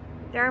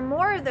 There are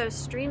more of those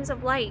streams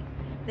of light.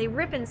 They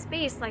rip in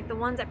space like the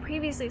ones that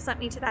previously sent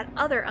me to that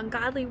other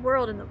ungodly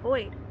world in the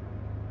void.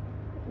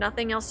 With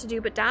nothing else to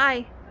do but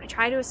die, I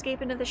try to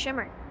escape into the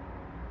shimmer.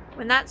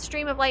 When that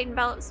stream of light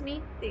envelops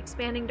me, the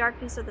expanding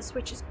darkness of the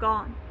switch is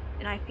gone,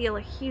 and I feel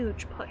a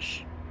huge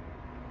push.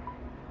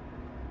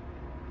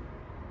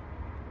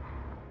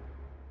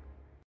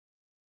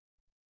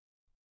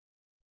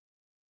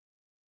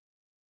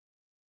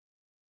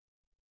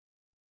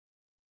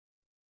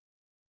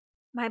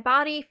 My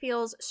body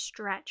feels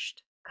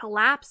stretched,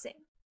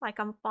 collapsing, like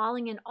I'm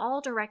falling in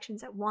all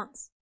directions at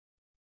once.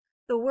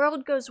 The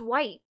world goes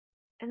white,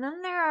 and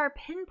then there are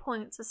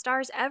pinpoints of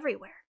stars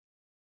everywhere.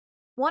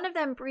 One of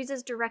them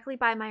breezes directly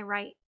by my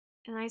right,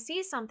 and I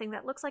see something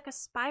that looks like a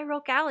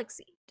spiral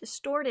galaxy,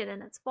 distorted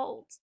in its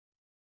folds.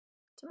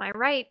 To my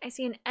right, I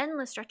see an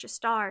endless stretch of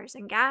stars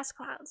and gas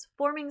clouds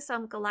forming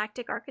some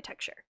galactic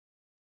architecture.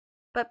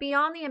 But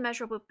beyond the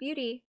immeasurable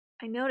beauty,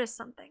 I notice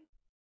something.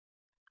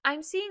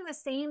 I'm seeing the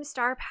same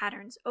star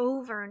patterns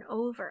over and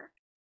over.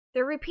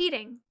 They're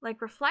repeating,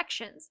 like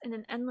reflections in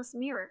an endless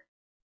mirror.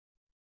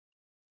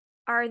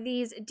 Are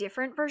these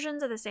different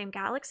versions of the same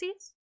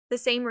galaxies? The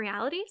same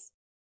realities?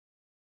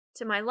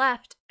 To my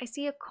left, I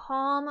see a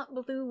calm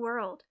blue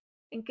world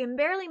and can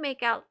barely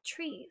make out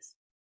trees.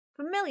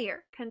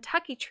 Familiar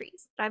Kentucky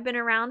trees that I've been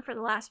around for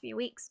the last few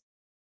weeks.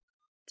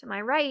 To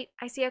my right,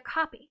 I see a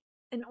copy,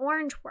 an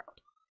orange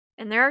world,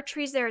 and there are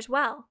trees there as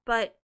well,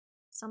 but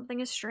something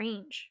is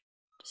strange,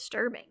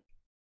 disturbing.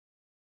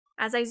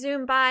 As I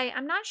zoom by,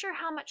 I'm not sure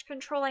how much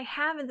control I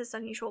have in this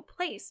unusual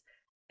place,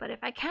 but if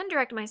I can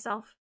direct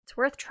myself, it's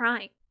worth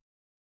trying.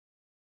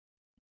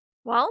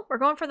 Well, we're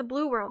going for the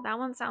blue world. That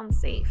one sounds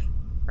safe,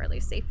 or at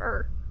least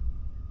safer.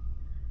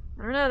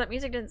 I don't know, that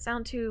music didn't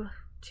sound too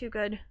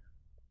good.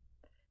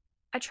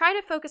 I try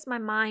to focus my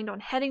mind on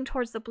heading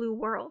towards the blue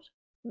world,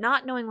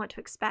 not knowing what to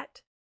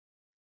expect.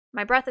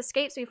 My breath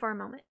escapes me for a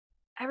moment.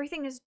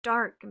 Everything is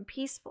dark and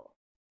peaceful,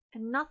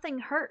 and nothing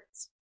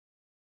hurts.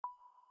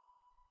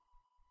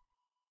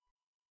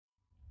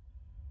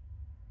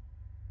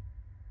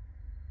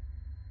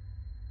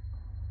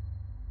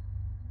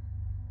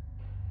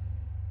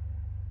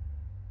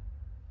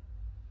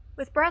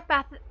 With breath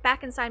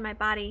back inside my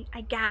body,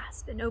 I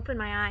gasp and open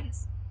my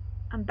eyes.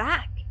 I'm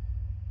back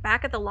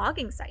at the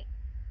logging site.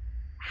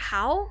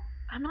 How?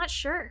 I'm not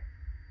sure.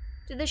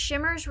 Did the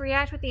shimmers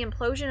react with the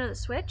implosion of the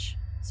switch?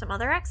 Some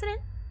other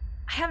accident?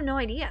 I have no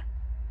idea.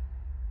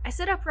 I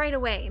sit up right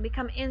away and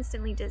become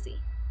instantly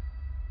dizzy.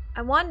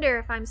 I wonder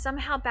if I'm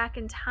somehow back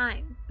in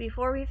time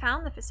before we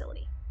found the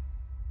facility.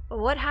 But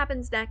what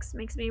happens next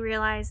makes me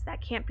realize that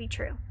can't be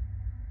true.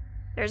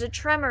 There's a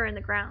tremor in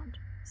the ground.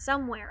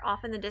 Somewhere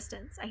off in the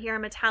distance, I hear a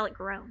metallic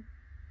groan.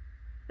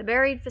 The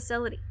buried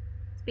facility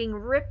is being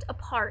ripped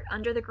apart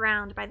under the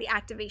ground by the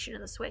activation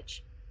of the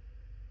switch.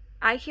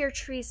 I hear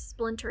trees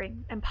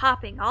splintering and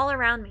popping all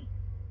around me,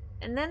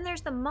 and then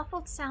there's the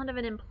muffled sound of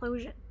an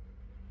implosion.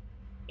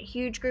 A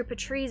huge group of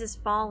trees is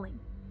falling,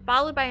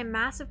 followed by a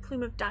massive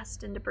plume of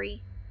dust and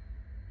debris.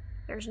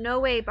 There's no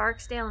way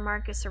Barksdale and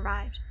Marcus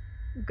survived.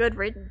 Good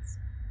riddance.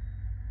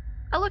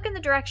 I look in the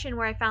direction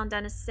where I found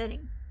Dennis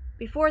sitting,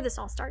 before this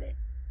all started.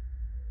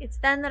 It's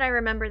then that I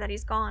remember that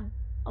he's gone,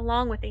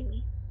 along with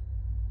Amy.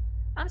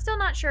 I'm still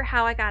not sure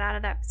how I got out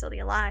of that facility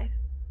alive.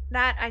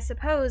 That, I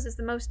suppose, is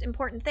the most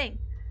important thing.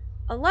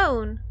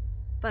 Alone,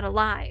 but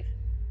alive.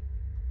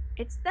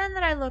 It's then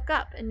that I look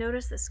up and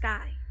notice the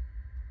sky.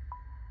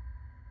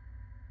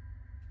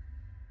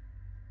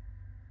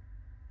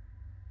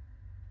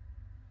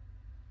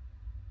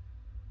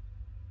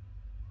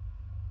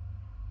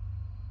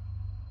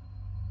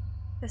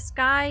 The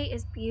sky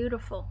is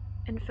beautiful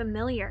and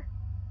familiar,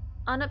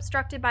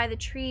 unobstructed by the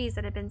trees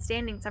that had been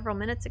standing several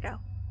minutes ago.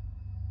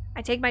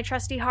 I take my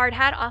trusty hard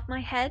hat off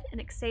my head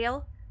and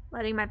exhale,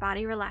 letting my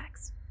body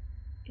relax.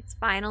 It's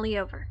finally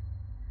over.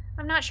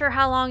 I'm not sure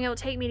how long it will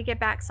take me to get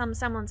back some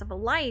semblance of a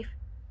life,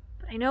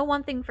 but I know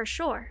one thing for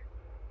sure.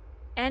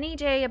 Any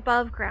day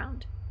above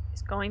ground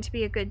is going to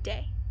be a good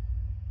day.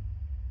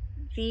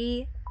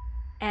 The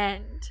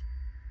end.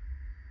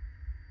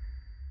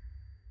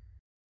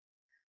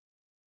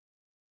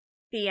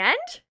 The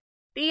end?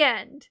 The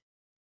end.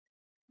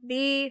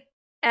 The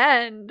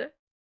end.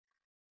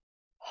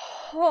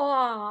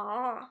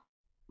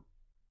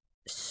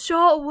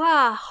 So,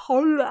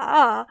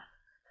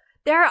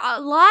 there are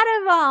a lot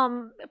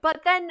of,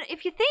 but then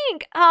if you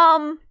think,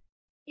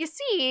 you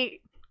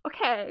see,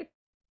 okay.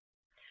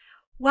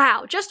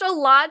 Wow, just a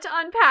lot to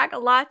unpack, a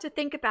lot to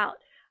think about.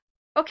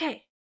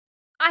 Okay,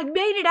 I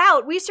made it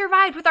out. We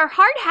survived with our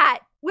hard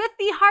hat. With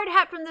the hard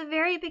hat from the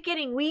very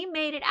beginning, we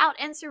made it out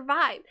and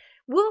survived.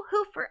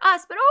 Woohoo for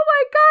us, but oh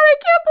my god, I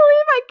can't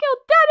believe I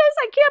killed Dennis.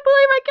 I can't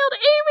believe I killed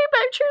Amy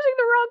by choosing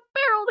the wrong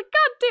barrel. The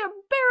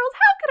goddamn barrels.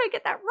 How could I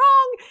get that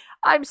wrong?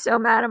 I'm so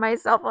mad at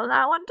myself on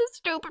that one. The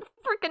stupid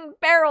freaking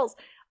barrels.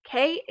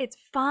 Okay, it's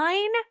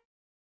fine.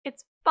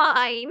 It's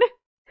fine.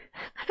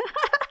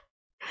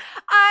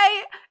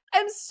 I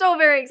am so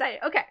very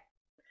excited. Okay.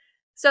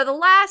 So the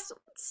last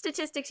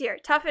statistics here.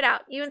 Tough it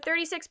out. You and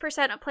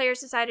 36% of players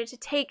decided to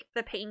take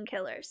the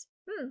painkillers.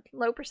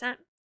 Low percent.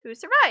 Who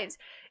survives?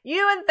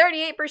 You and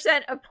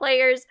 38% of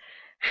players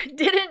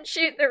didn't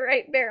shoot the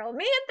right barrel.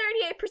 Me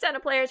and 38%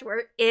 of players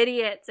were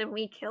idiots and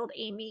we killed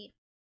Amy.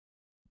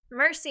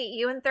 Mercy.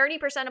 You and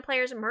 30% of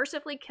players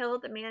mercifully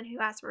killed the man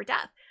who asked for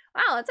death.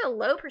 Wow, that's a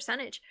low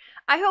percentage.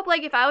 I hope,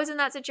 like, if I was in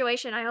that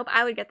situation, I hope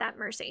I would get that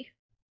mercy.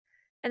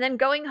 And then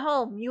going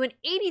home, you and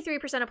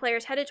 83% of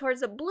players headed towards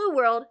the blue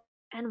world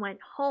and went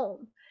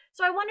home.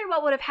 So I wonder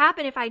what would have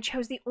happened if I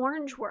chose the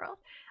orange world.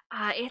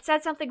 It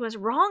said something was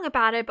wrong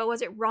about it, but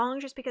was it wrong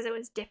just because it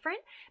was different?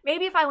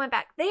 Maybe if I went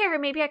back there,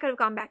 maybe I could have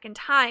gone back in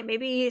time.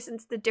 Maybe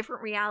since the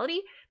different reality,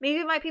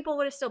 maybe my people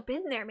would have still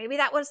been there. Maybe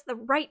that was the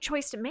right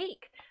choice to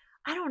make.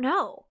 I don't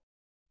know.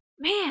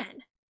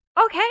 Man.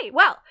 Okay,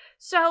 well,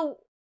 so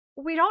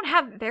we don't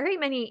have very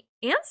many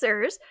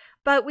answers,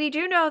 but we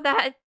do know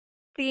that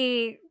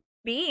the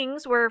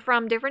beings were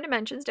from different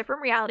dimensions,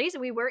 different realities, and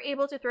we were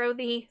able to throw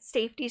the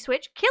safety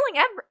switch, killing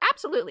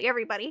absolutely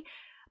everybody.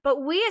 But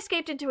we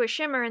escaped into a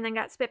shimmer and then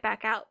got spit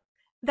back out.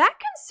 That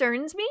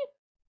concerns me,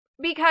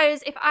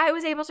 because if I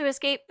was able to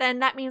escape, then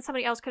that means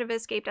somebody else could have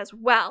escaped as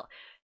well.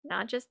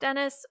 Not just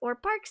Dennis or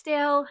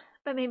Barksdale,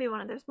 but maybe one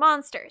of those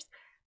monsters.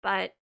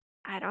 But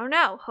I don't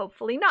know.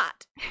 Hopefully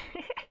not.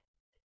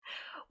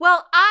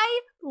 Well, I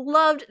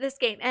loved this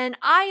game, and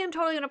I am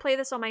totally going to play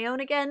this on my own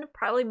again,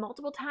 probably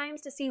multiple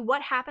times, to see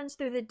what happens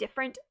through the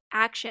different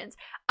actions.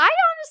 I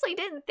honestly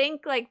didn't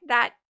think like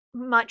that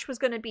much was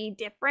going to be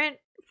different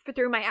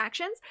through my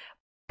actions,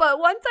 but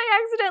once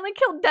I accidentally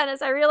killed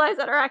Dennis, I realized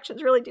that our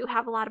actions really do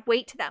have a lot of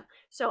weight to them.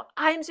 So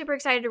I'm super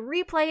excited to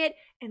replay it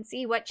and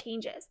see what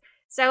changes.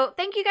 So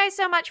thank you guys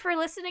so much for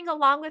listening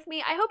along with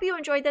me. I hope you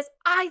enjoyed this.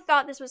 I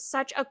thought this was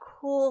such a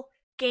cool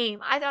game.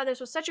 I thought this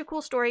was such a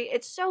cool story.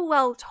 It's so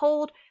well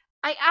told.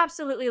 I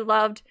absolutely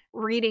loved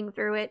reading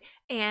through it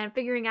and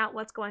figuring out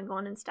what's going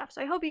on and stuff.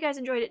 So I hope you guys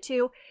enjoyed it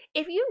too.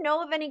 If you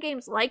know of any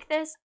games like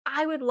this,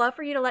 I would love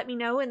for you to let me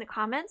know in the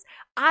comments.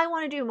 I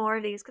want to do more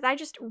of these because I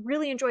just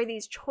really enjoy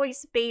these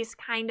choice-based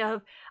kind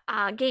of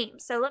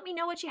games. So let me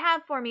know what you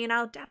have for me and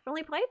I'll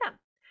definitely play them.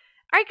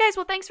 All right, guys.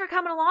 Well, thanks for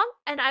coming along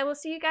and I will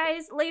see you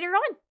guys later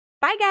on.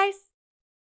 Bye, guys.